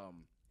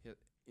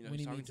 When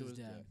he's he talking meets to his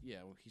dad.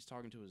 Well, he's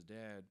talking to his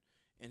dad,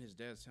 and his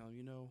dad's telling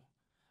him,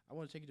 I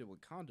want to take you to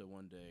Wakanda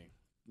one day.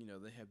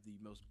 They have the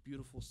most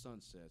beautiful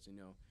sunsets.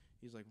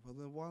 He's like, well,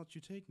 then why don't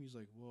you take me? He's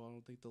like, well, I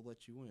don't think they'll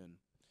let you in.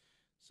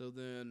 So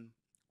then,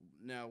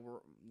 now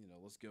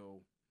let's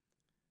go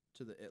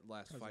to the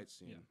last fight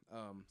scene.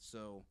 Yeah.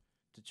 So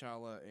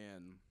T'Challa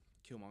and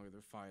Killmonger,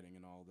 they're fighting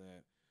and all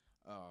that.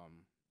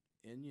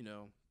 And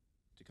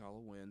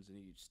T'Challa wins, and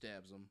he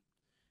stabs him,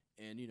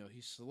 and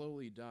he's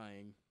slowly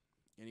dying.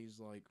 And he's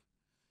like,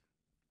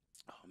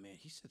 oh, man,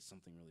 he said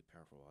something really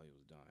powerful while he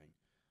was dying.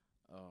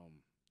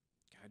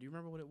 God, do you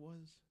remember what it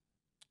was?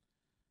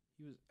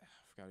 he was. I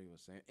forgot what he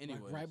was saying. Anyway,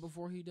 Like right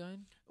before he died.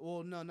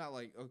 well, no, not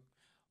like.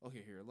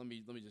 Okay, here. Let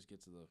me just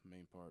get to the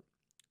main part.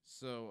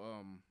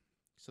 So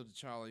so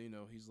T'Challa,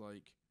 he's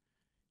like,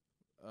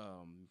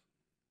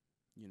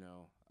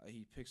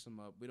 he picks him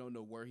up. We don't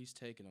know where he's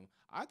taking him.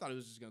 I thought he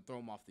was just gonna throw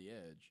him off the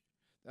edge.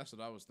 That's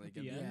what I was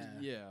thinking. the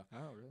end? Yeah.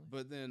 Oh, really?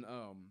 But then,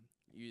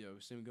 we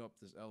see him go up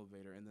this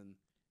elevator, and then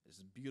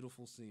this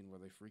beautiful scene where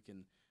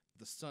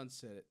the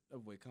sunset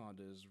of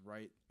Wakanda is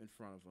right in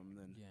front of him.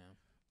 And then,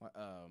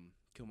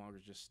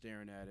 Killmonger's just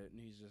staring at it, and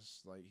he's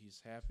just like,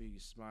 he's happy,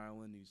 he's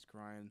smiling, he's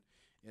crying,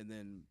 and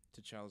then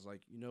T'Challa's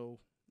like,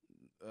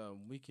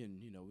 we can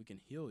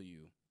heal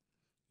you,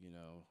 you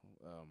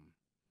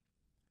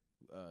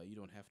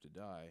don't have to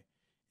die.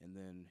 And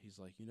then he's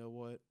like, you know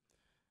what?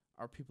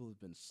 Our people have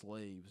been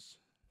slaves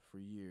for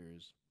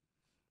years,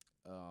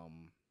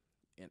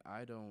 and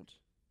I don't,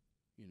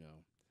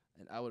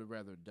 and I would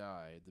rather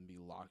die than be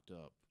locked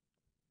up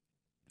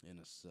in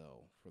a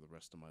cell for the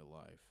rest of my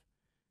life.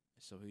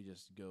 So he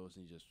just goes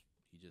and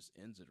he just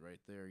ends it right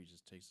there. He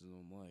just takes his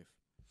own life,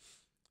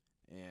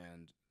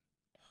 and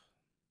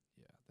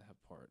yeah, that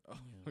part. Oh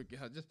my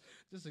God,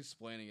 just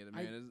explaining it,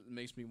 man, it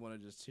makes me want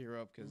to just tear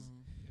up because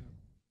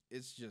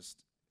it's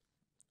just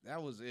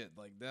that was it,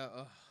 like that.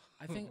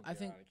 I think I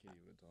can't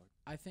even talk.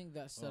 I think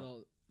that said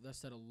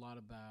a lot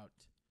about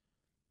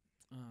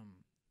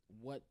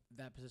what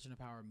that position of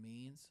power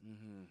means,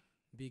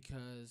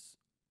 because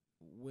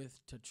with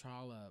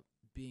T'Challa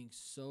being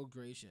so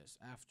gracious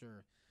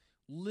after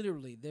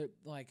literally they're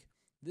like,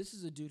 this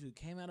is a dude who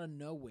came out of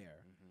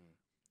nowhere,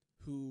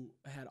 who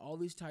had all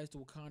these ties to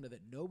Wakanda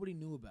that nobody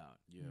knew about.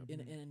 Yeah.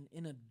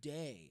 In a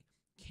day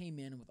came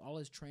in with all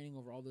his training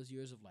over all those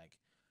years of like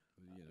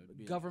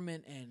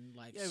government and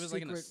like he was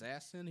like an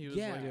assassin. He was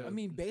I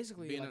mean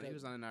basically he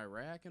was on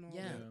Iraq and all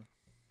that.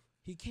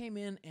 He came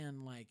in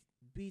and like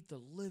beat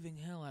the living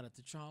hell out of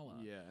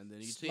T'Challa. Yeah, and then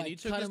he Like,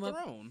 took cut his him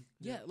up. throne.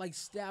 Yeah, like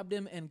stabbed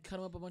him and cut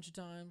him up a bunch of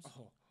times.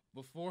 Oh,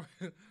 before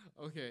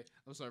okay,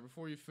 I'm sorry.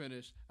 Before you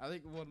finish, I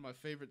think one of my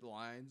favorite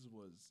lines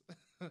was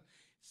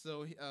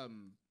so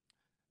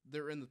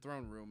they're in the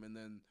throne room, and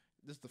then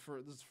this is the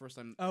first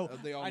time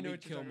they all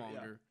meet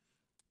Killmonger,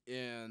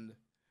 and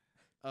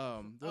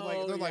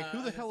they're like,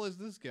 who the hell is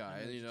this guy?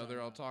 And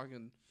they're all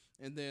talking,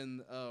 and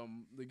then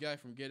the guy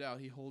from Get Out,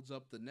 he holds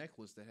up the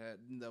necklace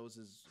that was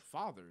his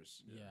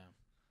father's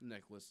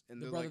necklace,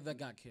 and the brother that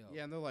got killed.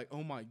 Yeah, and they're like,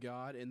 oh my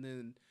God, and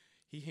then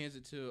he hands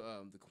it to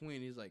the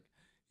queen. He's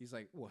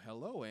like, well,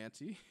 hello,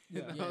 auntie.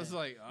 And I was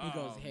like, oh. He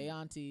goes, hey,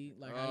 auntie,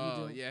 like, how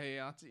you doing? Yeah, hey,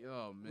 auntie.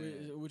 Oh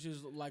man, which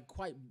is like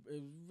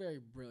very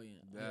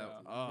brilliant.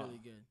 Really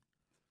good.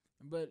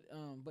 But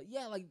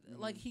yeah,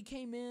 like he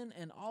came in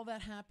and all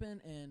that happened,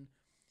 and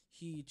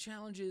he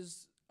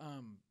challenges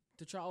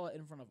T'Challa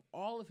in front of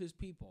all of his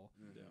people,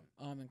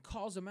 and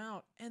calls him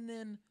out, and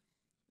then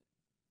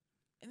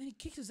he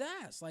kicks his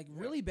ass like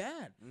really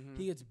bad.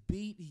 He gets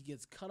beat, he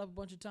gets cut up a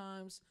bunch of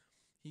times,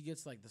 he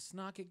gets like the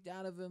snot kicked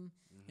out of him,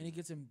 and he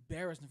gets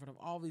embarrassed in front of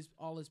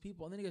all his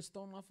people, and then he gets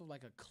thrown off of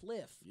like a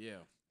cliff.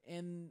 Yeah,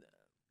 and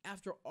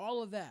after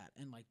all of that,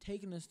 and like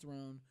taking his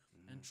throne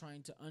and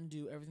trying to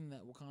undo everything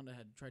that Wakanda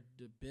had tried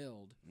to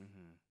build,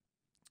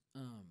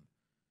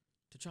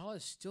 T'Challa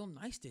is still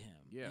nice to him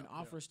and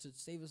offers to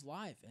save his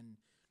life and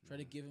try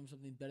to give him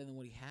something better than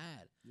what he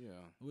had.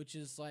 Yeah, which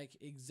is like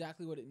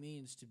exactly what it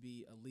means to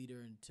be a leader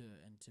and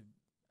to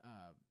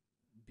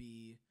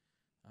be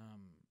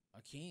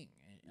a king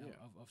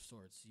of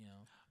sorts.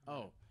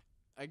 Oh,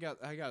 I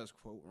got his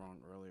quote wrong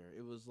earlier.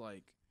 It was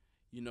like,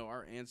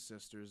 our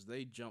ancestors,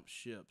 they jumped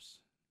ships,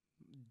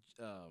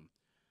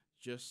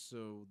 just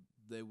so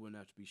they wouldn't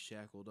have to be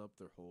shackled up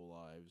their whole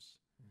lives.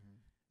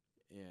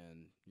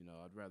 And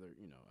I'd rather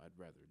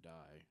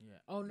die. Yeah.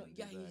 Oh no.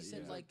 Yeah. He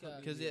said like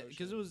because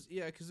it was. He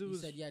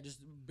said just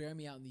bury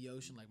me out in the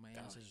ocean like my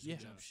ancestors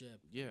jump ship.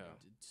 Yeah.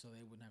 So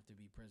they wouldn't have to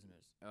be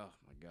prisoners. Oh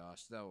my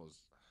gosh, that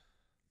was.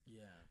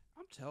 Yeah.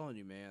 I'm telling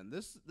you, man.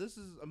 This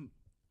is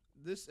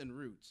this and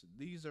Roots.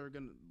 These are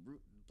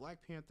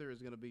Black Panther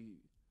is gonna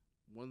be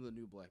one of the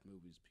new black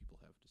movies people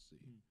have to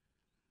see,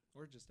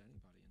 or just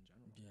anybody in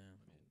general.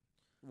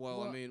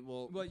 Yeah. I mean.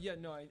 Well, yeah.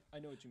 No, I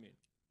know what you mean.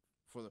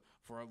 For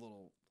our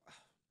little.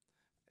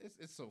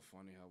 It's so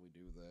funny how we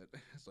do that.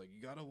 It's like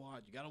you gotta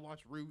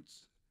watch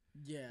Roots.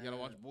 Yeah. You gotta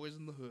watch Boys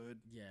in the Hood.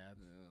 Yeah.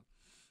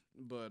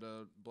 But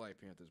Black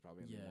Panther's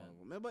probably gonna be one of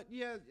them.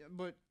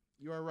 But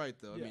you are right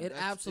though. Yeah. I mean, it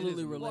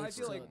absolutely relates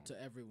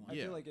to everyone. I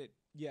feel like it.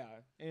 Yeah,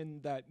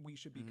 and that we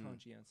should be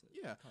conscientious.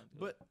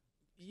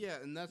 Yeah,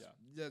 and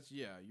that's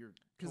you're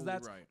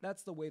totally right.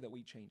 That's the way that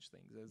we change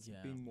things is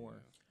being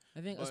more. Yeah. I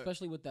think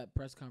especially with that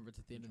press conference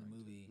at the end of the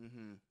movie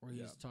where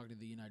he's talking to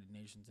the United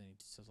Nations and he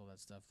says all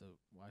that stuff that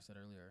I said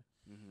earlier.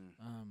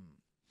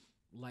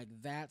 Like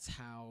that's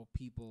how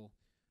people,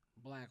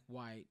 black,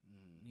 white,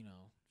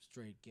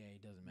 straight, gay,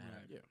 doesn't matter.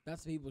 Right. Yeah.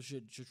 That's the people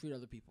should treat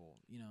other people.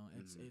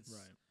 It's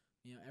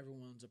right.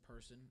 Everyone's a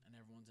person and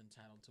everyone's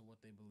entitled to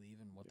what they believe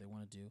and what they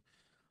want to do.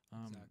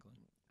 Exactly.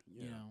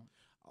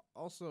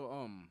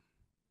 Also,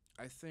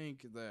 I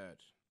think that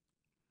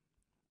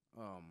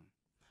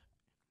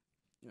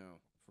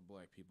for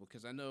black people,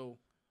 because I know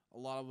a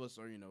lot of us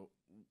are,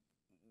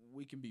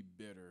 we can be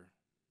bitter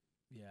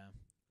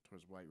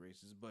towards white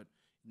races, but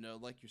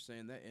like you're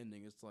saying, that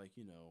ending, it's like,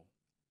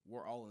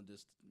 we're all in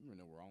this,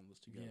 we're all in this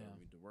together. Yeah.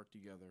 We need to work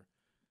together.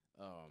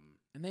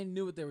 And they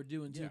knew what they were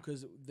doing too, Yeah.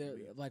 because they're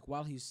like,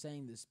 while he's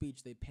saying the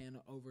speech, they pan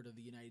over to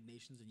the United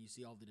Nations, and you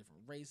see all the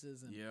different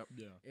races, and Yep.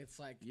 Yeah. it's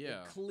like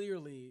Yeah.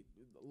 clearly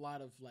a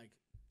lot of like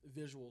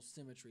visual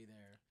symmetry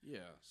there,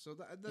 Yeah. So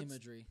that's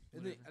imagery,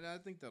 and I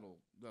think that'll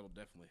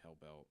definitely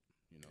help out,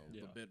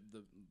 Yeah.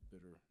 the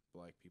bitter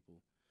black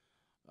people,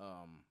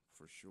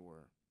 for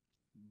sure.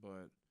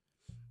 But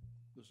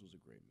this was a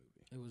great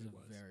movie. It was It a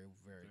was. very,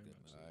 very Very good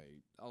much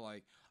movie. I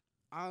like.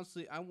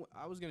 Honestly, I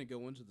was gonna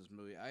go into this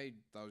movie. I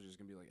thought it was just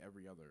gonna be like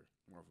every other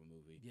Marvel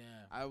movie.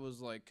 Yeah. I was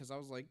like,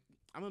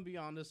 I'm gonna be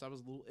honest, I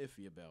was a little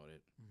iffy about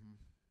it.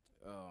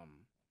 Mm-hmm.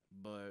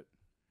 But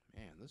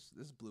man, this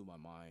blew my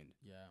mind.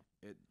 Yeah.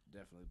 It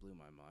definitely blew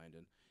my mind,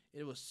 and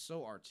it was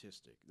so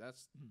artistic.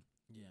 That's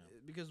Yeah.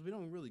 because we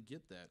don't really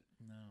get that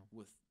No.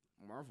 with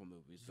Marvel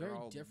movies. Very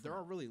They're different.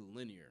 all really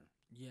linear.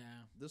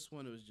 Yeah. This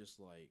one, it was just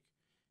like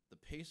the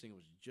pacing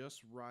was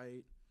just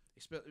right,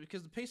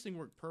 because the pacing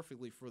worked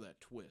perfectly for that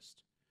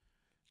twist.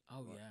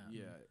 Oh Like,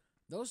 yeah. yeah.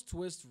 Those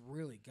twists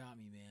really got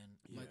me, man.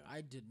 Like Yeah.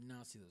 I did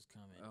not see those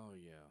coming. Oh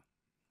yeah,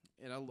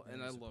 and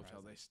I loved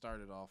how they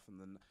started off in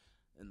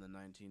the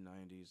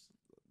 1990s.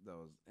 That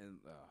was it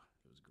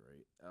was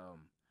great.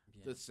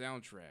 Yeah. The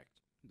soundtrack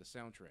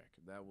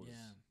that was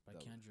by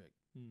that, Kendrick.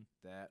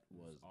 that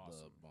was was the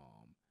awesome.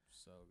 bomb.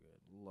 So good.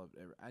 Loved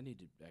every. I need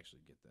to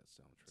actually get that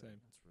soundtrack.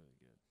 Same. That's really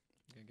good.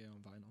 Gonna get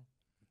on vinyl.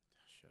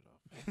 Shut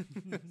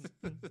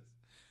up.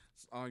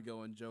 It's an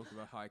ongoing joke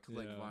about how I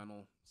collect Yeah.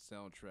 vinyl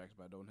soundtracks,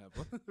 but I don't have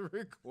a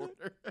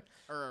recorder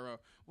or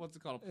what's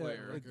it called, a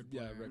player. record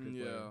player. record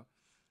Yeah. player.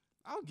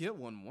 I'll get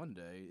one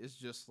day. It's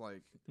just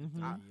like 30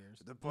 years.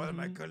 the part of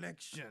my Mhm.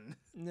 collection.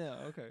 Yeah.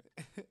 Okay.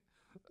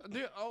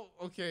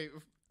 Okay.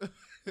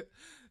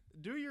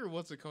 Do your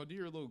what's it called? Do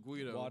your little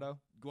Guido.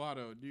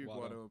 Guado. Do your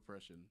Guado. Guado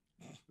impression.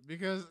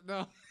 Because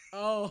no.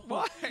 Oh.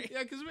 Why?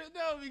 Yeah, because we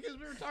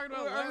were talking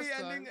about last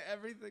time.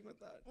 everything with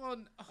that?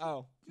 Well,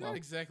 Oh. not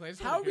exactly. I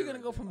just How wanna are we hear gonna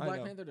it. go from I Black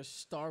know. Panther to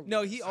Star Wars?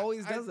 No, he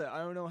always I- does it. I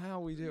don't know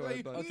how we do Like,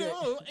 it, but Okay.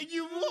 No,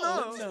 you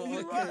won't. No. He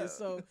Okay. was.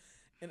 So,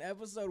 in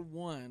episode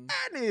 1,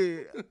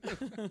 Annie.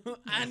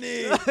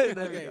 Annie. There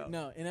we Okay. go.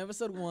 No, in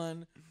episode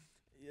 1,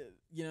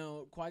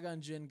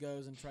 Qui-Gon Jinn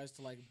goes and tries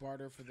to like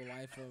barter for the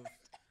life of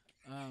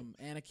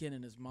Anakin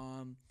and his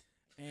mom,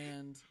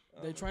 and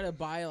they try to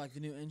buy like the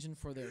new engine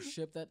for their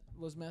ship that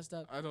was messed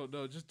up. I don't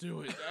know. Just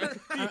do it.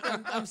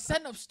 I'm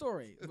setting up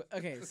story. But,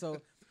 okay,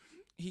 so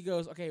he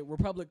goes, okay,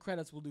 Republic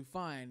credits will do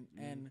fine,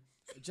 and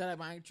Jedi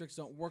mind tricks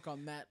don't work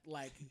on that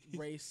like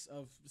race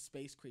of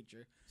space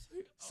creature.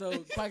 So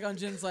Qui-Gon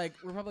Jinn's like,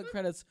 Republic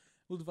credits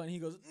will do fine. He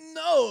goes,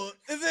 no,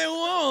 they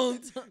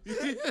won't.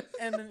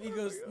 And then he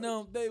goes,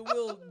 no, they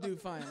will do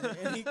fine.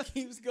 And he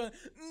keeps going,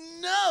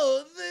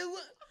 no, they will.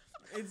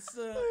 It's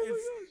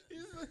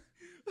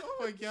Oh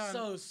my god.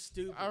 so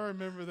stupid. I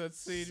remember that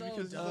scene So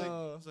because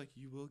dumb. he's like,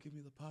 you will give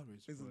me the Power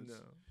Ranger He's parts. no.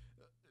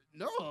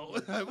 No,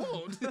 I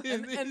won't. and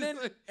then He's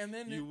like, and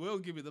then you will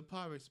give me the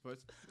Power Ranger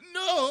parts. No,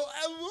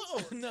 I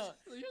won't. no.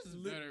 Yours is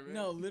better, man.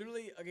 No,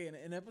 literally, okay,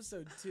 in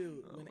episode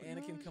 2, when my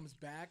Anakin gosh. comes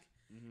back,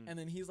 Mhm. and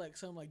then he's like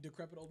some like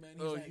decrepit old man.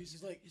 He's Oh, like,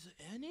 he's like,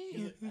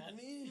 Annie.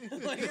 Annie?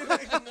 Like, it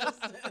makes no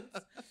sense.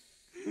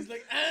 He's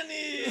like,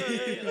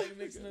 Annie! Like, it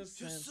makes no You're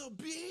sense. so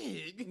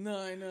big. No,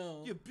 I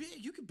know. You're big.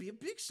 You could be a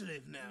big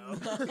slave now.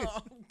 Oh,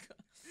 God.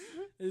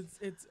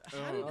 It's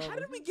how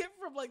did we get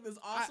from like this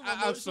awesome I'm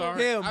emotional-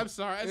 sorry. Him. I'm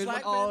sorry. I It's just,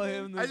 Black all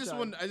Panther? him. I this just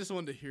time.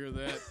 wanted to hear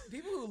that.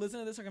 People who listen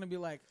to this are gonna be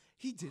like,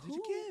 He did it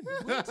Who?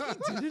 again.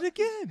 He did it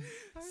again.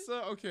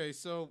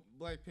 So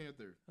Black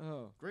Panther,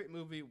 Oh, great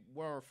movie.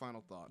 What are our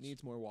final thoughts?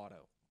 needs more Watto.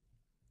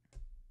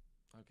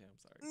 Okay, I'm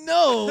sorry.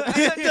 no,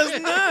 it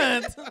does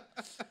not.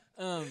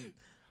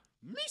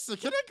 Misa,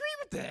 can I agree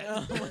with that?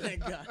 Oh my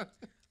god.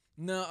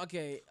 No,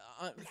 okay.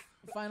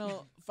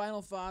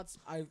 Final thoughts.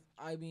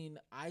 I mean,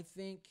 I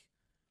think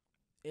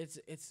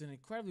it's an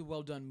incredibly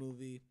well done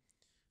movie.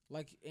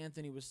 Like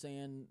Anthony was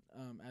saying,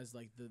 as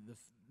like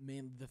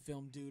the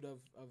film dude of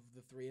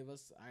the three of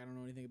us, I don't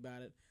know anything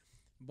about it,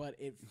 but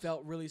it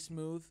felt really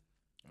smooth.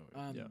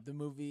 Oh, Yeah. The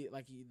movie,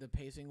 like the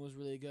pacing was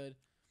really good.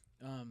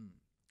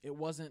 It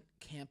wasn't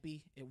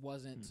campy. It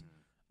wasn't.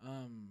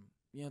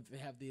 They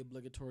have the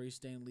obligatory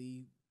Stan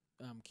Lee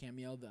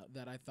cameo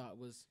that I thought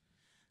was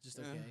just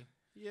okay.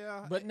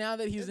 yeah. But now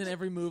that he's in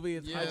every movie,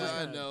 it's hard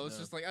I to know. It's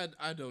just like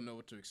I don't know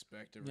what to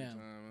expect every Yeah.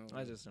 time.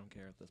 I just don't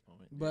care at this point.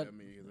 But yeah,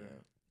 me either.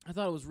 I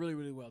thought it was really,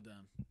 really well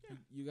done.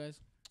 You guys?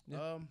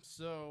 Yeah.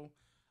 So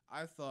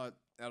I thought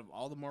out of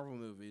all the Marvel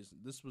movies,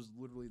 this was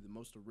literally the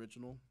most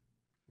original.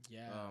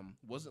 Yeah.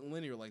 Wasn't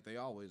linear like they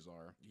always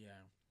are. Yeah.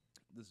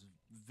 This is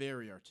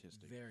very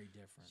artistic. Very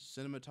different.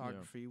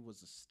 Cinematography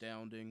was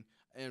astounding,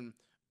 and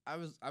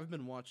I've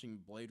been watching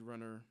Blade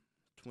Runner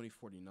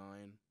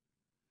 2049,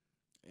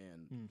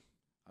 and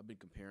I've been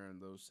comparing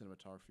those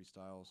cinematography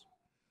styles.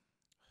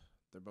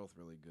 They're both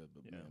really good,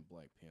 but Yeah. man,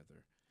 Black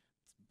Panther,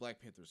 it's Black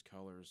Panther's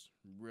colors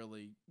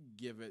really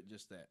give it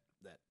just that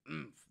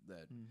oomph,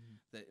 that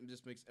it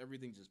just makes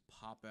everything just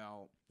pop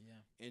out.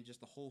 Yeah. And just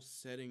the whole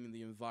setting and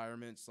the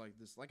environments like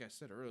this, like I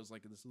said earlier, it's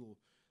like this little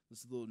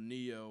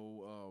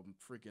neo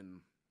freaking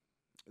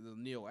the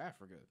neo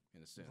Africa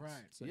in a sense. Right.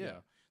 So,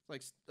 yeah. It's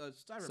like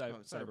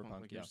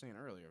cyberpunk like you yeah. were saying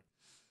earlier.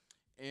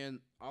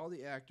 And all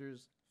the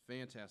actors,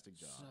 fantastic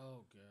job.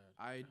 So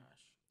good.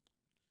 Gosh.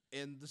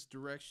 And this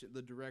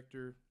the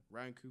director,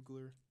 Ryan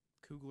Coogler,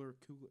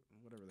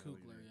 whatever the hell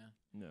your name.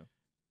 No.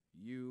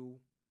 You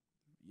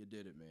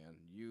did it, man.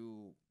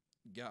 You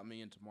got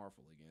me into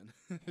Marvel again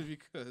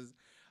because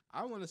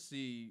I want to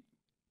see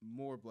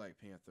more Black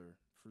Panther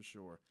for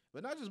sure.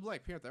 But not just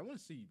Black Panther. I want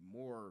to see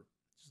more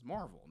just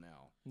Marvel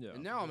now. Yeah.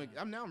 And now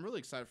I'm really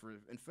excited for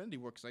Infinity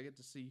War because I get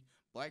to see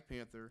Black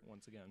Panther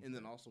once again, and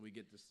then also we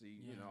get to see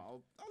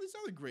all these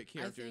other great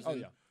characters.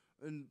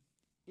 And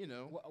you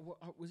know,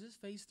 was this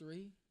Phase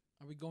 3?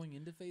 Are we going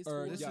into Phase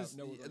or 4?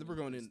 We're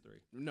going in.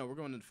 No, we're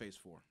going into Phase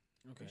 4.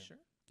 Okay, sure.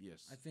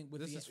 Yes, I think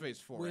this is Phase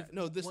 4.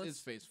 No, this is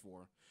Phase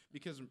 4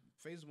 because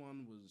Phase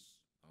 1 was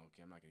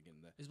okay. I'm not gonna get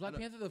into that. Is Black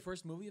Panther the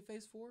first movie of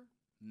Phase 4?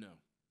 No.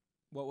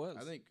 What was?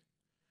 I think.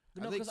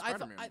 No, because I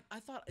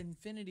thought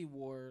Infinity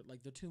War,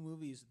 like the two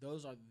movies,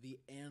 those are the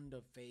end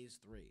of Phase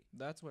 3.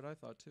 That's what I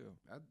thought too.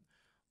 I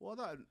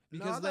thought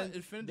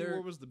Infinity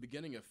War was the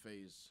beginning of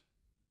Phase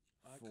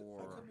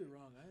 4. I could be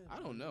wrong. I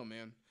don't know,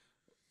 man.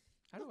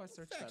 How do I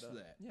search fax that up?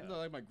 that? Yeah. You know,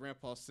 like my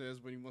grandpa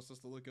says when he wants us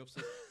to look up,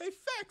 says, "Hey,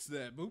 fax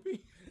that,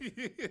 boopy."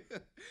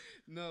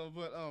 No,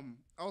 but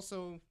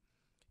also,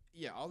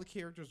 yeah, all the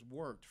characters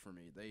worked for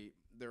me.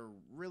 They're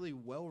really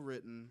well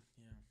written.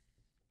 Yeah.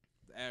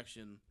 The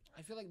action.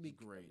 I feel like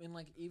great. I mean,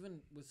 like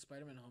even with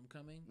Spider-Man: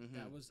 Homecoming,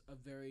 that was a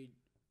very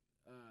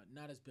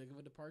not as big of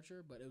a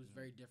departure, but it was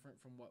very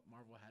different from what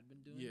Marvel had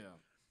been doing. Yeah.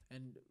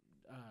 And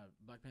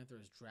Black Panther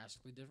is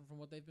drastically different from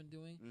what they've been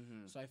doing.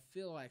 Mm-hmm. So I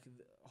feel like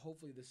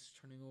hopefully this is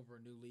turning over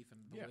a new leaf in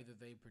the way that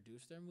they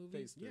produce their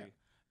movies. Phase 3. Yeah.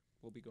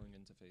 We'll be going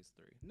into Phase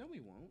 3. No,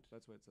 we won't.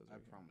 That's what it says. I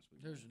right promise we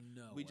There's won't.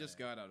 no We way. just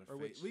got out of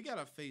Phase. We got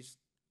a Phase.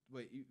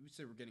 Wait, you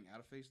said we're getting out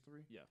of Phase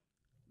 3? Yeah.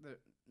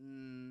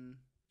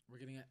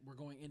 We're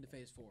going into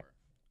Phase 4.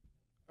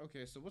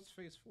 Okay, so what's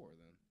Phase 4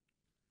 then?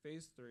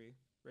 Phase 3,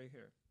 right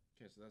here.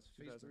 Okay, so that's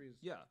Phase 3 is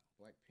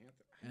Black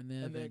Panther. And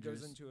then it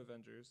goes into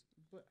Avengers.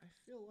 But I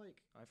feel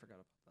like I forgot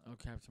about that. Oh,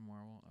 Captain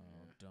Marvel.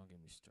 Oh, Yeah. don't get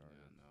me started.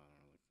 Yeah, no, I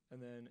don't really.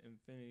 And then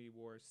Infinity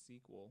War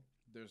sequel.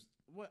 There's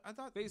what I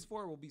thought. Phase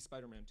 4 will be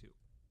Spider-Man 2.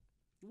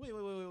 Wait.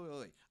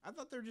 I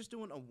thought they were just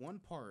doing a one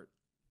part.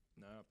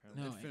 No,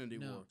 apparently. Infinity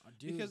War.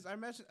 Dude, Because I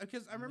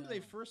remember they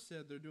first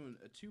said they're doing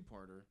a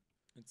 2-parter.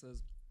 It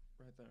says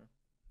right there.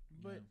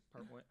 But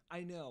Part 1.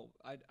 I know.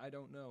 I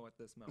don't know at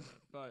this moment,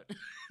 but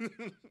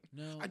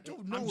no, I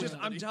don't know.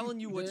 I'm telling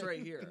you what's right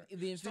here.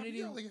 The Stop Infinity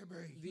yelling at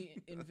me. the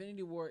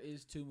Infinity War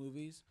is 2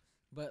 movies,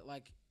 but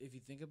like if you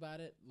think about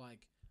it,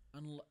 like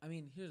I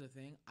mean, here's the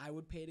thing: I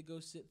would pay to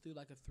go sit through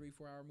like a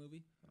 3-4 hour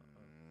movie,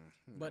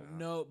 but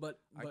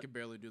I could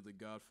barely do The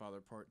Godfather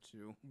Part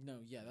 2.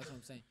 No, yeah, that's what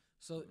I'm saying.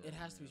 So it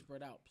has to be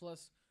spread out.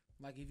 Plus,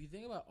 like if you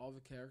think about all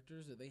the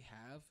characters that they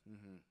have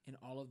in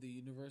all of the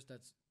universe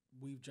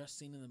we've just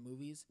seen in the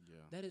movies,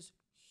 that is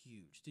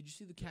huge. Did you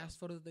see the cast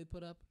photo that they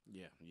put up?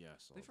 Yeah.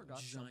 They forgot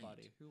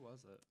somebody. Who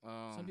was it?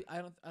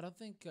 I don't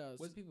think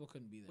some people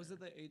couldn't be there. Was it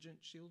the Agent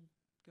Shield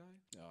guy?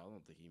 No, I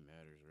don't think he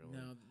matters really.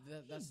 No,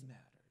 that's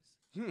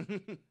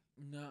matters.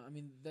 No, I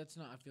mean that's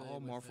not affiliated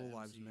All with Marvel the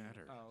lives MCU.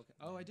 matter. Oh, okay.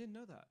 Oh, I didn't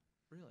know that.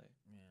 Really?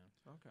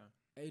 Yeah. Okay.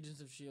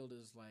 Agents of S.H.I.E.L.D.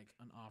 is like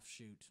an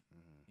offshoot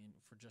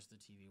for just the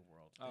TV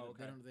world. Oh,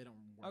 okay. They don't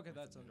work Okay, with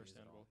that's the movies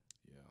at understandable.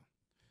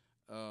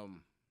 Yeah.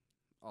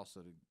 Also,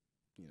 I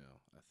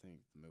think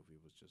the movie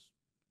was just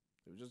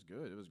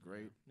good. It was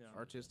great. Yeah.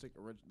 Artistic.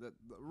 The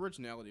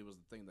originality was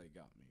the thing that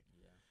got me.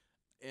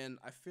 Yeah. And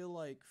I feel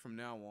like from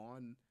now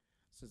on,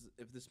 since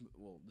this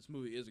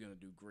movie is going to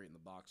do great in the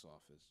box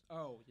office.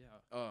 Oh, yeah.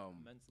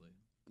 Immensely.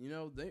 You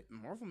know,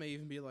 Marvel may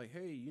even be like,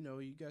 hey, you know,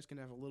 you guys can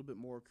have a little bit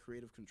more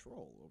creative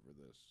control over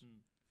this.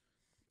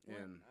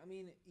 And I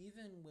mean,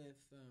 even with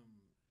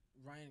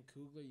Ryan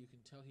Coogler, you can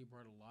tell he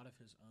brought a lot of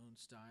his own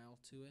style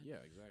to it.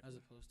 Yeah, exactly. As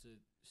opposed to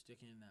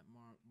sticking in that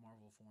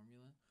Marvel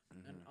formula.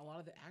 And a lot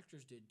of the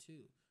actors did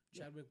too.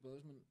 Chadwick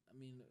Boseman, I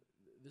mean,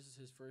 this is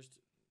his first,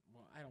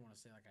 well, I don't want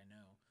to say like I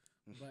know,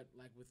 but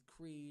like with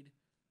Creed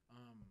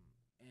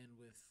and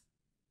with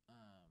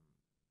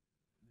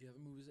the other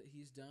movies that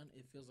he's done,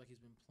 it feels like he's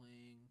been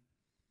playing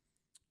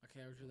a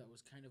character that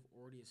was kind of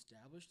already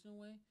established in a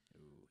way.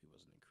 Ooh, he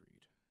wasn't in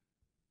Creed.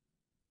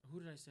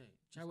 Who did I say?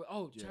 Chadwick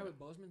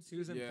Boseman. He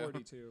was in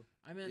 42.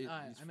 I meant he's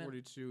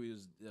 42. He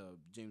was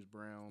James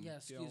Brown. Yeah,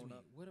 excuse me.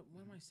 What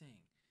am I saying?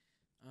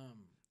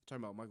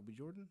 Talking about Michael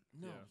B.Jordan?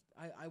 No,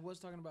 Yeah. I was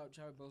talking about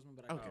Chadwick Boseman,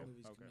 but I got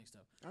movies mixed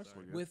up. That's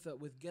good.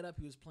 With Get Up,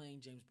 he was playing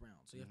James Brown,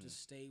 so you have to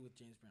stay with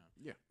James Brown.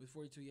 Yeah. With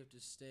 42, you have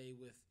to stay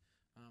with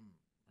I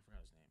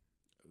forgot his name.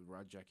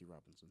 Jackie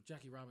Robinson.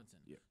 Jackie Robinson.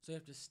 Yeah. So you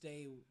have to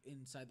stay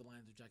inside the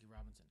lines of Jackie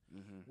Robinson.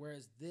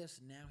 Whereas this,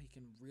 now he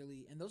can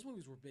really, and those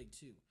movies were big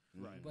too.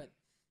 Right. But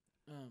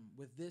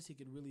with this, he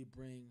could really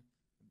bring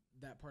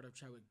that part of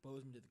Chadwick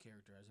Boseman did the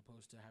character as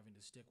opposed to having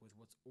to stick with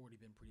what's already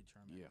been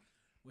predetermined. Yeah.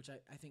 Which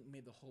I think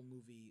made the whole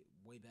movie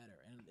way better,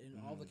 and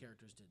all the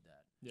characters did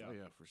that. Yeah. Oh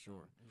yeah, for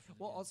sure. It was really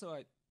Well, good.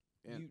 also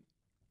And-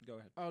 you go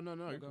ahead. Oh no,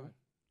 No, you're go cool.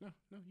 ahead.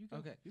 No, you go.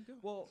 Okay. You go.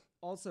 Well,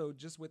 also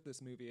just with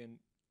this movie and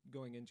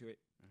going into it,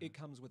 Mm-hmm. it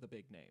comes with a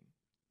big name.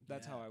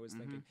 That's how Yeah. I was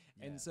thinking,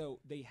 Yeah. and so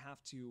they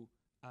have to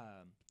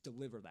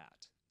deliver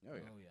that. Oh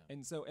yeah. Oh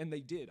yeah, And they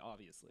did,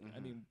 obviously. I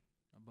Mhm. mean,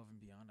 above and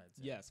beyond. I'd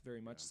say. yes,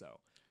 very much Yeah.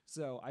 so.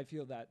 So I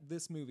feel that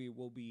this movie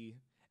will be,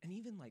 and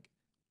even like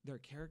their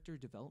character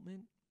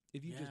development,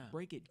 if you just Yeah.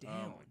 break it Oh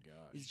down, my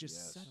gosh. is just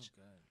yes. So such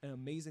good. an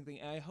amazing thing.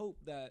 And I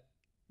hope that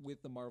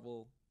with the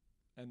Marvel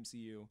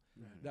MCU,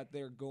 Mhm. that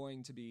they're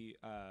going to be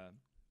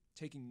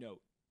taking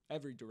note,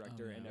 every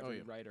director yeah. and Oh, every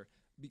yeah. writer,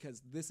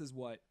 because this is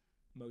what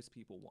most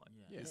people want.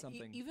 Yeah. Is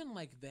something even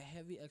like the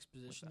heavy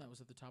exposition that. that was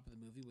at the top of the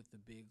movie with the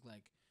big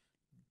like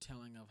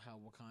telling of how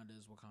Wakanda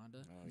is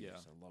Wakanda. Oh, Yeah.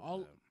 yes, I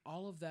love that.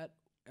 All of that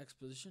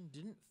exposition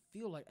didn't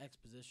feel like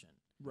exposition.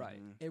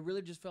 right. Mhm. It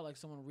really just felt like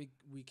someone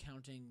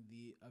recounting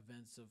the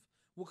events of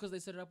because they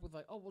set it up with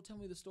like, oh, well, tell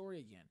me the story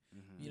again,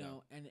 Mhm. you Yeah.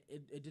 know, and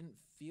it didn't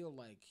feel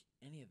like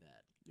any of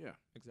that. Yeah.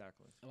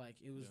 Exactly. Like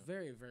it was Yeah.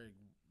 very very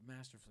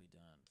masterfully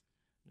done.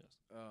 Yes.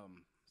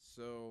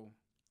 So,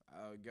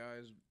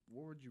 guys,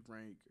 what would you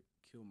rank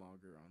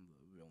Killmonger on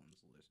the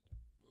villains list?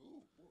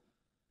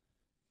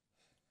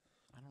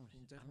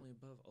 Definitely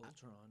above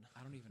Ultron.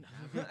 I don't even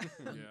have it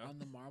Yeah. on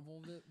the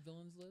Marvel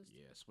villains list.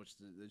 Yes, which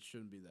it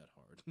shouldn't be that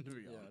hard to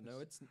be Yeah, honest. no,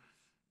 it's There's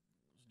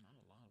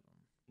not a lot of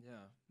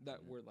them.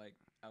 that Yeah. were like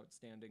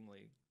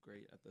outstandingly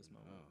great at this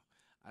moment. No.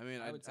 I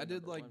mean, I would say I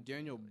did number like one,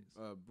 Daniel at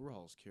least.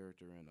 Brujal's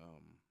character in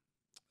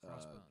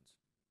Crossbones,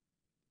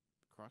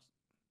 Cross.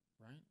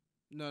 right?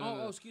 No, Oh,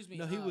 no. excuse me.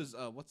 No, he was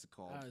what's it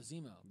called?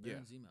 Zemo. Yeah.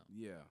 Baron Zemo.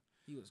 Yeah,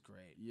 He was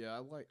great. yeah.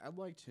 I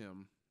liked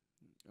him.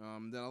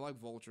 Then I like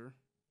Vulture.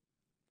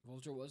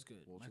 Vulture was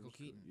good. Vulture Michael was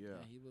good, Keaton.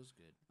 yeah. He was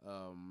good.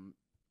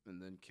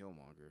 And then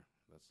Killmonger.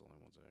 That's the only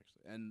ones I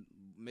actually. And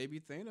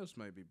maybe Thanos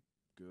might be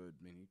good.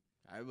 I mean,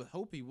 I would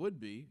hope he would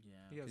be. He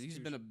Yeah. has 'Cause he's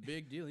two been a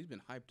big deal. He's been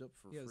hyped up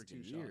for He has freaking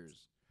 2 shots.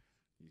 years.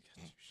 He's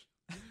got 2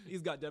 shots.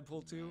 He's got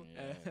Deadpool 2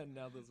 Yeah. and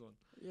now this one.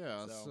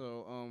 Yeah. So-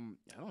 So,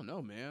 I don't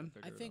know, man.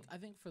 I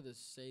think for the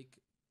sake,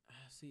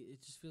 see,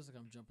 it just feels like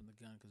I'm jumping the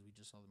gun because we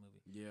just saw the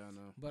movie. Yeah, I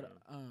know.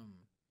 But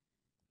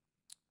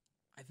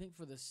I think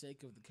for the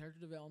sake of the character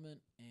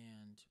development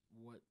and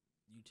what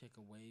you take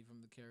away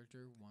from the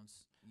character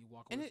once you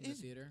walk And away it from the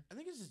is- theater, I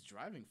think it's his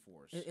driving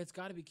force. it's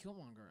got to be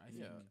Killmonger. I think.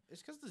 yeah,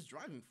 it's because this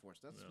driving force.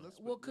 That's Yeah. that's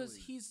Well, what because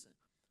really,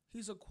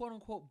 he's a quote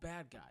unquote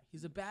bad guy.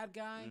 He's a bad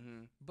guy,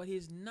 Mhm. but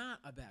he's not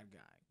a bad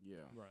guy.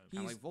 Yeah, Right. kind of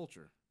He's- like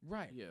Vulture.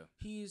 Right. Yeah,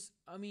 He's.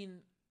 I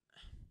mean,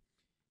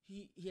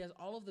 he has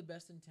all of the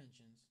best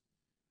intentions,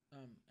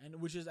 and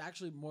which is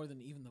actually more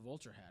than even the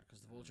Vulture had, because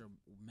the Vulture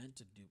meant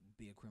to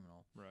be a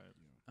criminal. Right.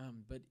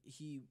 But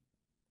he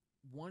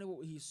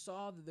he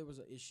saw that there was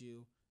an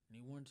issue, and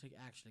he wanted to take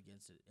action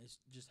against it. It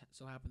just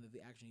so happened that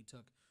the action he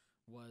took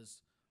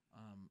was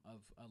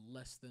of a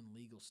less than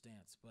legal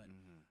stance, but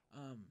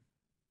Mhm.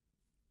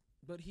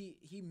 but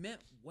he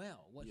meant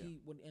well. Yeah.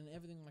 And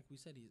everything, like we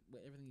said,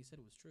 everything he said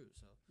was true.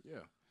 So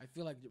yeah, I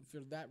feel like for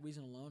that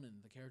reason alone,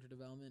 and the character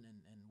development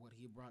and what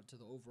he brought to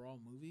the overall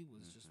movie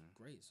was just Mhm.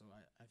 great. So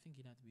I think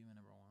he'd have to be my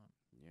number one.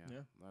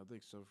 yeah. I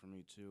think so for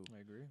me too. I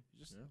agree.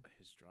 Just Yeah.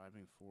 his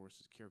driving force,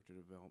 his character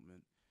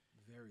development,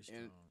 Very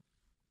strong.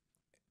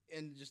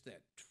 and just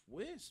that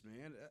twist,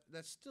 man.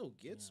 That still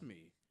gets Yeah.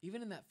 me.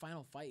 Even in that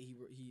final fight, he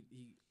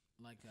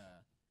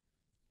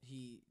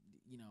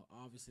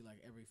obviously like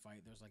every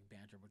fight there's like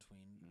banter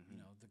between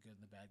Mhm. the good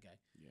and the bad guy.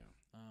 Yeah,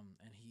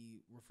 And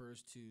he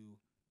refers to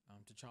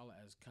T'Challa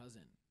as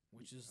cousin,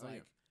 which is Oh, yeah.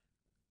 like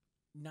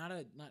not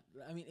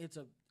I mean it's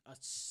a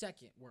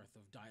second worth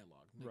of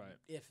dialogue, Right.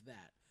 if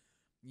that,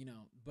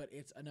 but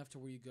it's enough to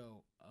where you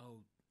go,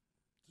 oh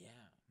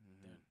yeah,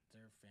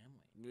 they're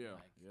family. yeah,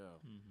 Like, yeah.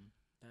 Mm-hmm.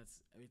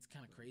 it's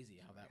kind of crazy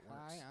how that works.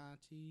 Hi,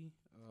 Auntie.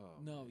 Oh,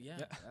 No, man. yeah.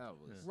 That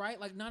was Right,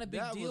 like not a big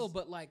That deal, was-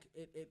 but like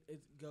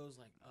it goes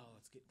like, oh,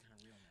 it's getting kind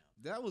of real now.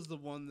 that was the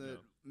one that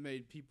Yeah.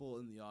 made people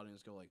in the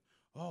audience go like,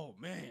 "Oh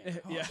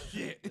man, oh, Yeah.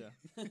 shit."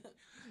 Yeah.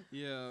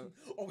 Yeah.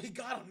 Oh, he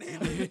got him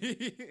now.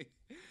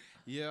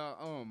 Yeah,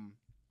 yeah,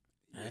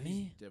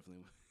 Honey? he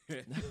definitely.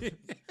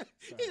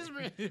 He just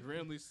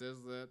randomly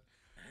says that.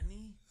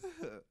 Honey?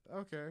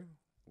 Okay,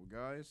 well,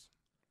 guys,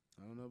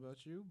 I don't know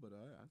about you, but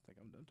I think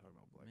I'm done talking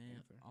about Black Man,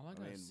 Panther. all I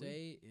gotta mean,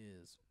 say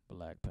is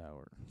Black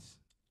Power.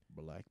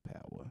 Black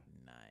Power.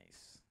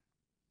 Nice.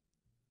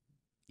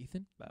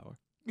 Ethan? Flower.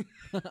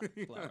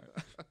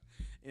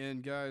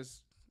 And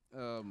guys,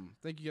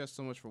 thank you guys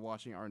so much for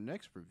watching. Our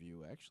next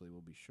review actually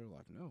will be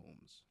Sherlock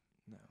Gnomes.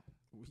 No.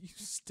 Will you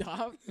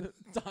stop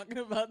talking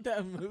about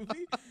that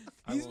movie?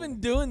 I He's will.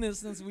 been doing this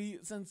since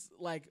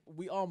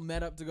we all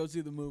met up to go see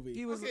the movie.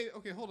 He was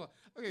Okay, hold on.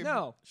 Okay,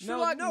 no,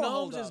 Sherlock no,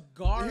 hold Gnomes is up.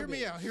 garbage. hear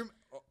me out.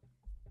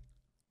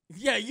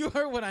 Yeah, you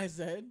heard what I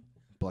said.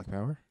 Black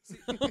Power. See,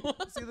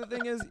 the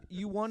thing is,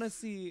 you want to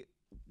see.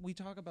 We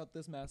talk about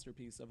this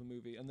masterpiece of a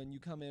movie, and then you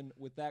come in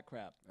with that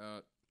crap.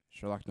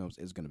 Sherlock Gnomes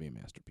is going to be a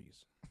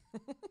masterpiece.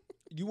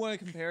 You want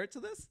to compare it to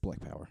this? Black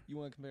Power. You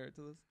want to compare it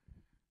to this?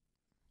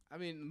 I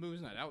mean, the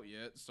movie's not out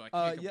yet, so I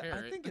can't compare yeah,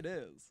 it. I think it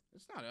is.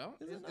 It's not out.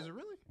 Is it Is it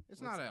really?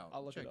 It's Let's- not out.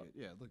 I'll look it Check up.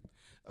 Yeah, look.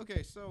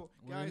 Okay, so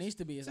What guys, it needs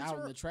to be is since out in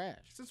we're- the trash.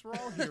 since we're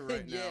all here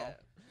right now, Yeah.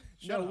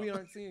 shut No, up. we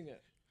aren't seeing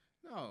it.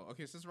 No,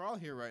 okay, since we're all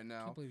here right I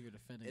now. can't believe you're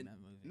defending and- that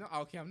movie. No,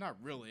 okay, I'm not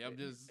really. I'm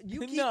just.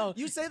 You keep, No.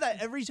 you say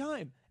that every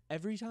time.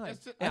 Every time.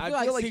 That's just- And I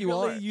feel like you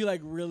secretly are.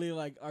 like really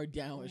like are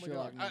down Oh with my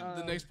Sherlock. God. Gnomes.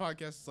 The next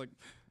podcast is like.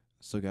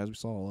 So guys, we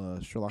saw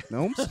Sherlock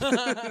Gnomes.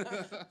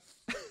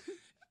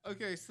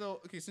 Okay,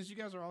 since you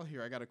guys are all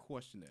here, I got a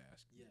question to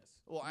ask. Yes.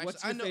 Well,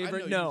 What's actually, your I know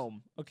favorite you-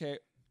 gnome? Okay.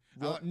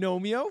 I like-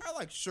 Gnomeo? I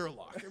like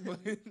Sherlock, but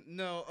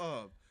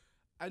no.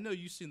 I know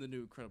you've seen the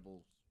new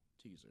Incredibles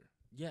teaser.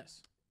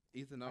 Yes.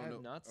 Ethan, I I don't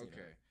have know. not seen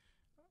it.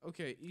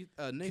 Okay,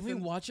 Can we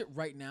Nathan. watch it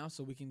right now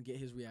so we can get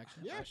his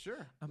reaction? Yeah,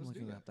 sure. I'm Let's do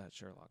looking that. up that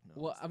Sherlock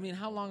gnome. Well, I mean,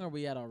 how long are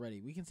we at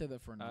already? We can say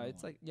that for another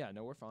It's one. like, yeah,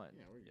 no, we're fine.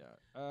 Yeah, we're good.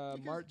 Yeah.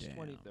 Because- March Damn.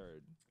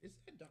 23rd. Is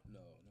that no?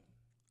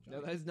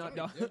 No, that is not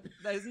Johnny Don. Depp.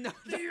 That is not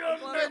The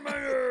Don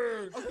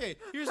Lemon. Okay,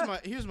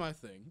 here's my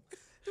thing.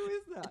 Who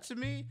is that? To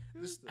me,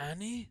 this.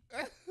 Annie?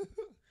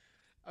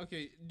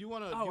 Okay, do you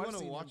wanna I've watch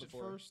seen him it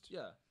before. first?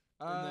 Yeah.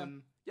 And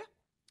then yeah.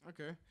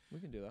 Okay, We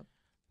can do that.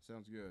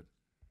 sounds good.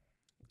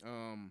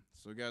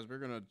 So guys, we're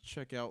gonna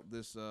check out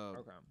this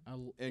Okay.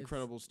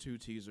 Incredibles 2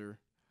 teaser.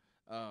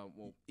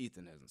 Well,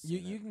 Ethan hasn't You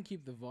seen you it. can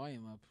keep the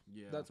volume up.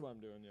 Yeah. That's what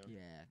I'm doing, yeah.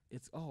 Yeah.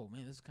 It's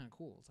man, this is kind of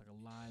cool. It's like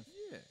a live.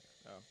 Yeah.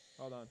 Oh,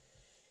 hold on.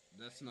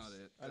 That's not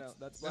it. I know.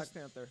 That's Black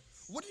Panther.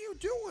 What are you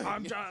doing?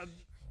 I'm done.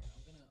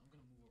 I'm gonna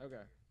move over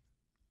Okay.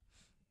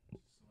 so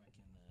I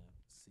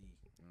can see.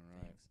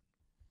 All right.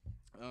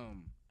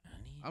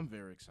 Annie. I'm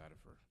very excited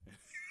for.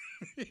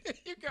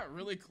 You got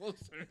really close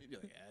to me. You're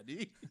like,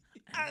 Addy.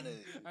 I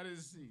didn't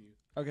see you.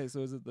 Okay,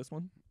 so is it this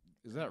one?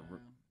 Is that?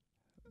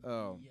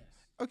 Oh. Yes.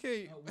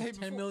 Okay. Hey,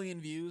 10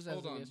 million views. as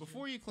hold of on. yesterday.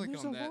 Before you click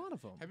There's on a that, lot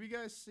of them. have you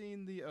guys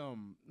seen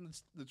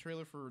the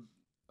trailer for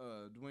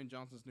Dwayne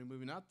Johnson's new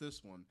movie? Not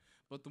this one,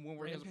 but the one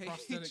where he has a Rampage.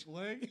 prosthetic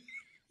leg.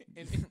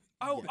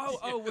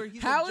 Where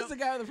he's How is the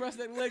guy with the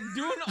prosthetic leg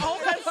doing all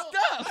that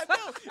stuff? I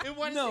know. And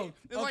why is No, he,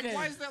 and like, okay.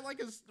 why is that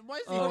like a? Why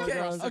is he Oh, like a Okay,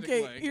 prosthetic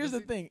okay. leg? Here's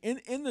Does the he- thing.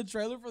 In the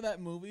trailer for that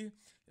movie,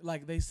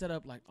 like they set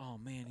up like, oh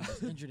man, he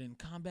was injured in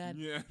combat.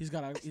 Yeah. He's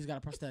got a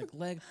prosthetic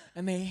leg,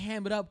 and they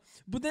ham it up.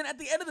 But then at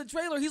the end of the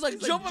trailer, he's like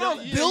He's like jumping jump-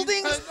 off yeah,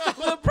 buildings I know.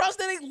 with a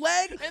prosthetic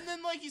leg, And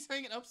then like he's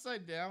hanging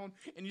upside down,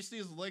 and you see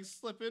his legs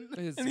slipping.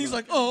 and he's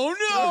like, oh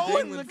no!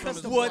 dangling And the from cuts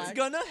his to What's black.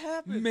 gonna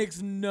happen?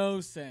 Makes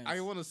no sense. I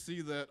want to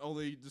see that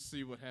only to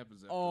see what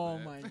happens after Oh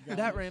that. my god.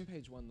 That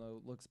Rampage one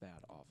though looks bad,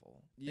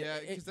 awful. Yeah,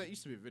 It- because that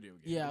used to be a video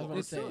game. Yeah, I was Well, about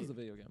It to still say- is a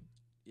video game.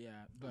 Yeah,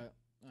 but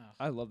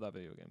I love that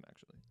video game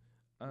actually.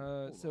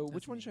 on, So that's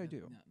which one me. should I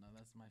do? No,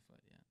 that's my foot.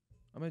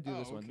 Yeah. I'm gonna do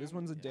this one. okay. This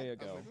one's a Yeah, day I was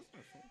ago. like, that's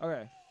not fair.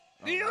 Okay.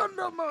 The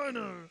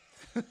Underminer.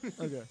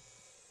 Okay.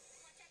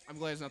 I'm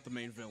glad it's not the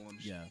main villain.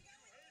 Yeah.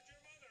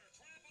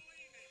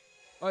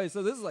 Alright,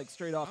 so this is like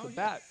straight off Oh, the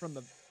yeah. bat from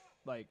the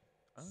like.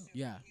 Oh.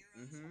 Yeah.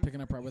 Mm-hmm. Picking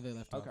up right where they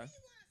left off. Okay.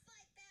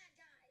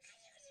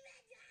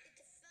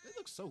 They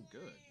look so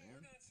good, man.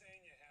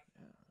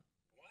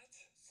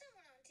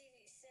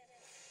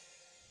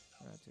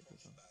 I'll take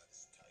this one.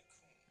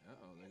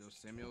 Uh-oh, there goes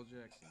Samuel L.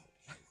 Jackson.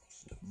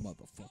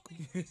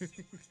 Motherfucker.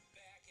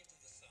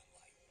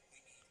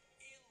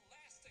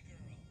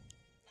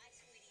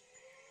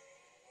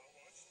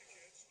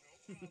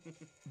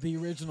 The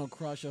original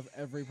crush of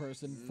every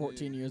person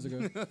 14 years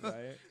ago.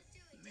 Right.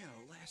 Man,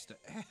 Elasta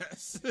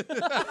ass.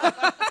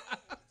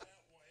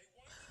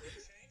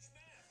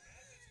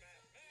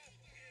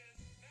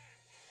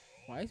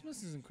 Why is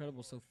Mrs.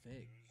 Incredible so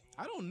thick?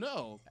 I don't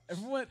know.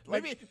 Everyone,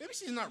 like, Maybe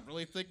she's not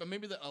really thick, but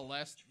maybe the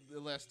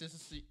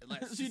elasticity.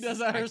 she does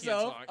that I can't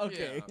herself? talk.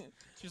 Okay. Yeah.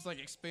 She's like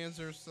expands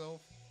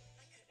herself.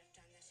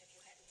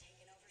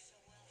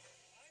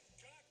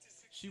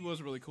 She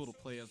was really cool to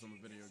play as on the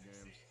video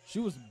games. She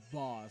was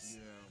boss.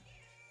 Yeah.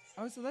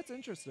 Oh, so that's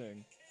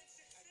interesting.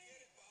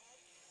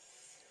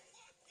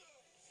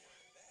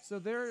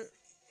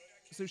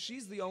 So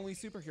she's the only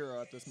superhero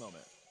at this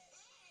moment.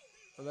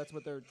 So that's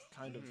what they're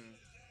kind of. Mhm.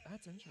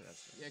 That's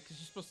interesting. Yeah, because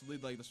she's supposed to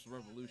lead like this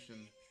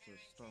revolution to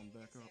start them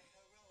back up.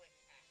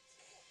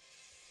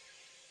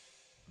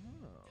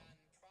 Oh.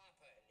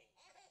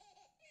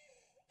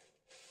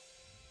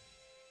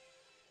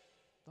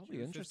 That'll be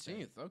June interesting.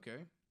 15th,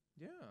 okay.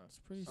 Yeah. It's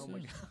pretty Oh soon. my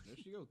god. There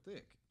she go,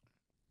 thick.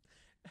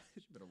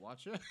 She better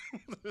watch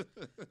it.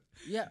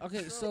 Yeah.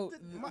 Okay. So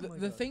Oh my the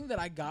God. thing that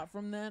I got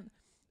from that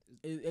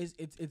is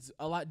it's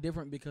a lot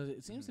different because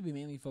it seems to be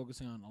mainly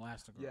focusing on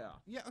Elastigirl. Yeah.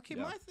 Yeah, okay,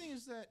 Yeah. my thing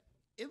is that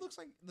it looks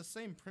like the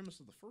same premise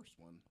of the first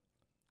one.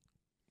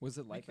 Was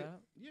it like Because-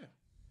 that? Yeah.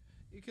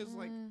 Because,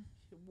 like,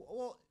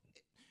 well,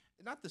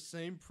 not the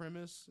same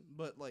premise,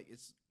 but, like,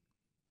 it's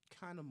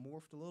kind of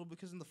morphed a little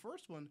because in the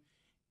first one,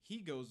 he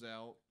goes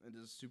out and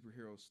does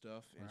superhero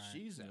stuff, and Right,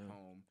 she's at yeah.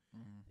 home,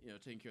 Mhm. you know,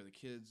 taking care of the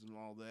kids and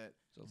all that.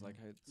 So it's like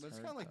But it's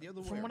kind of like the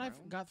other way From what around.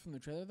 I've got from the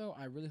trailer, though,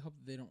 I really hope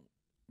they don't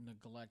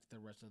neglect the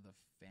rest of the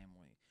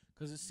family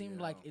because it seemed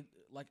Yeah.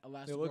 like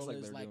Elastigirl It looks like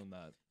is they're like doing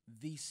that.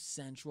 the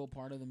central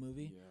part of the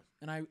movie. Yeah.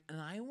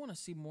 And I want to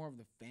see more of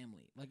the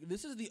family. Like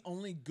this is the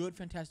only good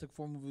Fantastic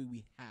Four movie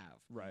we have.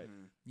 Right.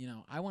 Mhm. You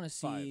know, I want to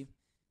see.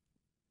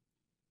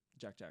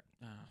 Jack.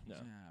 No.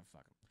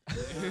 Fuck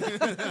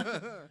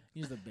him.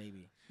 He's the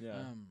baby.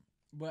 Yeah.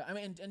 But I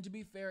mean, and to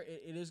be fair,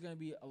 it is going to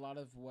be a lot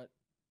of what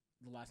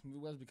the last movie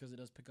was because it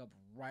does pick up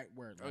right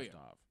where it left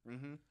off.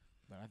 Mm-hmm.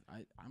 But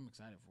I'm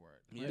excited for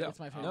it. Yeah. It's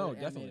my favorite No,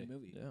 animated definitely.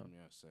 movie. Yeah.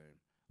 Yeah, same.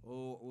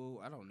 Oh,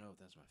 I don't know if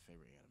that's my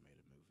favorite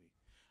animated movie.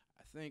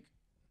 I think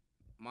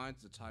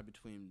mine's the tie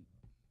between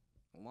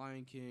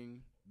Lion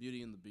King,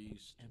 Beauty and the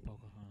Beast. And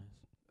Pocahontas.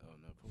 Oh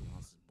no,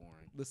 Pocahontas is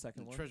boring. The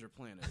second one. Treasure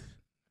Planet.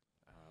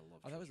 I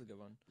love. Oh, that was a good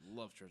one.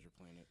 Love Treasure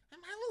Planet. Am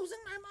I losing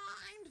my mind?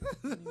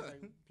 And he's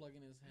like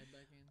plugging his head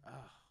back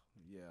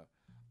in.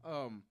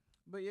 Yeah.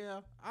 But yeah,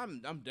 I'm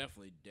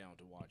definitely down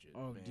to watch it.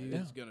 Oh, man. dude.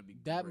 It's gonna be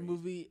That great.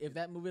 movie, if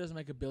that movie doesn't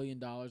make $1 billion,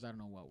 I don't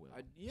know what will.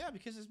 Yeah,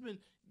 because it's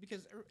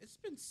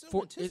been so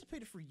For-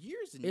 anticipated for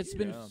years and It's years.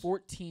 been Yeah.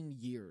 14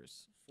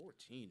 years.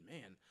 14,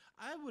 man.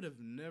 I would have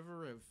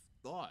never have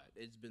thought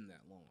it's been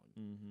that long.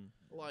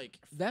 Mm-hmm. Like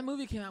That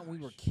movie came out when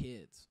we were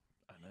kids.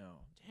 I know.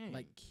 dang,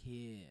 Like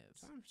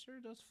kids. time sure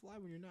does fly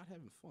when you're not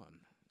having fun.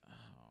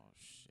 Oh,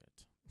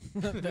 shit.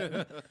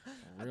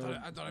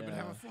 I thought I'd been yeah.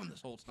 having fun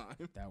this whole time.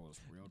 That was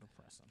real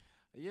depressing.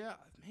 Yeah,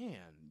 man.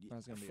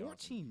 That's gonna be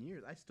 14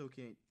 years. I still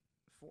can't.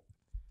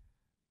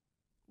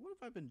 What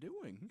have I been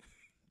doing?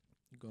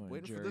 Going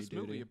Waiting for jury this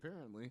duty. movie,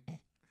 apparently.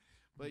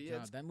 But yeah,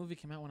 God, that movie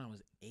came out when I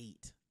was 8.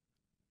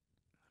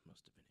 I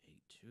must have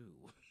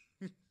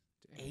been 8 too.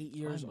 8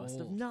 years I must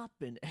old. have not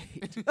been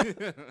 8.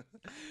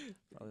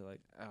 Probably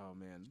like. Oh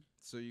man.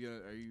 So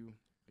you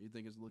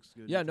think it looks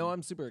good? Yeah, You no, think-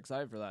 I'm super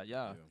excited for that.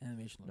 Yeah.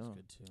 Animation looks No.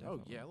 good too. Oh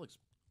Definitely. yeah, it looks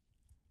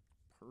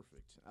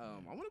perfect. I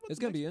wonder what It's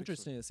the gonna be next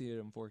interesting to see it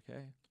in 4K. Oh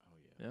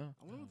yeah. Yeah.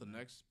 I wonder what the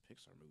next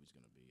Pixar movie's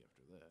gonna be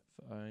after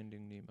that.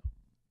 Finding Nemo.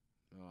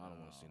 No, I don't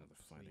want to see another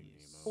Finding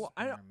please. Nemo. Well,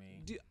 I Spare don't.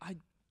 me.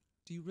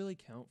 Do you really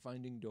count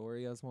Finding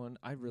Dory as one?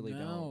 I really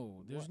don't.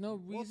 No, there's no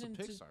Well, it's a reason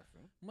Pixar to.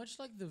 film. Much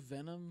like the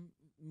Venom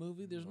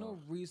movie, there's no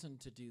Ugh. reason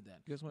to do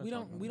that. You guys wanna We talk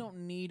don't. about We that?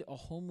 don't need a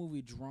whole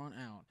movie drawn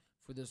out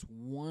for this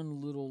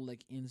one little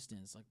like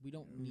instance. Like we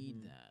don't need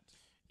Mhm. that.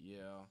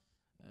 Yeah.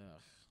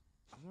 Ugh.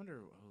 I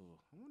wonder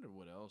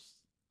what else.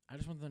 I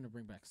just want them to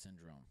bring back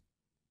Syndrome.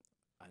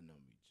 I know,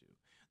 me too.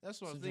 That's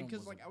what I was Syndrome thinking. Because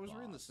was like a I was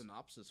reading the boss.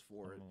 synopsis I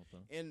for don't it, know what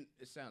the- and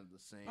it sounded the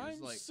same. It's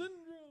like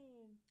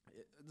Syndrome.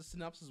 the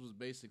synopsis was The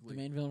basically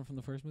main villain from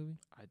the first movie.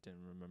 I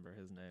didn't remember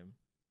his name,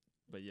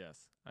 but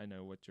yes, I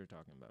know what you're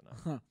talking about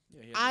now. Huh.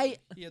 yeah,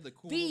 he had the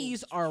cool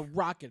These little- are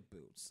rocket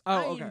boots. Oh,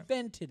 I okay.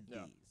 invented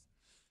Yeah.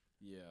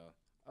 these.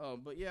 Yeah.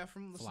 But yeah,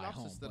 from the Fly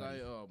synopsis home, that I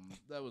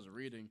buddy. that was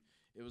reading,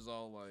 it was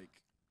all like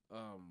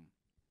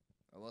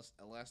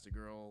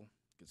Elastigirl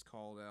gets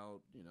called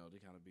out, to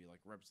kind of be like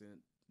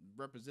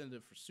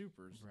representative for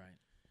supers,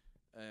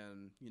 Right.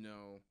 and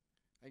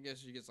I guess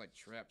she gets like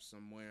trapped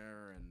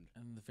somewhere,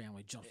 And the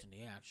family jumps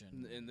into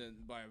action. and then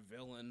by a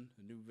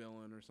new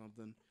villain or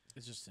something.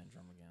 It's just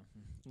Syndrome again.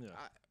 Yeah.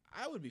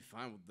 I would be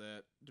fine with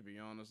that, to be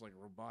honest, like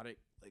robotic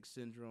like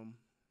syndrome.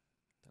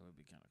 That would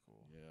be kind of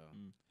cool. Yeah.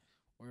 Mm.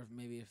 Or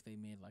if they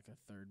made like a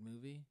third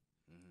movie,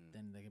 Mm-hmm.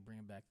 then they could bring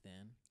it back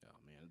then. Oh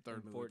man, the third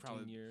In movie 14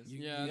 probably. years.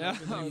 Yeah, Yeah.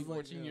 maybe I was like,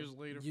 14 years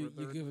later You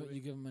for a third give movie.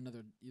 you give them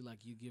another.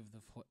 You give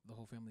the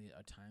whole family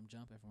a time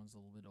jump. Everyone's a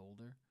little bit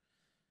older.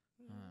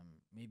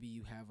 Maybe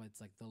you have it's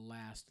like the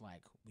last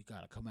we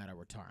gotta come out of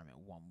retirement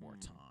one more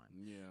time.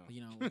 Yeah.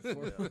 You know,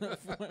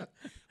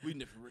 We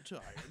never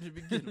retired to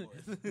begin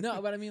with.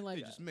 no, but I mean They like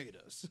just made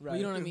us. well,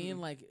 you know what I mean,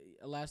 like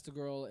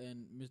Elastigirl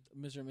and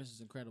Mr. and Mrs.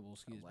 Incredible.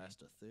 Excuse me,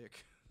 Elasta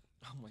thick.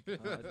 Oh my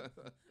god.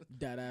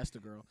 that ass the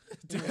girl.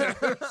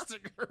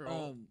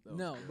 Elastigirl.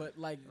 No, but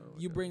like Oh my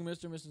you God. bring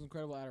Mr. and Mrs.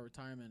 Incredible out of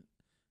retirement,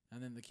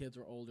 and then the kids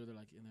are older. They're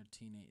like in their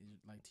teen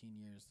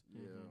years.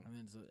 Yeah. And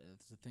then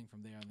it's a thing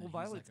from there. And Well,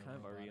 then he's Violet's like a kind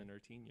of already robot. in her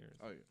teen years.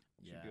 Oh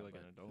She'd Yeah, be like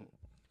but- an adult.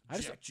 I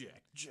just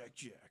Jack.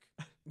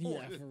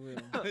 yeah, for real.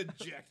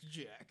 Jack.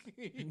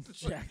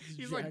 Jack.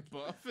 He's like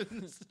buff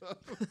and stuff.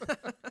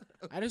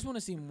 I just want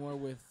to see more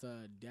with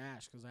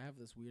Dash because I have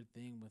this weird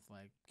thing with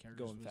like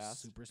characters Going with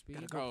fast. super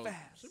speed. Go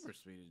fast. Super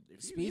speed.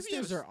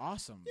 Speedsters are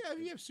awesome. Yeah, if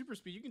you have super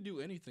speed, you can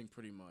do anything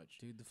pretty much.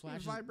 Dude, the You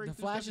Flash. vibrate The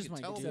through Flash stuff, is you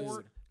my can dude.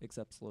 teleport.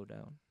 Except slow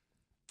down.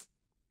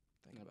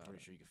 I'm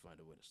pretty sure you can find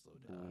a way to slow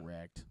down.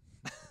 Correct.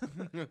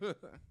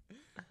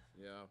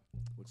 Yeah,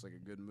 looks like a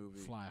good movie.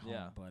 Fly home,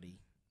 Yeah. buddy.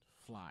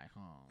 Fly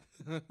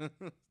home.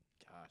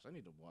 Gosh, I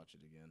need to watch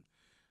it again.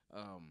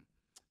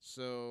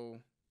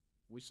 So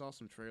we saw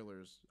some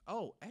trailers.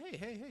 Oh,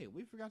 hey,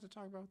 we forgot to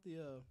talk about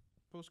the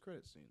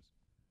post-credit scenes.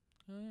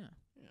 Oh yeah.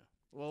 Yeah.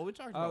 Well, we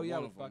talked about Oh yeah,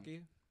 one with of them.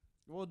 Bucky.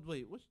 Well,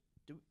 wait,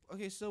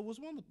 okay, so was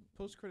one of the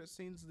post-credit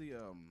scenes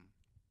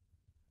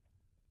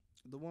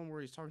the one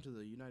where he's talking to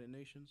the United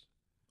Nations?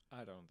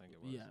 I don't think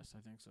it was. Yes, I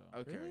think so.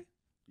 Okay. Really?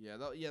 Yeah,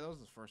 that was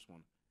the first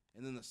one.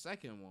 And then the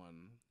second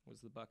one, Was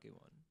the Bucky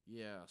one?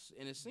 yes,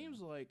 and it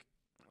seems like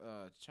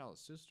T'Challa's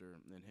sister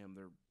and him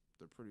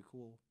they're pretty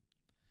cool.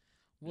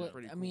 Well,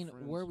 Pretty I cool mean,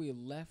 friends. where we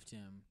left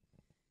him,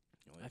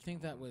 You only I have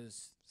think 21. that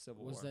was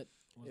Civil was War. that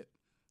was,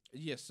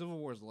 Yeah, Civil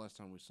War is the last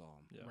time we saw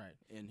him. Yeah. right.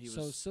 And he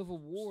So was Civil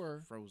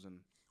War,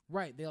 frozen.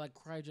 right? They like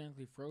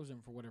cryogenically froze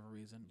him for whatever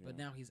reason, but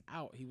Yeah. now he's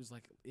out. He was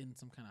like in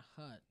some kind of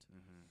hut.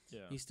 Mm-hmm.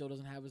 Yeah. He still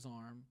doesn't have his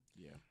arm.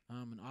 Yeah.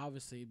 And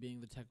obviously,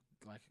 being the tech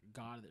like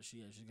god that she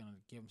is, she's gonna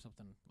give him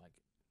something like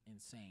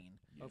insane.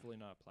 Yeah. Hopefully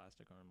not a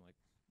plastic arm like.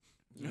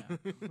 Yeah,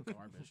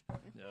 garbage.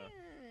 Yeah.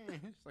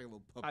 It's like a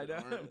little I puppet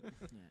know. arm.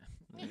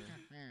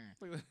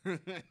 Yeah.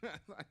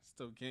 I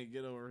still can't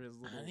get over his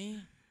little Honey,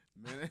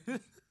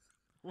 minute.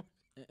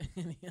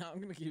 yeah, I'm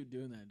gonna keep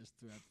doing that just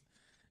throughout.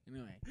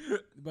 Anyway,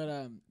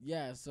 but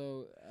yeah.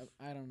 So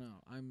I don't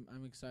know. I'm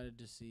excited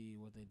to see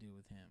what they do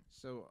with him.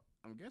 So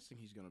I'm guessing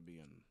he's gonna be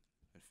in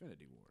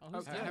Infinity War. Oh, Oh,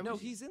 he's yeah, have no, we-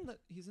 he's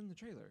in the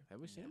trailer. Have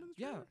we seen him in the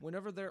Yeah, trailer?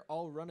 whenever they're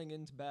all running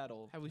into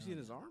battle. Have we seen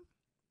his arm?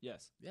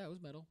 Yes. Yeah, it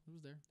was metal. It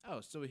was there. Oh,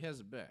 so he has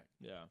it back.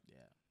 Yeah. Yeah.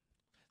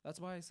 That's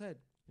why I said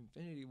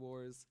Infinity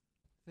War's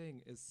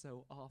thing is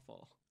so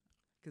awful.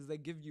 Because they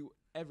give you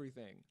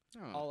everything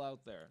Oh, all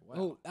out there. wow.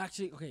 Oh,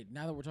 actually, okay.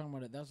 Now that we're talking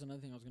about it, that's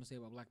another thing I was gonna say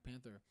about Black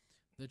Panther.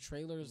 The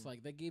trailers,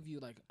 like, they gave you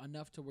like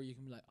enough to where you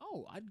can be like,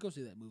 "Oh, I'd go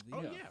see that movie."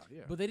 Oh, yeah.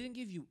 yeah. But they didn't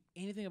give you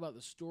anything about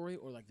the story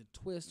or like the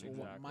twist or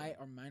what Exactly. might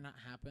or might not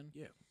happen.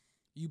 Yeah.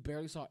 You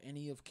barely saw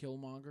any of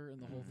Killmonger in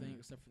the whole thing Mhm.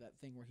 except for that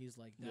thing where he's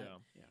like that.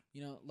 Yeah.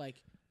 You know,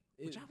 like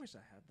Which it- I wish I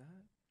had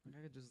that. Like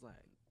I could just like.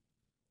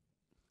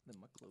 Then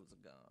my clothes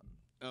are gone.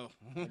 Oh,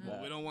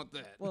 Yeah. we don't want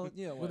that. Well,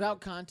 yeah. without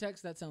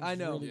context, that sounds I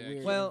know. really Yeah,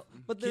 weird. Well,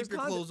 but Keep there's your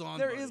clothes on,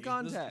 There is buddy.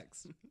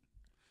 context.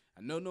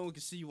 I know no one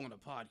can see you on a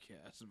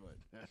podcast,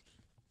 but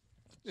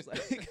Just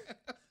like,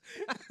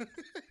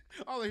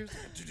 all here's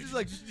just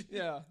like,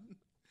 yeah.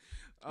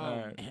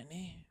 Alright.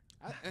 Annie?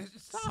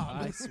 Stop!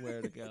 I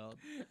swear to God.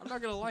 I'm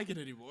not gonna like it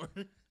anymore.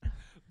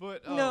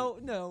 But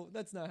No,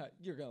 that's not how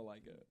you're gonna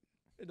like it.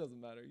 It doesn't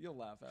matter. You'll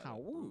laugh at How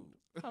it.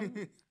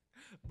 rude.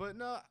 but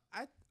no,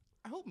 I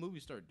hope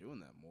movies start doing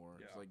that more.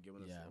 It's Yeah. like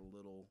giving us Yeah. a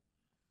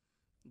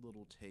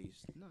little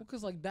taste. No. Well,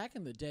 because like back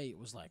in the day, it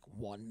was like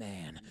one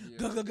man,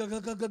 Yeah.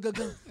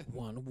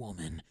 one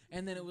woman,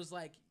 and then it was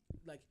like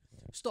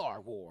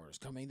Star Wars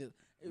coming.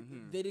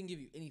 Mhm. They didn't give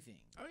you anything.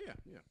 Oh yeah.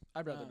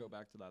 I'd rather Um, go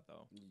back to that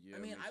though. Yeah, I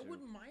mean, me I too.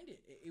 wouldn't mind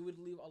it. It would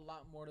leave a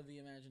lot more to the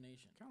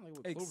imagination. Kind of like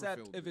what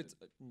Except Cloverfield if did. it's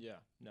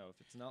no, if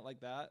it's not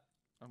like that,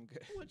 I'm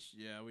good. Which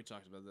we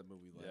talked about that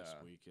movie last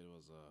Yeah. week. It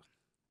was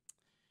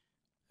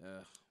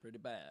Pretty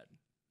bad.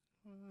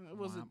 it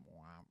wasn't Womp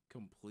womp.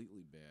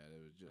 completely bad.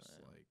 It was just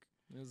Yeah. like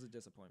It was a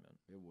disappointment.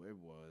 it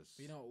was.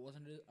 But you know, it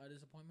wasn't a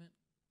disappointment.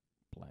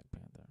 Black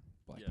Panther.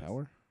 Black Yes.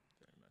 Power.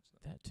 Very much so.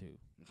 That too.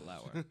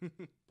 Flower.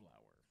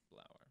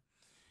 Flower.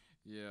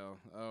 Yeah.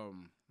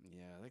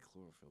 Yeah. That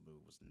Cloverfield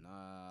movie was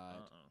not.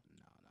 No.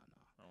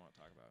 I don't want to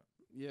talk about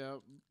it. Yeah.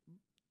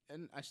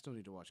 And I still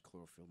need to watch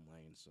Cloverfield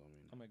Lane. So I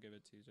mean. I'm gonna give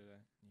it to you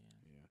today. Yeah.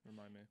 Yeah.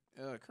 Remind me.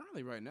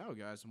 Currently, right now,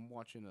 guys, I'm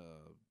watching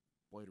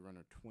Blade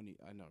Runner 20.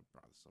 I know I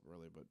brought this up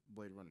earlier, but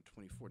Blade Runner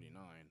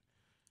 2049.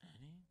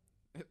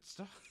 Annie?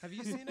 Stop. Have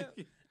you seen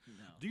it?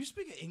 No. Do you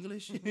speak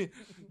English? Do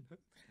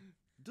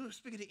you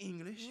speak the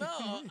English? No,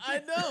 I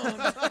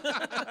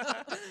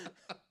don't.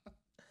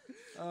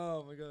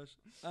 Oh my gosh.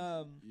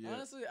 Yeah.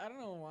 Honestly, I don't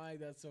know why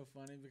that's so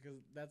funny because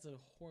that's a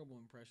horrible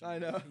impression. I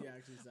of know. what He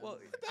actually sounds Well,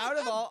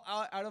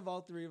 like. out of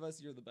all three of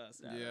us, you're the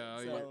best. At Yeah,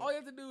 It, yeah. so, All you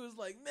have to do is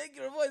like make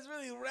your voice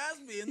really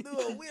raspy and do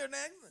a weird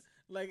accent.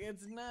 Like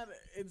it's not.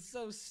 It's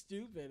so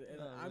stupid, and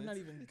No, I'm not it's-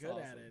 even it's good at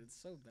awesome. it.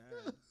 It's so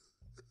bad.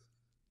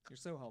 you're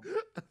so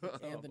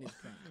humble. Anthony's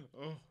crank.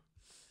 Oh.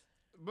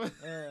 But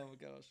Oh my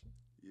gosh.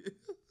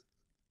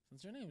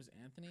 Since your name is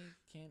Anthony,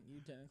 can't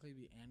you technically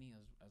be Annie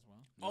as well?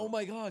 Oh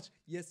my gosh.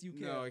 Yes, you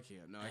can. No, I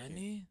can't. No, I can't.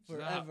 Annie,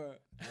 Forever.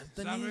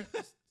 Anthony. Stop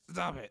it.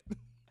 Stop it.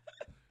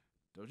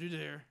 Don't you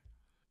dare.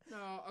 No,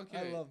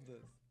 okay. I love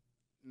this.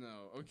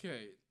 No,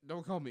 okay.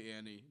 Don't call me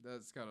Annie.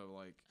 That's kind of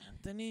like.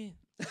 Anthony.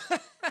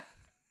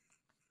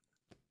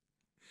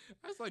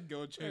 I just like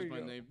go and There change you my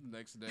go. name the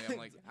next day. I'm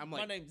like,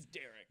 My name's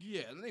Derek.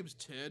 yeah, the name's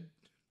Ted.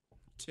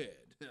 Ted.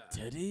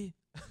 Teddy.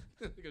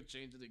 Go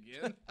change it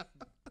again.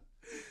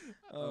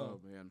 Oh.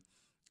 Man.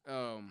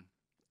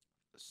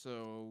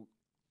 So,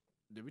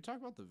 did we talk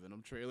about the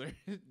Venom trailer?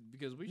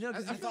 Because we. No,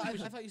 'cause I you thought,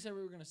 we I thought you said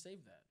we were gonna save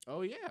that.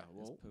 Oh yeah. It's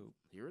Well, poop.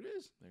 here it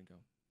is. There you go.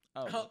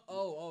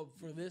 Oh,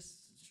 for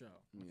this show.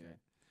 Okay.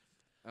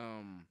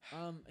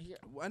 Yeah. Here.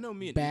 Well, I know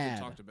me and Bad.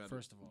 Ethan talked about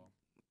First of all,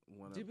 it.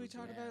 One Did we episode.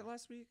 talk about it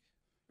last week?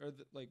 Or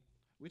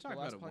We talked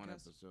last about it one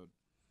podcast? episode.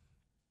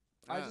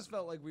 I just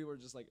felt like we were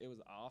just like it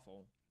was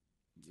awful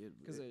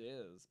because it, it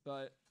is,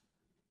 but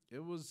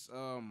it was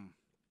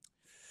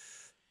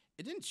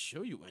it didn't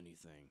show you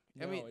anything.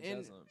 I No, mean, it and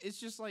doesn't. it's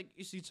just like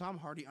you see Tom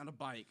Hardy on a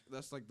bike.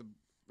 That's like the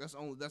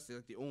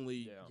only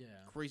yeah, yeah.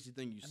 crazy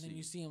thing you And see. then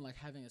you see him like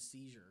having a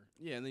seizure.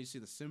 Yeah, and then you see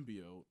the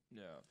symbiote,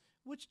 yeah.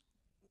 which,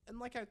 and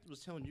like I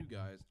was telling you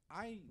guys,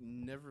 I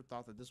never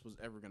thought that this was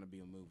ever going to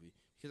be a movie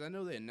because I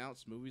know they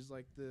announce movies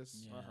like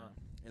this Yeah. Uh-huh.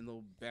 and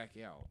they'll back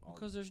out.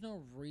 Because there's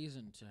no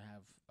reason to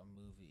have a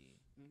movie.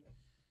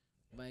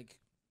 Mm. Like,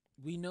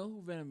 we know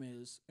who Venom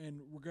is,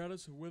 and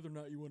regardless of whether or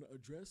not you want to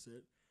address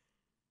it,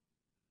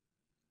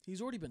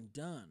 he's already been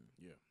done.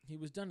 Yeah. He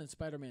was done in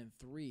Spider-Man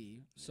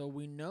 3, so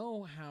we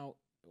know how,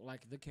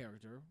 like, the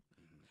character.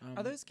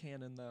 Are those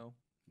canon though?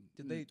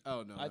 Did they?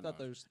 Oh no, I thought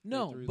there's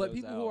no, but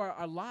people who are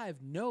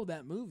alive know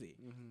that movie,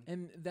 Mm-hmm.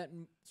 and that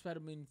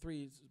Spider-Man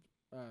 3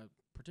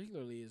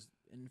 particularly is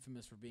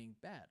infamous for being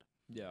bad.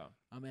 Yeah.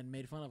 And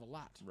made fun of a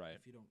lot. Right.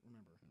 If you don't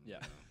remember. Yeah.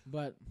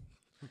 But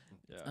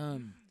Yeah.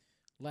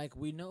 like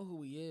we know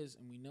who he is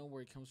and we know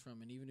where he comes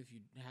from, and even if you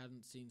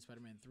hadn't seen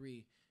Spider-Man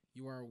 3,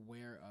 you are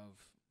aware of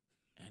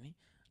Annie.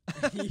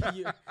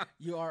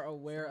 you are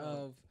aware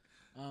of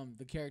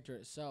the character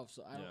itself.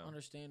 So I don't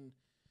understand.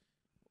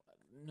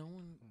 No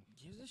one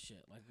gives a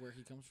shit like where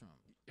he comes from.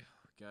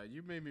 God,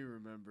 you made me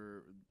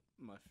remember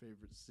my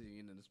favorite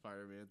scene in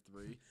Spider-Man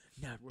 3.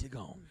 Now dig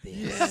on this.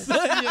 Yes.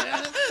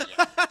 Yes.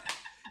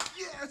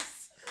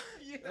 Yes.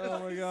 Yes. Oh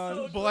my God.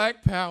 So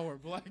Black Power.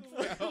 Black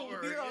Power.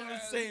 We're on the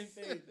Yes. same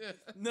page.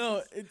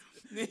 No,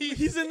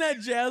 he's in that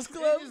jazz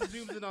club. He just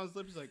zooms in on his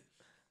lips. He's like,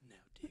 now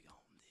dig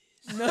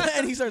on this. No,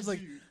 and he starts like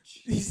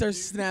he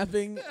starts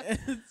snapping,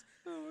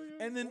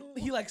 and then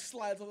he like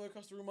slides all the way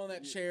across the room on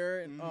that chair,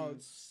 and oh,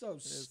 it's so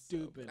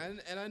stupid.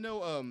 And I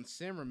know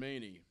Sam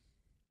Raimi,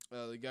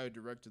 the guy who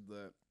directed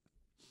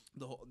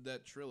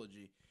that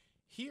trilogy,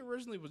 he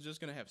originally was just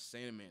gonna have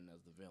Sandman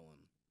as the villain.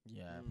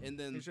 Yeah, And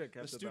then He should've the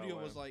kept it that studio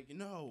way. was like,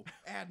 no,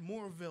 add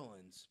more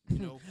villains. You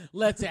know,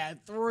 let's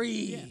add 3.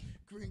 yeah,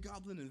 Green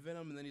Goblin and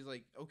Venom. And then he's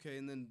like, okay.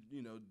 And then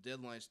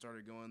Deadline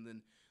started going.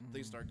 Then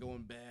things started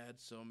going bad.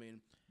 So I mean,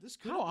 this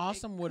could How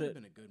awesome would have it-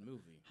 been a good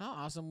movie? How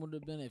awesome would it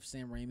have been if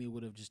Sam Raimi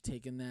would have just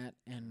taken that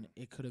and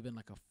it could have been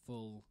like a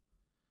full,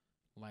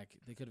 like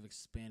they could have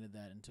expanded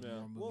that into Yeah.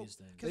 more Well, movies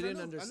than. They 'Cause I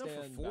didn't know for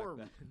understand four-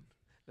 back then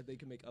that they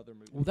can make other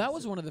movies. Well, that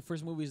was one of the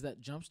first movies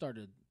that jump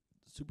started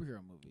superhero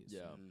movies.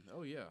 Yeah.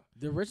 Oh yeah.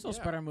 The original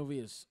Yeah. Spider movie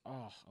is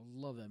I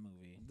love that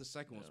movie. The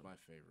second one's Yeah. my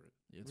favorite.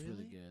 It's really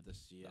Really? good.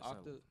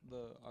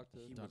 The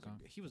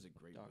Octa. He was a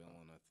great Doc Ock.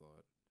 villain, I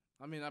thought.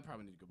 I mean, I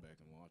probably need to go back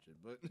and watch it,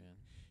 but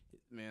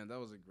man, that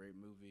was a great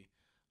movie.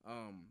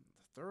 The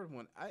third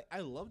one, I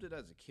loved it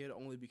as a kid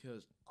only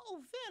because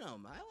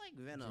Venom. I like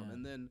Venom, Yeah.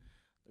 and then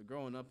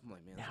growing up, I'm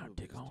like, man, Now this movie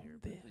dig is on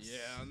terrible. this.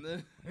 Yeah, and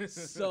then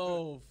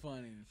So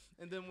funny.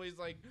 and then when he's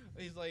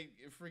like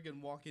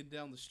freaking walking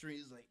down the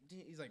street,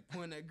 he's like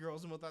pointing at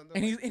girls and whatnot,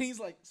 And he's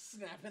like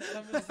snapping at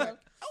him and stuff.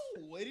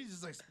 oh, and he's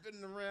just like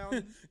spinning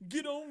around.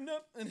 Get on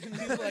up, and then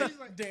he's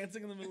like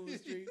dancing in the middle of the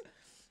street.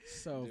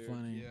 So Dude,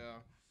 funny. Yeah,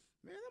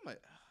 man, that might.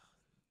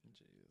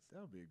 Jeez, that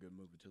would be a good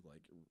movie to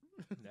like.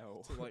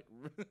 No. To like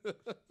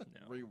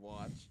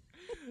rewatch.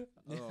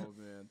 Oh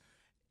man.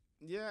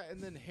 Yeah,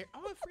 and then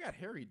I forgot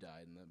Harry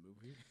died in that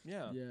movie.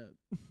 Yeah.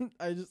 Yeah.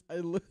 I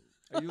look.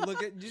 Are you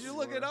looking? Did you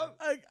look it up?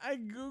 I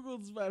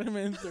googled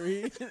Spider-Man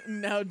 3.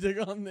 Now dig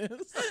on this.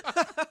 Is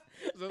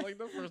that like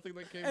the first thing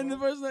that came And the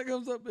up? first thing that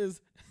comes up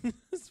is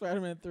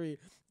Spider-Man 3.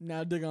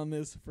 Now dig on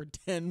this for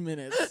 10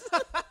 minutes.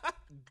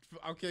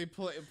 Okay,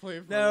 play it for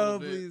a No, little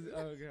bit. please.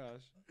 Oh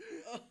gosh.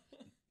 Now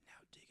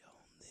dig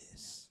on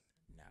this.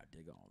 Now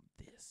dig on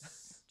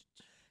this.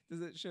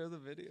 Does it show the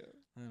video?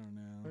 I don't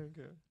know.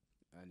 Okay.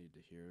 I need to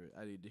hear it.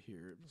 I need to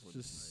hear it. It's before the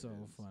just so night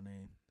ends.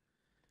 funny.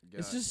 God,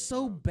 It's just yeah,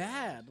 so oh, God.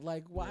 bad.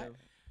 Like, why?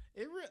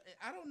 Yeah.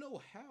 I don't know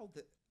how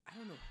that. I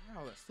don't know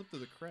how that slipped through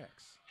the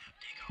cracks.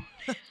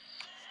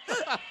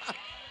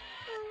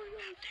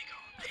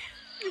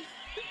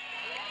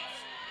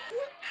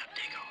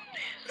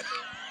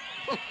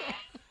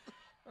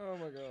 Oh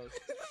my gosh.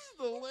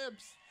 The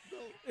lips.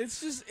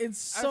 It's just,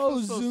 it's I so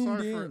feel zoomed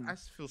sorry in. I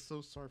feel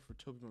so sorry for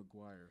Tobey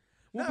Maguire.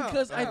 Well, No,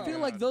 because I no. feel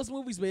like God. those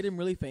movies made him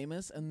really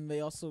famous, and they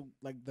also,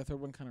 like, the third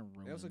one kind of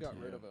ruined They also got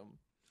him. rid of him.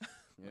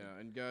 Yeah,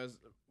 and guys,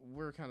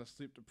 we're kind of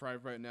sleep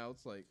deprived right now.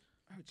 It's like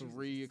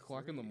 3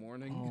 o'clock in the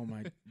morning. Oh,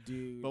 my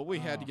dude. But we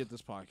had to Oh, get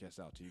this podcast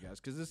out to you guys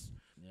because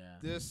Yeah.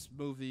 this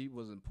movie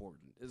was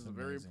important. It's a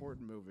very amazing.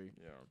 important movie.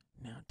 Yeah.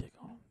 Now dig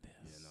on Yeah,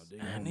 this. now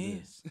dig on Annie.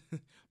 this.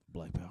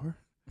 Black Power.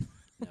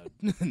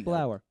 now,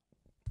 Flower.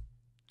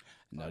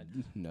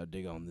 now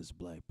dig on this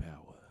Black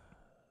Power.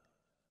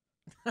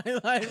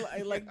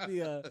 I like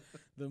the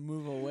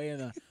move away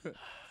and the.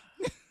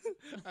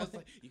 I was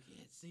like, you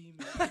can't see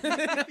me.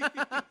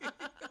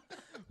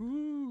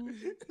 Ooh.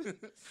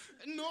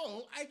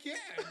 No, I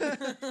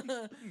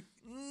can't.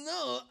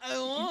 No, I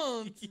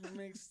won't.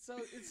 It's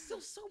still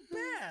so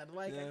bad.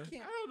 Like Yeah. I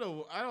can't.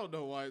 I don't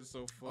know why it's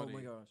so funny. Oh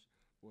my gosh.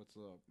 What's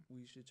up?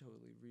 We should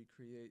totally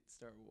recreate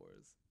Star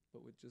Wars,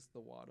 but with just the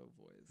Watto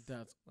voice.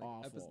 That's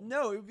awful.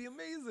 No, it would be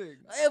amazing.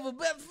 I have a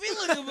bad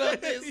feeling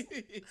about this.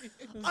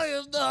 I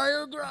have the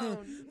higher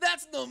ground.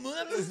 That's the moon.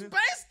 That's the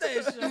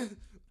space station.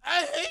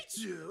 I hate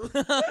you.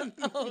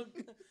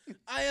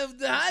 I have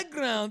the high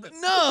ground.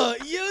 No,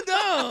 you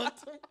don't.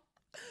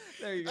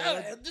 There you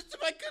go. This is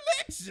my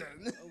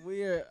collection.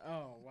 We are.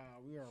 Oh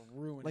wow, we are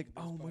ruining. Like,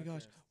 this oh my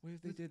gosh, podcast. what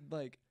if they did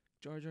like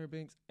Jar Jar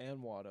Binks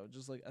and Watto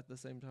just like at the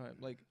same time?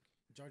 Like,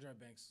 Jar Jar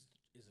Banks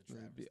is a it would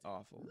travesty. be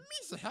awful.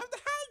 Misa, have the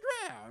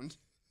high ground.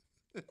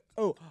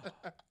 Oh,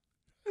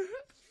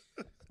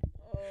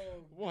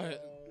 Oh,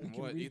 What? We can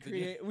What, Ethan?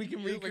 recreate. We can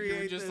You look like you were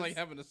recreate just this. like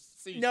having a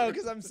seizure. No,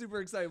 because I'm super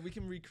excited. We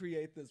can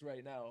recreate this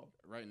right now.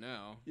 right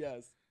now.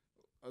 Yes,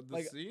 The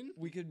Like, scene?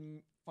 we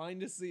could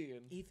find a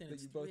scene Ethan, that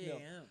it's you both 3 know.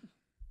 a.m.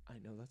 I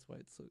know that's why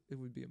it's so. It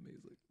would be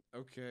amazing.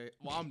 Okay.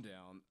 Well, I'm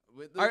down.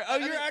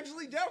 You're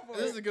actually down for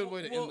This it. is a good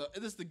way to Well, end the.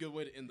 This is the good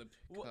way to end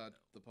well-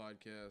 the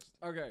podcast.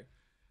 Okay.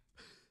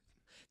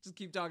 Just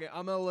keep talking.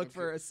 I'm gonna look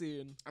for Okay. a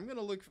scene. I'm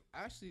gonna look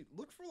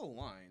for the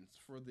lines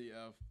for the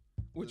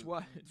Which the-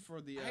 one?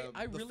 for the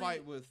I the really-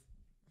 fight with.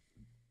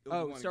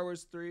 Oh, Obi-Wan. Star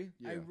Wars 3.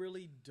 Yeah. I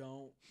really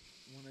don't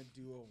want to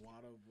do a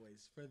Watto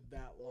voice for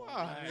that long.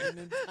 Why? An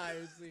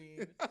entire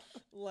scene.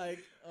 Like,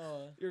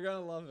 You're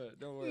gonna love it.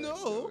 Don't worry.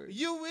 don't No, worry.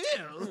 you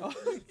will.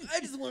 I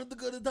just wanted to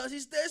go to Dashi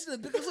Station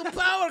and pick up some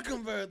power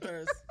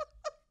converters.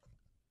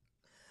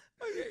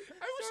 Okay.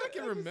 I wish I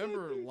could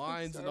remember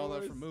lines and all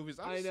that from movies.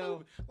 I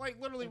know. Like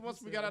literally,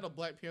 once we got out of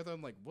Black Panther,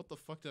 I'm like, what the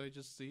fuck did I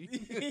just see?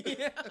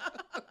 Yeah.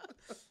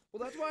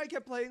 Well, that's why I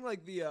kept playing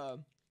like the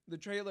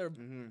trailer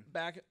Mm-hmm.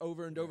 back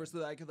over and over so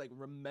that I could like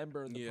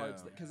remember the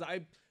parts. Yeah. Because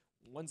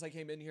once I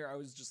came in here, I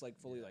was just like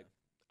fully like,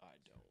 I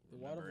The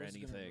don't Watto remember voice is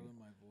gonna anything. ruin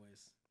my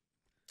voice.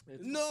 It's-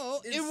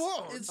 No, it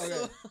won't. It's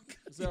Okay.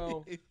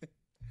 So,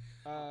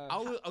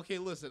 okay,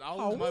 listen. I'll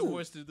How use my rude.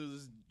 voice to do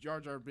this Jar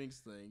Jar Binks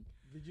thing,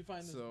 Did you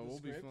find the so we'll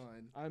script? be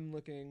fine. I'm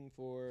looking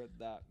for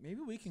that.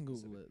 Maybe we can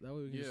Google it. That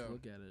way we can Yeah. just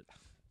look at it.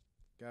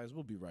 Guys,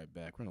 we'll be right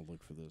back. We're gonna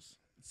look for this.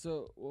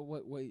 So,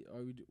 what? Wait,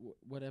 are we?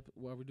 What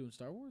are we doing?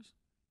 Star Wars?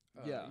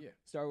 Yeah.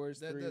 Star Wars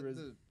That- 3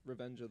 the-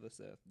 Revenge of the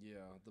Sith. Yeah,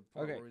 the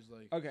part Okay. where he's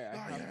like, Okay, I "I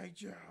have it.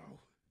 hate you.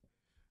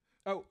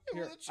 Oh, You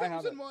here, were the I have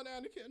it. chosen one,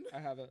 Anakin." I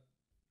have it.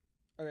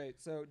 Okay,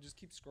 so just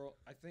keep scroll.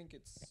 I think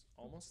it's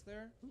almost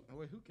there. Oh,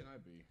 wait, who can I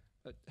be?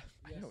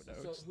 I don't know.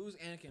 So Just- who's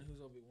Anakin?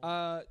 Who's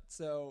Obi-Wan?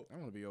 So I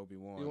want to be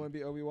Obi-Wan. you want to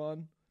be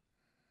Obi-Wan?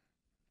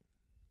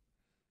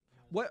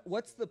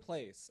 What's the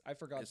place? I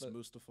forgot It's the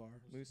Mustafar.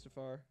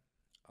 Mustafar.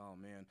 Oh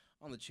man,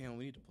 on the channel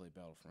we need to play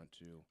Battlefront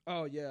 2.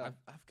 Oh yeah.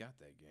 I've got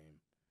that game.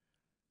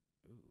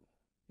 Ooh.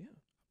 Yeah.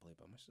 I play it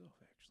by myself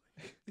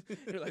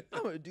actually. You're like,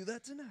 I'm gonna do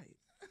that tonight.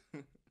 Oh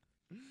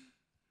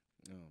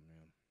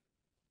man.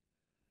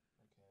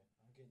 Okay,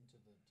 I'm getting to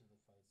the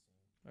fight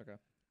scene. Okay.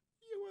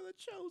 You were the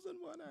chosen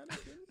one,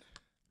 Anakin.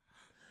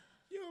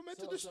 You were meant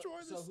to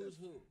destroy So this. who's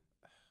who?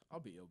 I'll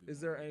be Obi-Wan.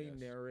 Is there I any guess.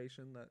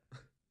 narration that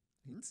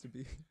needs to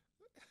be?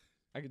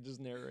 I could just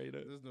narrate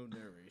it. There's no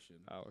narration.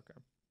 Oh, okay.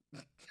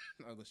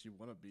 Unless you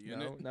want to be in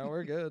No, it. no,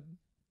 we're good.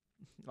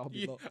 I'll be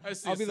Yeah, I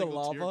see I'll a be the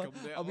single tear lava.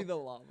 come down. I'll be the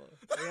lava.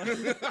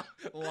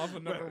 Lava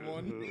number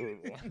 1.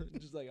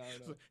 Just like I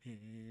don't know.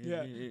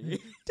 Yeah.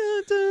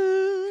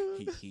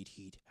 Heat.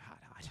 Heat.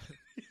 Hot.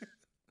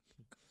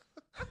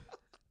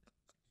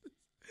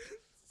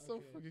 So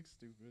Okay. fucking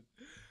stupid.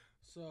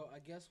 So I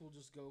guess we'll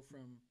just go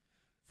from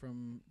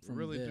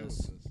Really doing this.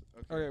 this.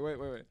 Okay,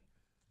 wait.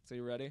 So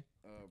you ready?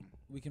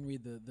 We can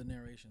read the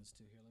narrations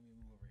too. Here, let me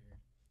move over here.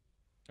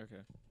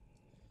 Okay.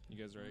 You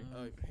guys ready?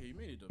 Hey, you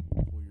may need to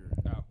pull your.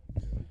 Oh.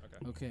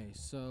 Okay. Okay,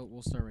 so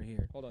we'll start right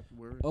here. Hold on.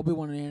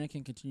 Obi-Wan and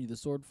Anakin continue the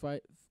sword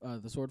fight.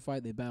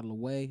 They battle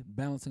away,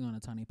 balancing on a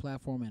tiny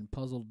platform and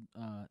puzzle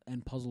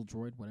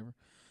droid, whatever.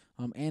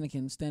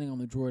 Anakin, standing on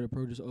the droid,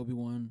 approaches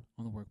Obi-Wan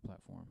on the work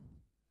platform.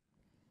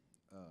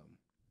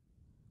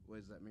 What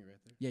is that me right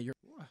there? Yeah, you're.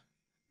 What?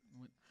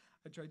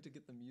 I tried to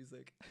get the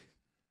music.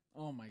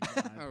 Oh my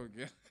god. Oh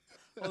god.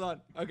 Hold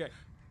on. Okay.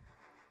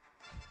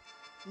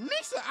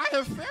 Misa, I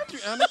have found you,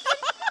 Anakin.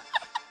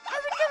 I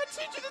would never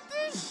teach you to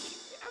think.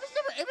 I was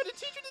never able to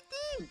teach you to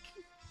think.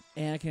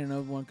 Anakin and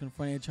Obi-Wan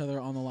confront each other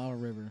on the lava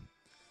river.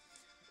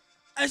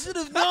 I should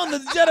have known that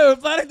the Jedi were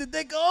planning to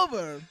take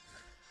over.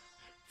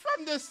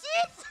 From the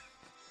Sith,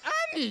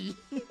 Annie.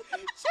 Something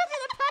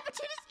that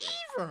Palpatine is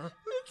evil.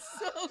 It's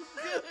so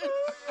good.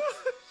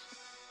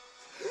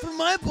 From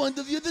my point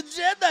of view, the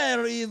Jedi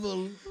are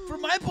evil.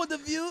 From my point of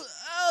view,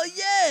 oh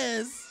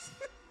yes.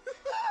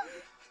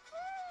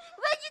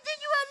 Right, you think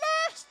you are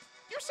lost?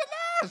 You're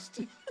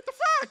Celeste. What the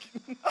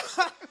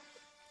fuck?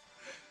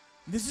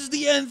 This is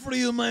the end for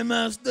you, my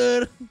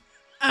master.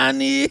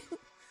 Annie,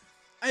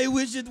 I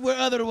wish it were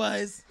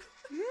otherwise.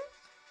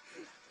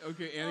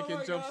 Okay, Oh Anakin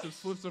my jumps gosh. and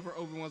flips over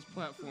Obi-Wan's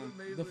platform.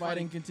 The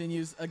fighting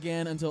continues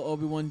again until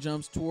Obi-Wan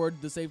jumps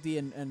toward the safety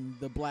and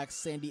the black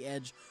sandy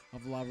edge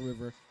of the lava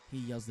river. He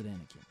yells at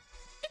Anakin.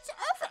 It's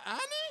over, Annie.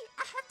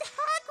 I have the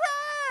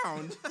high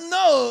ground.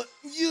 No,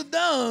 you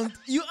don't.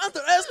 You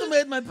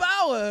underestimate my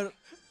power.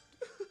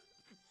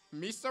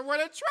 Misa would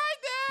have tried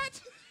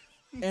that.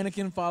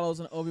 Anakin follows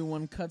and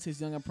Obi-Wan cuts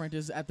his young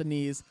apprentice at the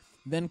knees,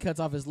 then cuts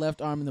off his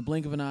left arm in the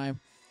blink of an eye.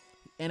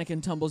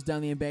 Anakin tumbles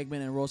down the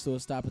embankment and rolls to a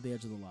stop at the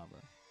edge of the lava.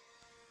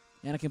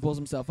 Anakin pulls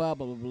himself up,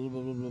 blah, blah, blah,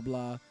 blah, blah, blah,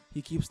 blah.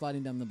 He keeps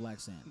sliding down the black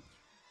sand.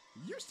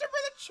 You said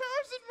we're the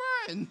chosen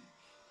one.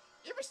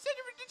 You ever said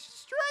you were to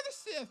destroy the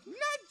Sith,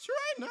 not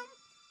join them.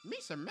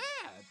 Misa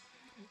mad.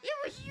 It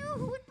was you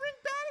who would bring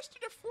balance to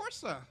the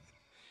Forza.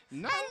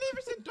 Not leave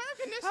us in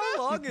darkness.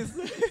 How long is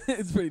this?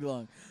 It's pretty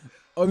long.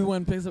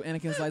 Obi-Wan picks up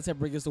Anakin's lightsaber,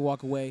 begins to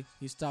walk away.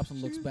 He stops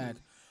and looks back.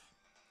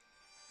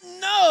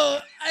 No,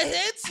 I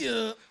hate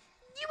you.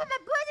 You were my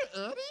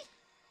brother,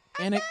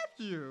 Eddie. Love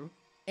You.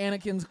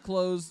 Anakin's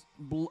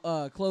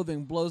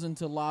clothing blows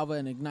into lava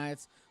and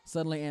ignites.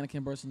 Suddenly,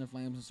 Anakin bursts into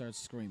flames and starts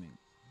screaming.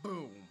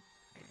 Boom.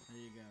 There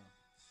you go.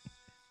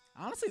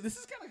 Honestly, this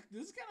is kind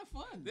of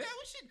fun. Yeah,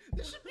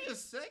 this should be a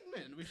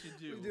segment we should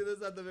do. We do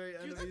this at the very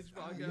end of each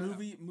podcast.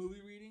 Movie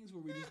readings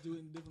where we just do it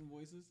in different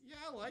voices. Yeah,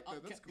 I like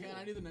that. That's cool. Can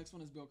I do the next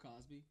one as Bill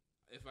Cosby?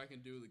 If I can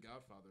do The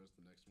Godfather as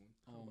the next one.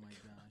 Oh my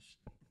gosh.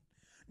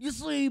 You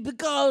see,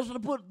 because I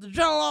put the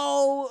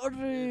jello. You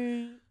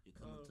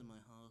come into my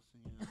house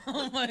and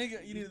Oh my god,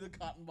 you need the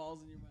cotton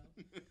balls in your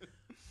mouth.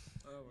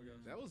 Oh my god.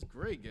 That was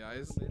great,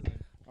 guys. Amazing.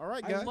 All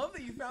right, I guys. love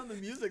that you found the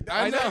music.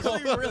 I That was know.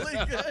 actually really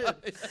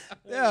good.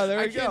 Yeah, there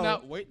I we go.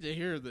 cannot wait to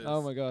hear this.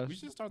 Oh my gosh. We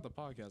should start the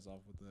podcast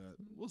off with that.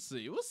 We'll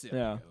see. We'll see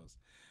Yeah. how it goes.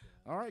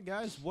 All right,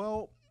 guys.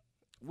 Well,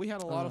 we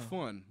had a lot of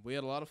fun.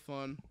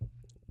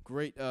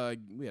 Great.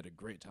 We had a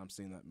great time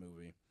seeing that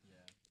movie.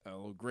 Yeah. A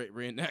little great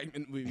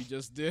reenactment we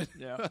just did.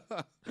 Yeah.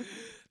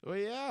 Well,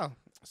 yeah.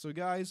 So,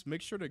 guys,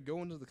 make sure to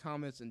go into the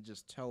comments and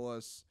just tell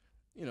us,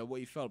 what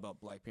you felt about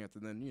Black Panther.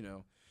 Then,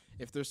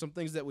 if there's some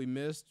things that we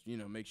missed,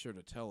 make sure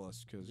to tell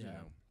us because, we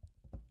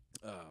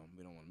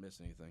don't want to miss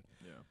anything.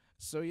 Yeah.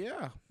 So,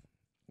 yeah.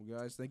 Well,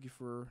 guys, thank you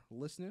for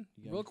listening.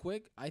 Real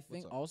quick, I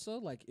think up? also,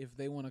 like, if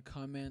they want to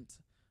comment,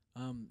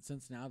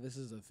 since now this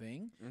is a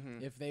thing,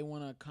 if they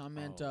want to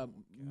comment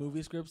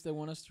movie scripts they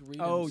want us to read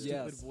in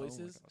stupid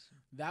voices,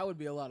 that would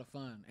be a lot of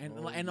fun.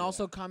 And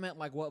also comment,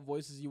 like, what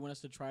voices you want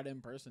us to try to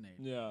impersonate.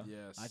 Yeah.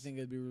 Yes. I think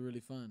it'd be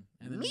really fun.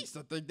 And then Me,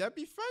 I think that'd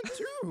be fun,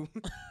 too.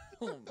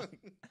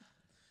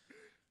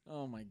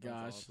 oh my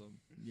gosh. Awesome.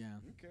 Yeah.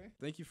 Okay.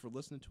 Thank you for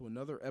listening to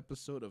another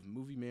episode of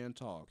Movie Man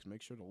Talks.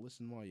 Make sure to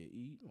listen while you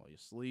eat, while you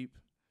sleep,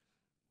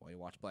 while you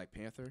watch Black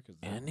Panther.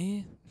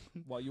 Annie?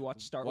 While you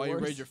watch Star While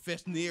Wars. you raise your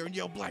fist in the air and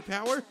yell Black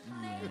Power.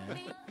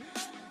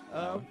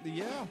 Yeah.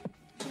 Yeah.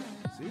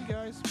 See you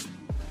guys.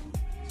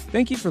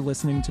 Thank you for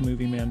listening to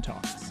Movie Man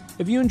Talks.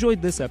 If you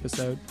enjoyed this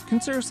episode,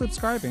 consider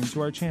subscribing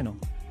to our channel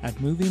at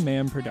Movie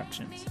Man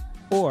Productions,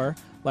 or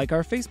like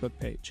our Facebook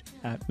page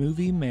at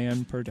Movie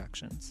Man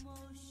Productions.